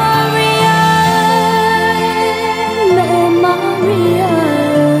Maria, mẹ Maria,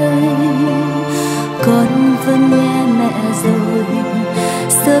 con vâng nghe mẹ rồi,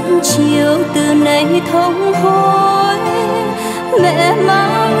 sớm chiều từ nay thống hối. Mẹ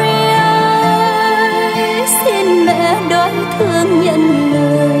Maria, xin mẹ đói thương nhận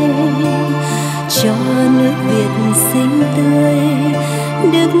lời, cho nước Việt xinh tươi,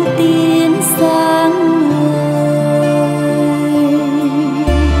 đức tin sáng ngời.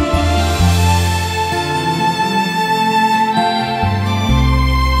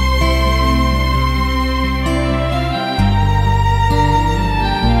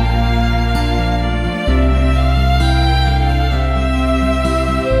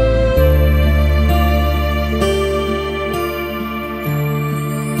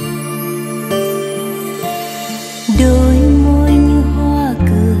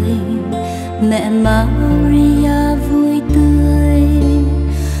 Mẹ Maria vui tươi,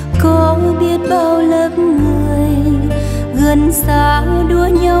 có biết bao lớp người gần xa đua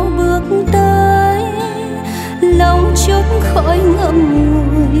nhau bước tới, lòng chốt khỏi ngậm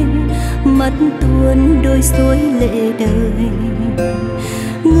ngùi, mắt tuôn đôi suối lệ đời,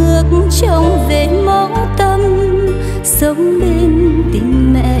 ngược trông về máu Tâm, sống bên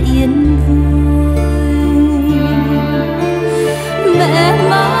tình mẹ yên vui. Mẹ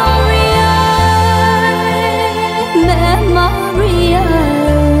Maria, mẹ Maria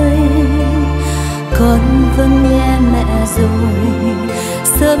ơi, con vâng nghe mẹ rồi,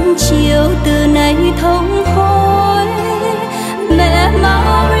 sớm chiều từ nay thống hối. Mẹ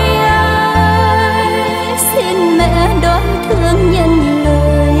Maria, xin mẹ đói thương nhận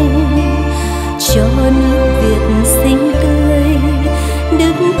lời, cho nước Việt xinh tươi,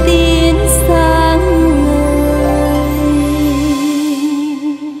 đức tin sáng ngời.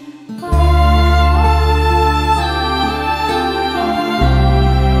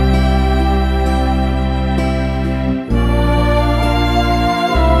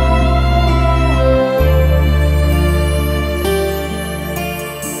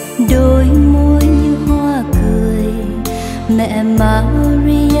 Đôi môi như hoa cười, mẹ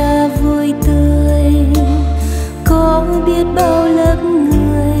Maria vui tươi, có biết bao lớp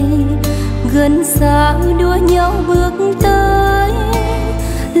người gần xa đua nhau bước tới,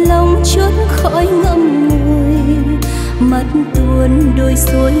 lòng chốt khỏi ngậm ngùi, mắt tuôn đôi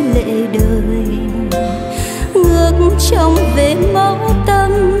suối lệ đời, ngược trông về máu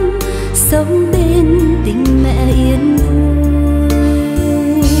Tâm, sống bên tình mẹ yên vui.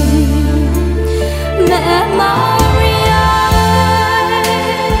 Mẹ Maria,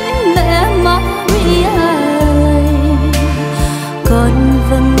 mẹ Maria ơi, con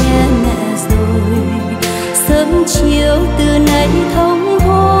vâng nghe mẹ rồi, sớm chiều từ nay thống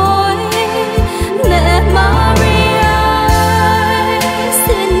hối. Mẹ Maria,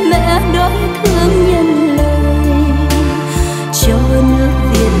 xin mẹ đói thương nhận lời, cho nước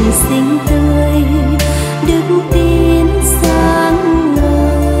Việt xinh tươi, đức tin sáng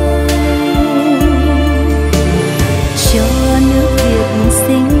ngời, cho nước Việt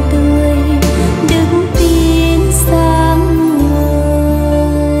xinh tươi, đức tin sáng ngời.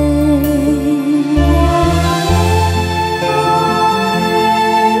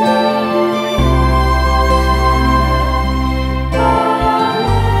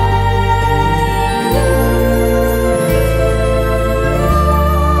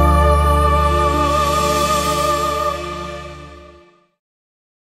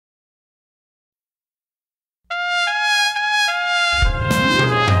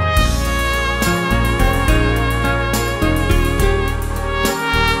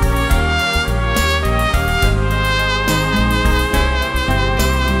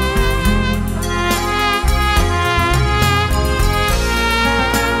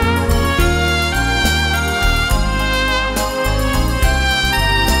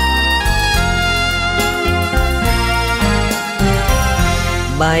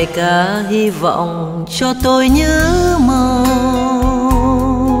 Bài ca hy vọng cho tôi nhớ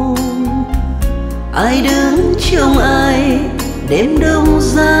mong, ai đứng trông ai đêm đông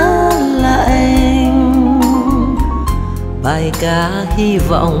giá lạnh. Bài ca hy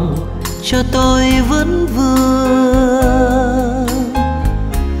vọng cho tôi vẫn vương.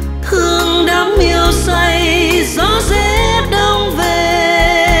 Thương đắm yêu say gió rét đông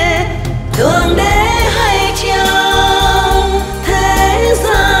về, thương đế hay chăng thế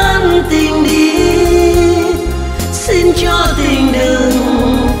gian tình đi. Xin cho tình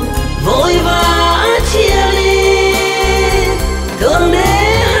đừng vội vã chia ly, thương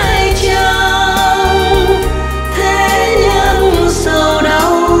đế hay chăng thế nhân sầu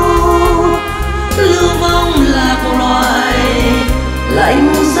đau. Lưu vong lạc loài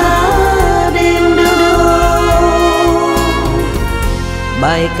lạnh giá đêm đâu.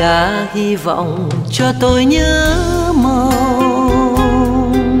 Bài ca hy vọng cho tôi nhớ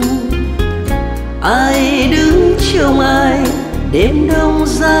mong, ai đứng trông ai đêm đông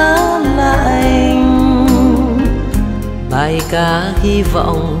giá lạnh. Bài ca hy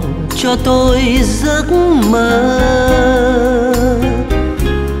vọng cho tôi giấc mơ,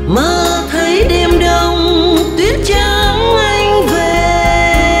 mơ thấy đêm đông tuyết trắng anh về.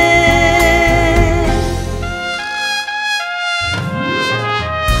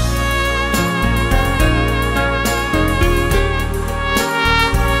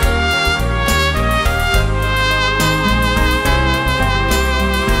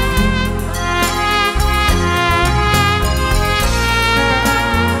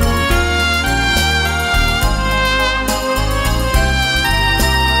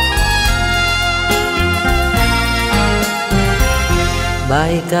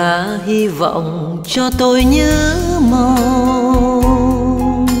 Bài ca hy vọng cho tôi nhớ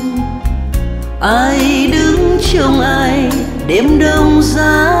mong, ai đứng trông ai đêm đông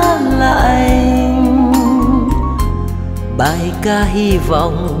giá lạnh. Bài ca hy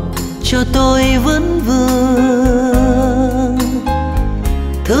vọng cho tôi vẫn vương.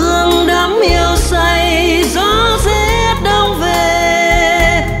 Thương đắm yêu say gió rét đông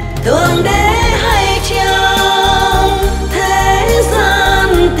về, thương đế hay chăng thế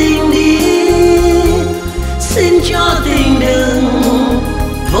gian tình đi. Xin cho tình đừng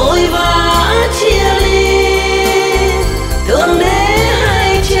vội vã chia ly, thương đế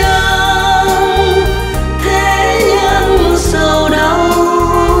hay chăng thế nhân sầu đau.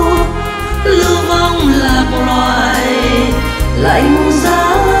 Lưu vong lạc loài lạnh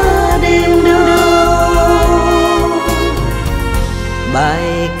giá đêm đâu.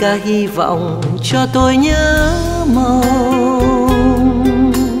 Bài ca hy vọng cho tôi nhớ mong,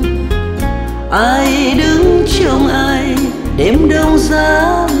 ai đứng trông ai đêm đông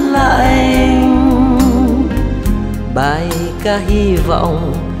giá lạnh. Bài ca hy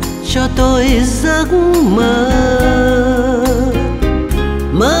vọng cho tôi giấc mơ,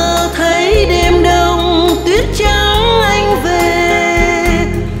 mơ thấy đêm đông tuyết trắng anh về.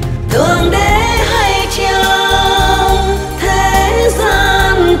 Thương đế hay chăng thế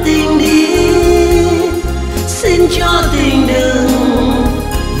gian tình đi. Xin cho tình đừng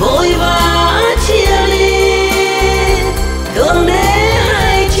vội vã chia ly, thương đế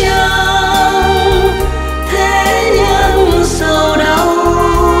hay chăng thế nhân sầu đau.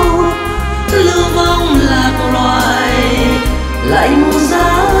 Lưu vong lạc loài lạnh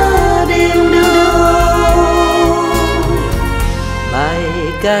giá đêm đâu. Bài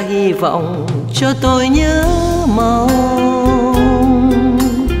ca hy vọng cho tôi nhớ mong,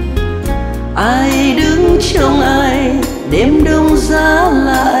 ai đứng trông ai đêm đông giá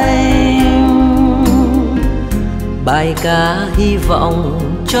lạnh. Bài ca hy vọng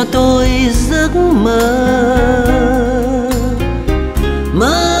cho tôi giấc mơ,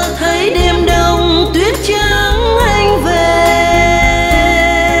 mơ thấy đêm đông tuyết trắng anh về.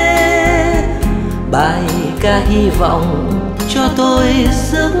 Bài ca hy vọng cho tôi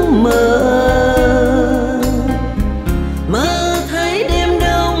giấc mơ, mơ thấy đêm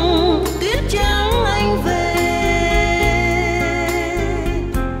đông tuyết trắng anh về.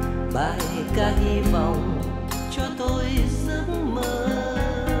 Bài ca hy vọng cho tôi giấc mơ,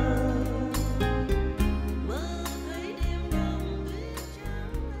 mơ thấy đêm đông tuyết trắng.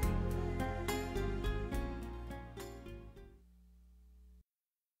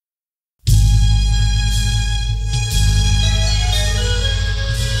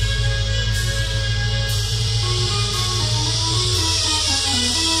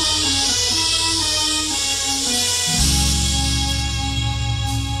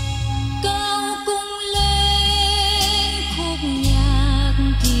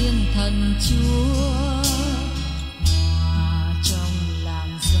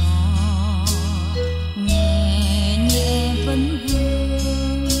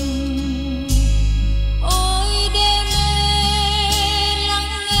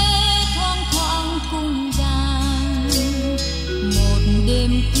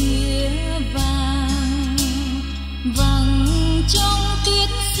 đêm khuya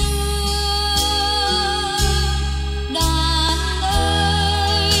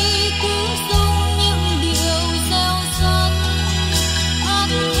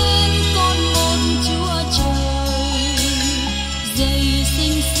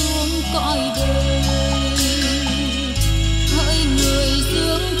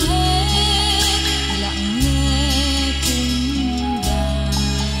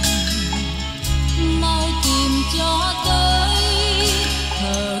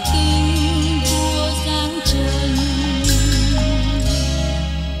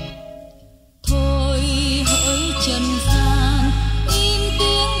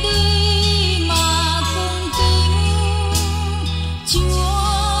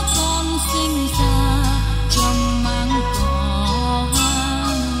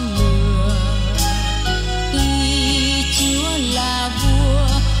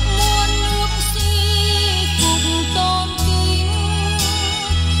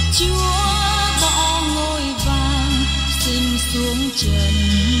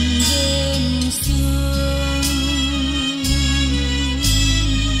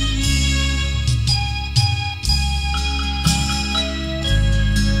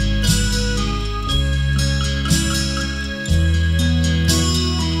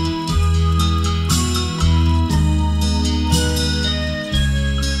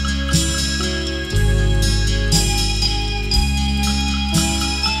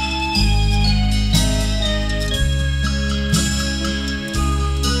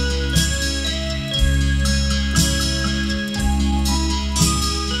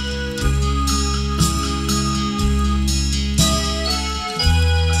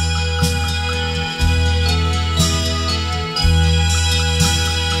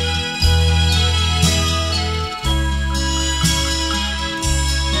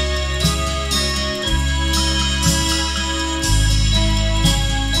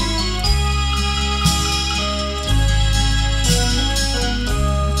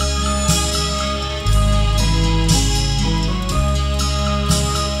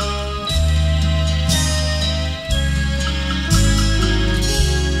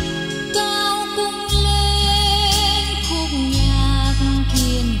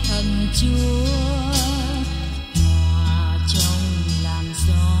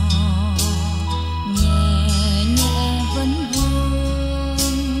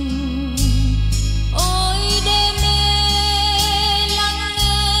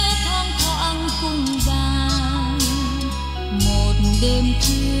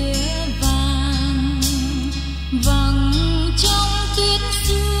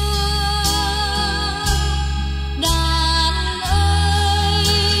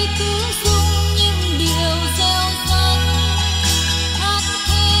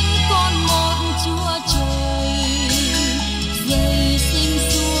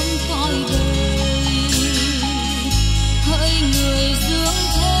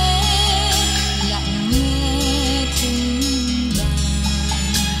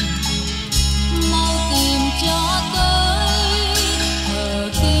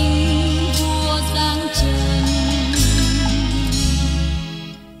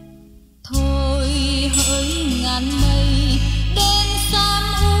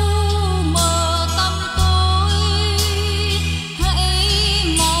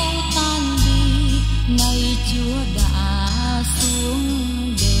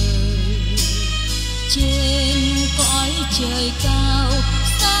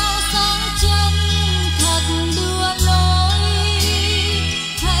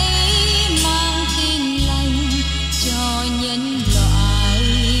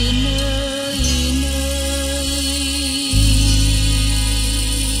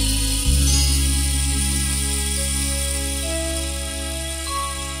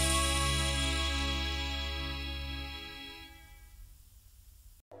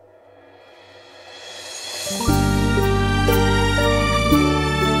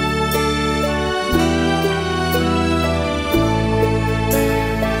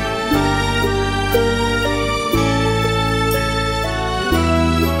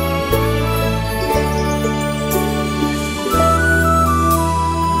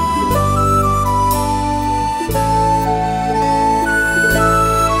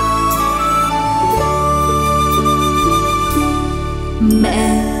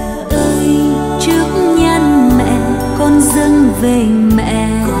về mẹ,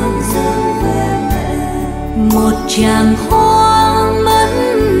 một tràng hoa mẫn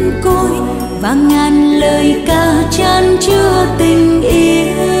côi và ngàn lời ca chan chứa tình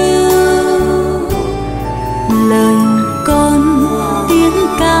yêu. Lời con tiếng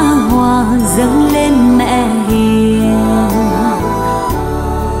ca hòa dâng lên mẹ hiền,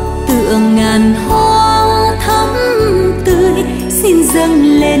 tựa ngàn hoa thắm tươi xin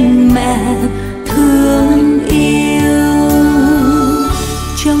dâng lên mẹ thương yêu.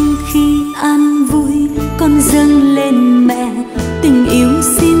 Trong khi an vui con dâng lên mẹ tình yêu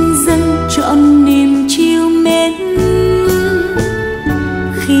xin dâng trọn niềm chiều mến.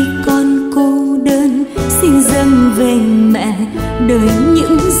 Khi con cô đơn xin dâng về mẹ, đời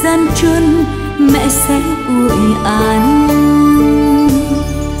những gian truân mẹ sẽ ủi an.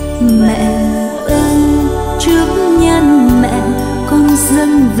 Mẹ ơi trước nhan mẹ con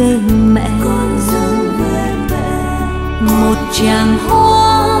dâng về mẹ, một tràng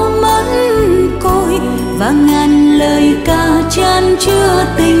hoa mẫn côi và ngàn lời ca chan chứa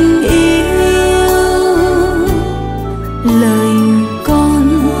tình yêu. Lời con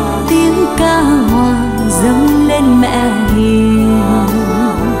tiếng ca hòa dâng lên mẹ hiền,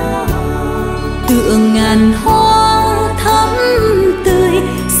 tựa ngàn hoa thắm tươi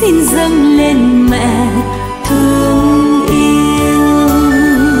xin dâng lên mẹ thương yêu.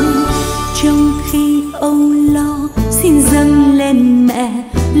 Trong khi âu lo xin dâng lên mẹ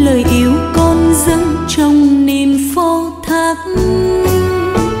lời yêu con dâng trong niềm phó thác.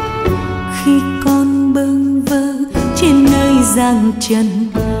 Khi con bơ vơ trên nơi giang trần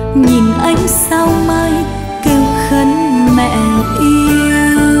nhìn ánh sao mai kêu khấn mẹ yêu.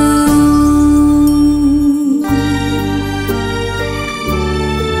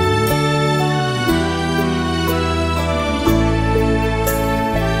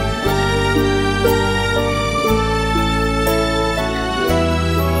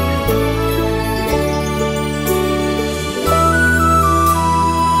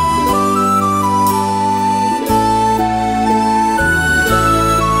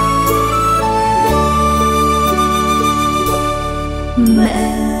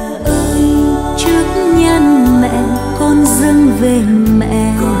 Mẹ ơi trước nhan mẹ con dâng về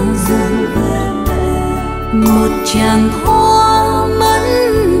mẹ, một tràng hoa mẫn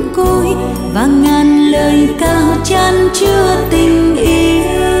côi và ngàn lời ca chan chứa tình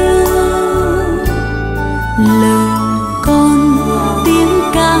yêu. Lời con tiếng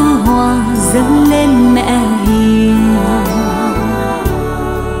ca hòa dâng lên mẹ hiền,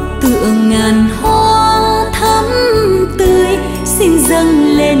 tựa tựa ngàn hoa thắm tươi xin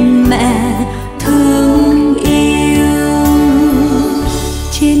dâng lên mẹ thương yêu.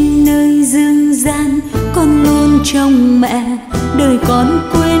 Trên nơi dương gian con luôn trông mẹ, đời con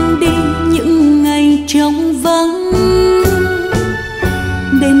quên đi những ngày trống vắng.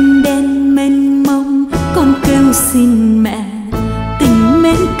 Đêm đen mênh mông con kêu xin mẹ, tình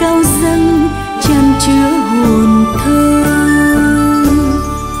mến cao dâng chan chứa hồn thơ.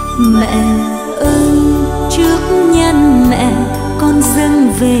 Mẹ ơi trước nhan mẹ con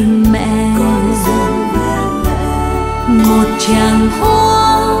dâng về mẹ, một tràng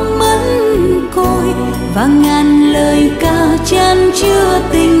hoa mẫn côi và ngàn lời ca chan chứa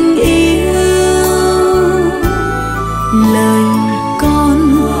tình yêu. Lời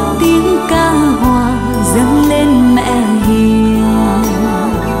con tiếng ca hòa dâng lên mẹ hiền,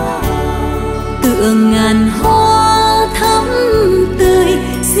 tựa ngàn hoa thắm tươi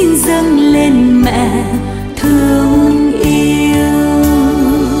xin dâng lên mẹ thương yêu.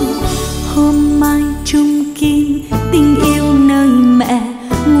 Hôm mai chung kim tình yêu nơi mẹ,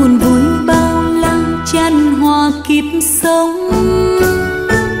 nguồn vui bao la chan hòa kiếp sống.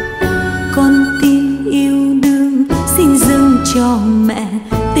 Con tim yêu đương xin dâng cho mẹ,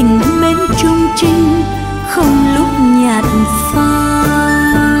 tình mến trung trinh không lúc nhạt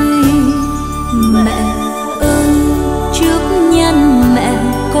phai. Mẹ ơi trước nhan mẹ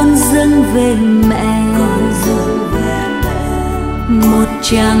con dâng về mẹ, một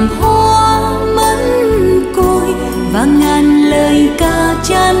tràng hoa mẫn côi và ngàn lời ca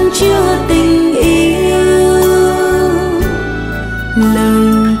chan chứa tình yêu.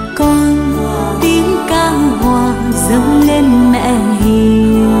 Lời con tiếng ca hòa dâng lên mẹ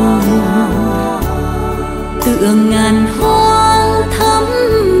hiền, tựa ngàn hoa thắm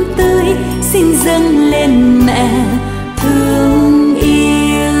tươi xin dâng lên mẹ thương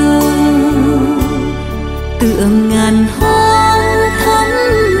yêu. Tựa ngàn hoa thắm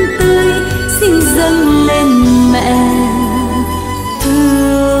tươi xin dâng lên mẹ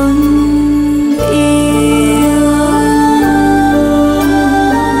thương yêu.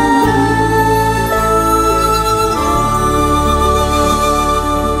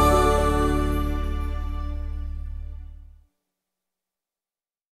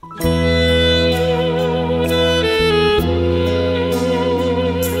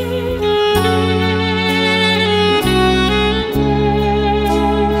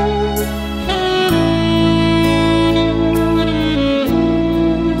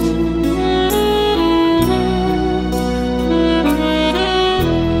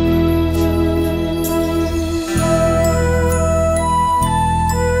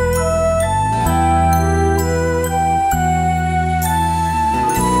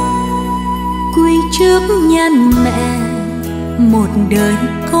 Trước nhan mẹ một đời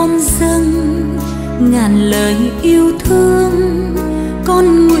con dâng, ngàn lời yêu thương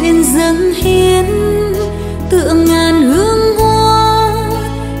con nguyện dâng hiến. Tựa ngàn hương hoa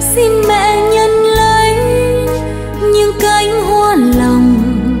xin mẹ nhân lấy, những cánh hoa lòng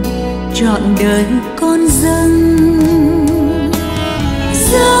trọn đời con dâng.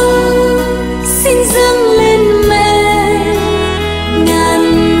 Dâng xin dâng lên mẹ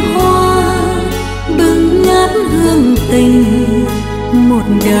ngàn hoa bừng ngát hương tình, một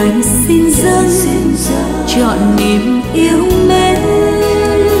đời xin dâng trọn niềm yêu mến.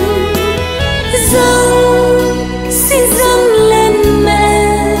 Dâng xin dâng lên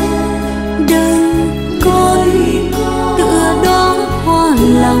mẹ đời con, tựa đó hoa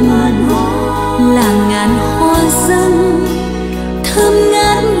lòng là ngàn hoa dâng thơm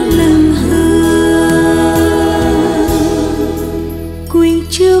ngát lừng hương. Quy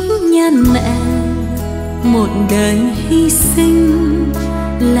trước nhan mẹ một đời hy sinh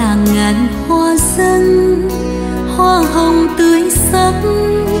là ngàn hoa dâng, hoa hồng tươi sắc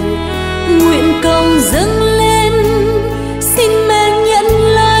nguyện cầu dâng lên, xin mẹ nhận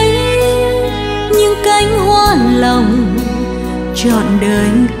lấy những cánh hoa lòng trọn đời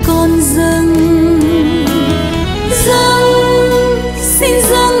con dâng. Dâng xin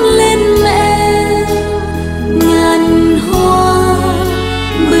dâng lên mẹ ngàn hoa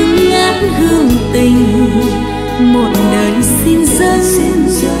bừng ngát hương tình, một đời xin dâng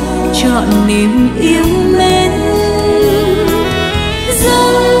trọn niềm yêu mến.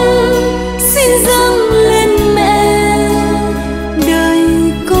 Dâng xin dâng lên mẹ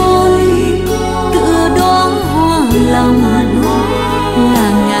đời con, tựa đóa hoa lòng là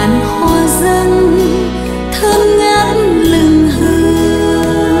ngàn hoa dâng thơm ngát lừng hương.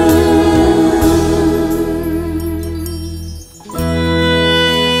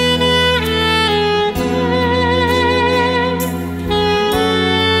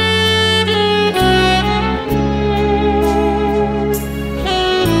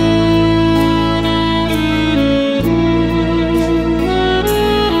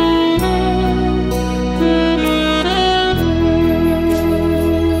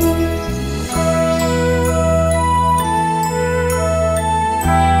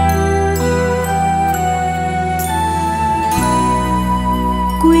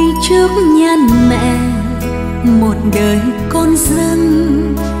 đời con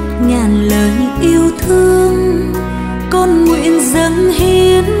dâng ngàn lời yêu thương, con nguyện dâng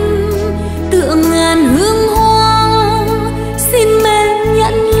hiến tựa ngàn hương hoa. Xin mẹ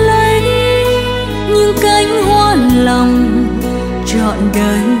nhận lấy những cánh hoa lòng trọn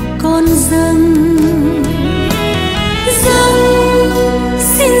đời con dâng.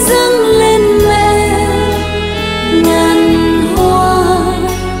 Xin dâng lên mẹ ngàn hoa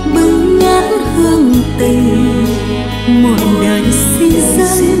bừng ngát hương tình, một đời xin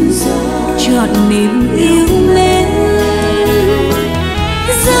dâng trọn niềm yêu mến.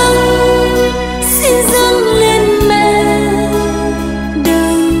 Xin dâng lên mẹ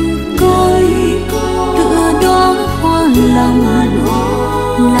đời con tựa đóa hoa lòng,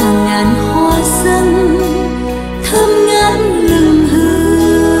 là ngàn hoa dâng thơm ngát lừng hương.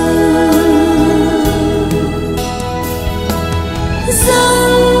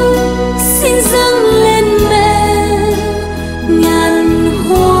 Xin dâng lên mẹ ngàn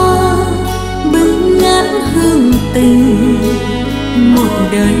hoa bừng ngát hương tình, một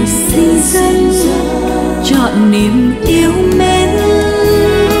đời xin dâng trọn niềm yêu mến.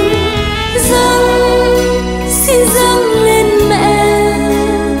 Xin dâng lên mẹ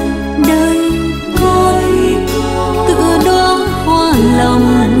đời con tựa đóa hoa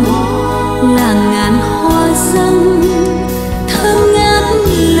lòng, là ngàn hoa dâng thơm ngát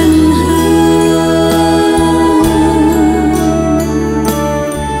lừng hương.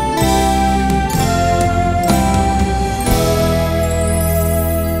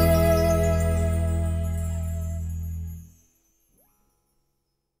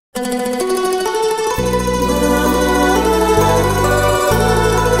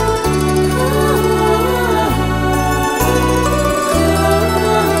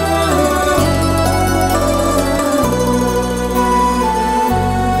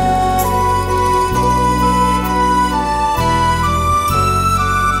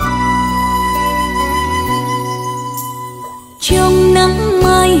 Trong nắng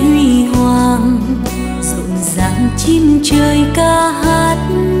mai huy hoàng, rộn ràng chim trời ca hát,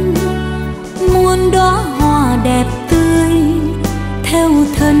 muôn đóa hoa đẹp tươi theo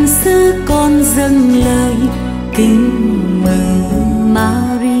thần sứ con dâng lời kính mừng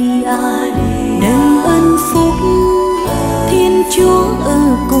Maria. Đầy ơn phúc Thiên Chúa ở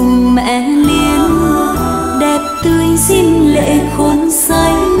cùng mẹ Liên, đẹp tươi diêm lệ khôn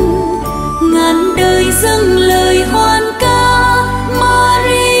sánh, ngàn đời dâng lời hoan ca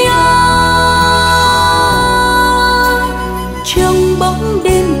Maria. Trong bóng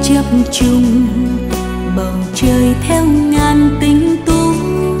đêm chập trùng, bầu trời theo ngàn tinh tú,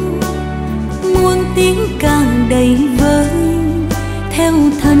 muôn tiếng càng đầy vơi theo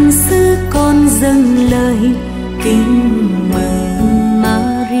thần sứ con dâng lời kính mừng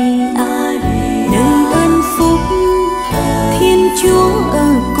Maria. Đời ơn phúc Thiên Chúa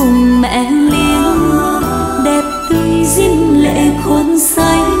ở cùng mẹ Liên, đẹp tươi diêm lệ khôn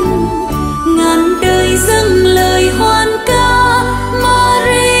sánh, ngàn đời dâng lời hoan ca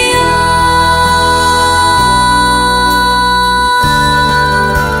Maria.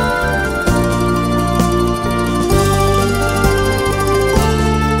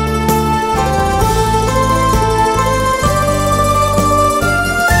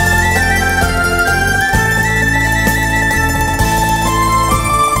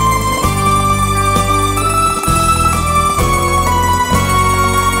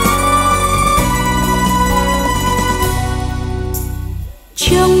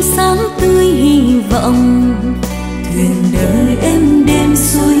 Trong sáng tươi hy vọng, thuyền đời êm đêm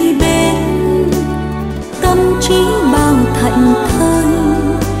xuôi bên, tâm trí bao thảnh thơi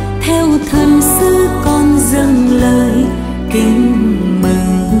theo thần sứ con dâng lời kính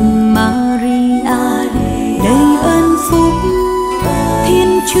mừng Maria. Đầy ơn phúc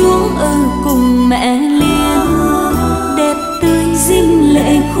Thiên Chúa ở cùng mẹ Liên, đẹp tươi diêm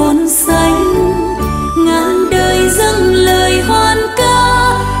lệ khôn sánh, ngàn đời dâng lời hoan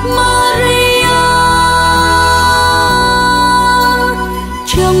ca Maria.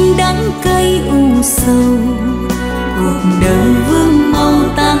 Trong đắng cay u sầu, cuộc đời vương màu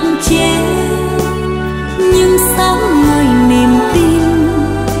tang chế, nhưng sáng ngời niềm tin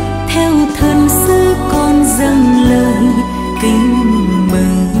theo thần sứ con dâng lời kính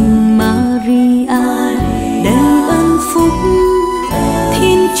mừng Maria. Đầy ơn phúc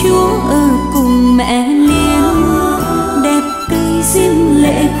Thiên Chúa ở cùng mẹ Liên, đẹp tươi diêm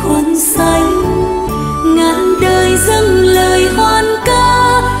lệ khôn sánh, ngàn đời dâng lời hoan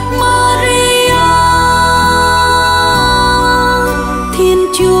ca Maria. Thiên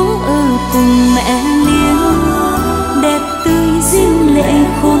Chúa ở cùng mẹ Liên, đẹp tươi diêm lệ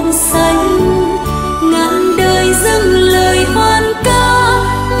khôn sánh, ngàn đời dâng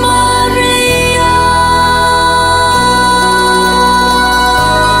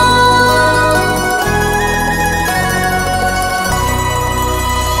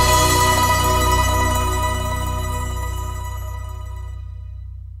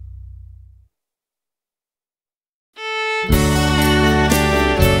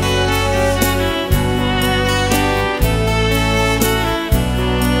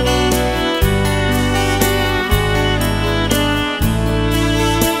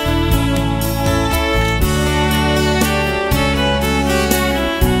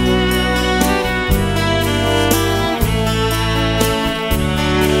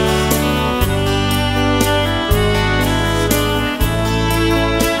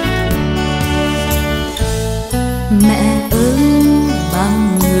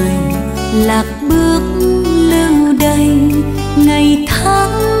lạc bước lưu đầy ngày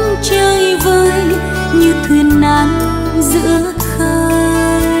tháng chơi vơi như thuyền nan giữa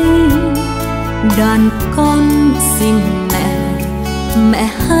khơi. Đoàn con xin mẹ, mẹ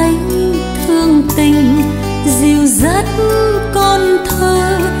hãy thương tình dìu dắt con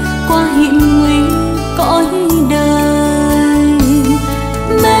thơ qua hiểm nguy cõi đời.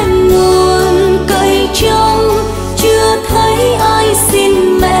 Mẹ nguồn cây trong chưa thấy ai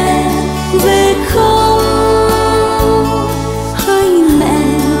xin mẹ về không. Hỡi mẹ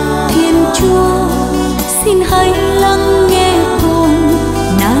Thiên Chúa, xin hãy lắng nghe cùng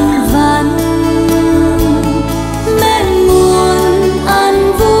nài van. Mẹ nguồn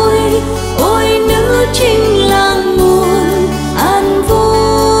an vui, ôi nữ trinh làng nguồn an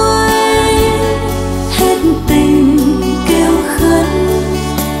vui. Hết tình kêu khấn,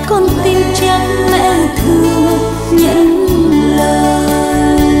 con tin chắc mẹ thương nhận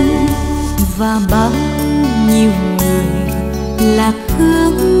lời. Và bao nhiêu người lạc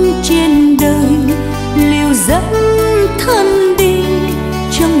hướng trên đời liều dẫn thân đi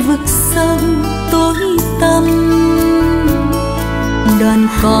trong vực sâu tối tăm. Đoàn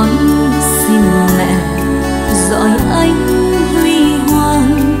con xin mẹ dõi ánh huy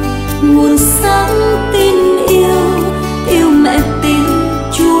hoàng, nguồn sáng tin yêu, yêu mẹ tin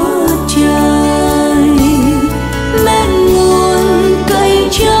Chúa trời. Mẹ nguồn cây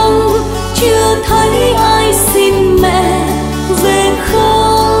trong chưa thấy ai xin mẹ về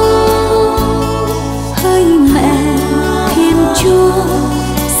không. Hỡi mẹ Thiên Chúa,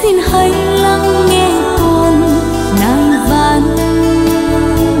 xin hãy lắng nghe con nài van.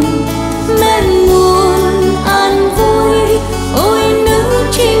 Mẹ nguồn an vui, ôi nữ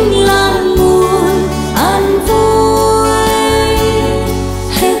trinh làng nguồn an vui.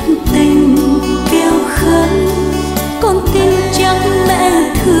 Hết tình kêu khấn, con tin chắc mẹ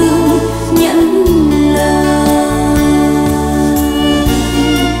thương nhận lời.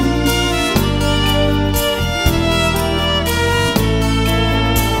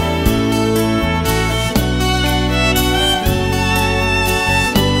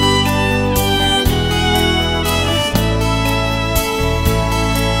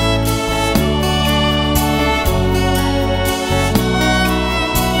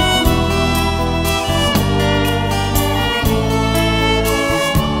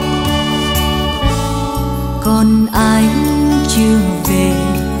 Còn ai chưa về,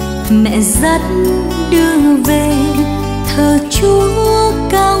 mẹ dắt đưa về thờ Chúa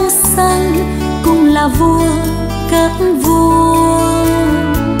cao xanh, cùng là vua các vua.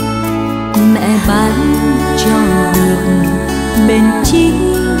 Mẹ ban cho được bền chí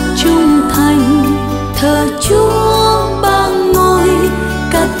trung thành, thờ Chúa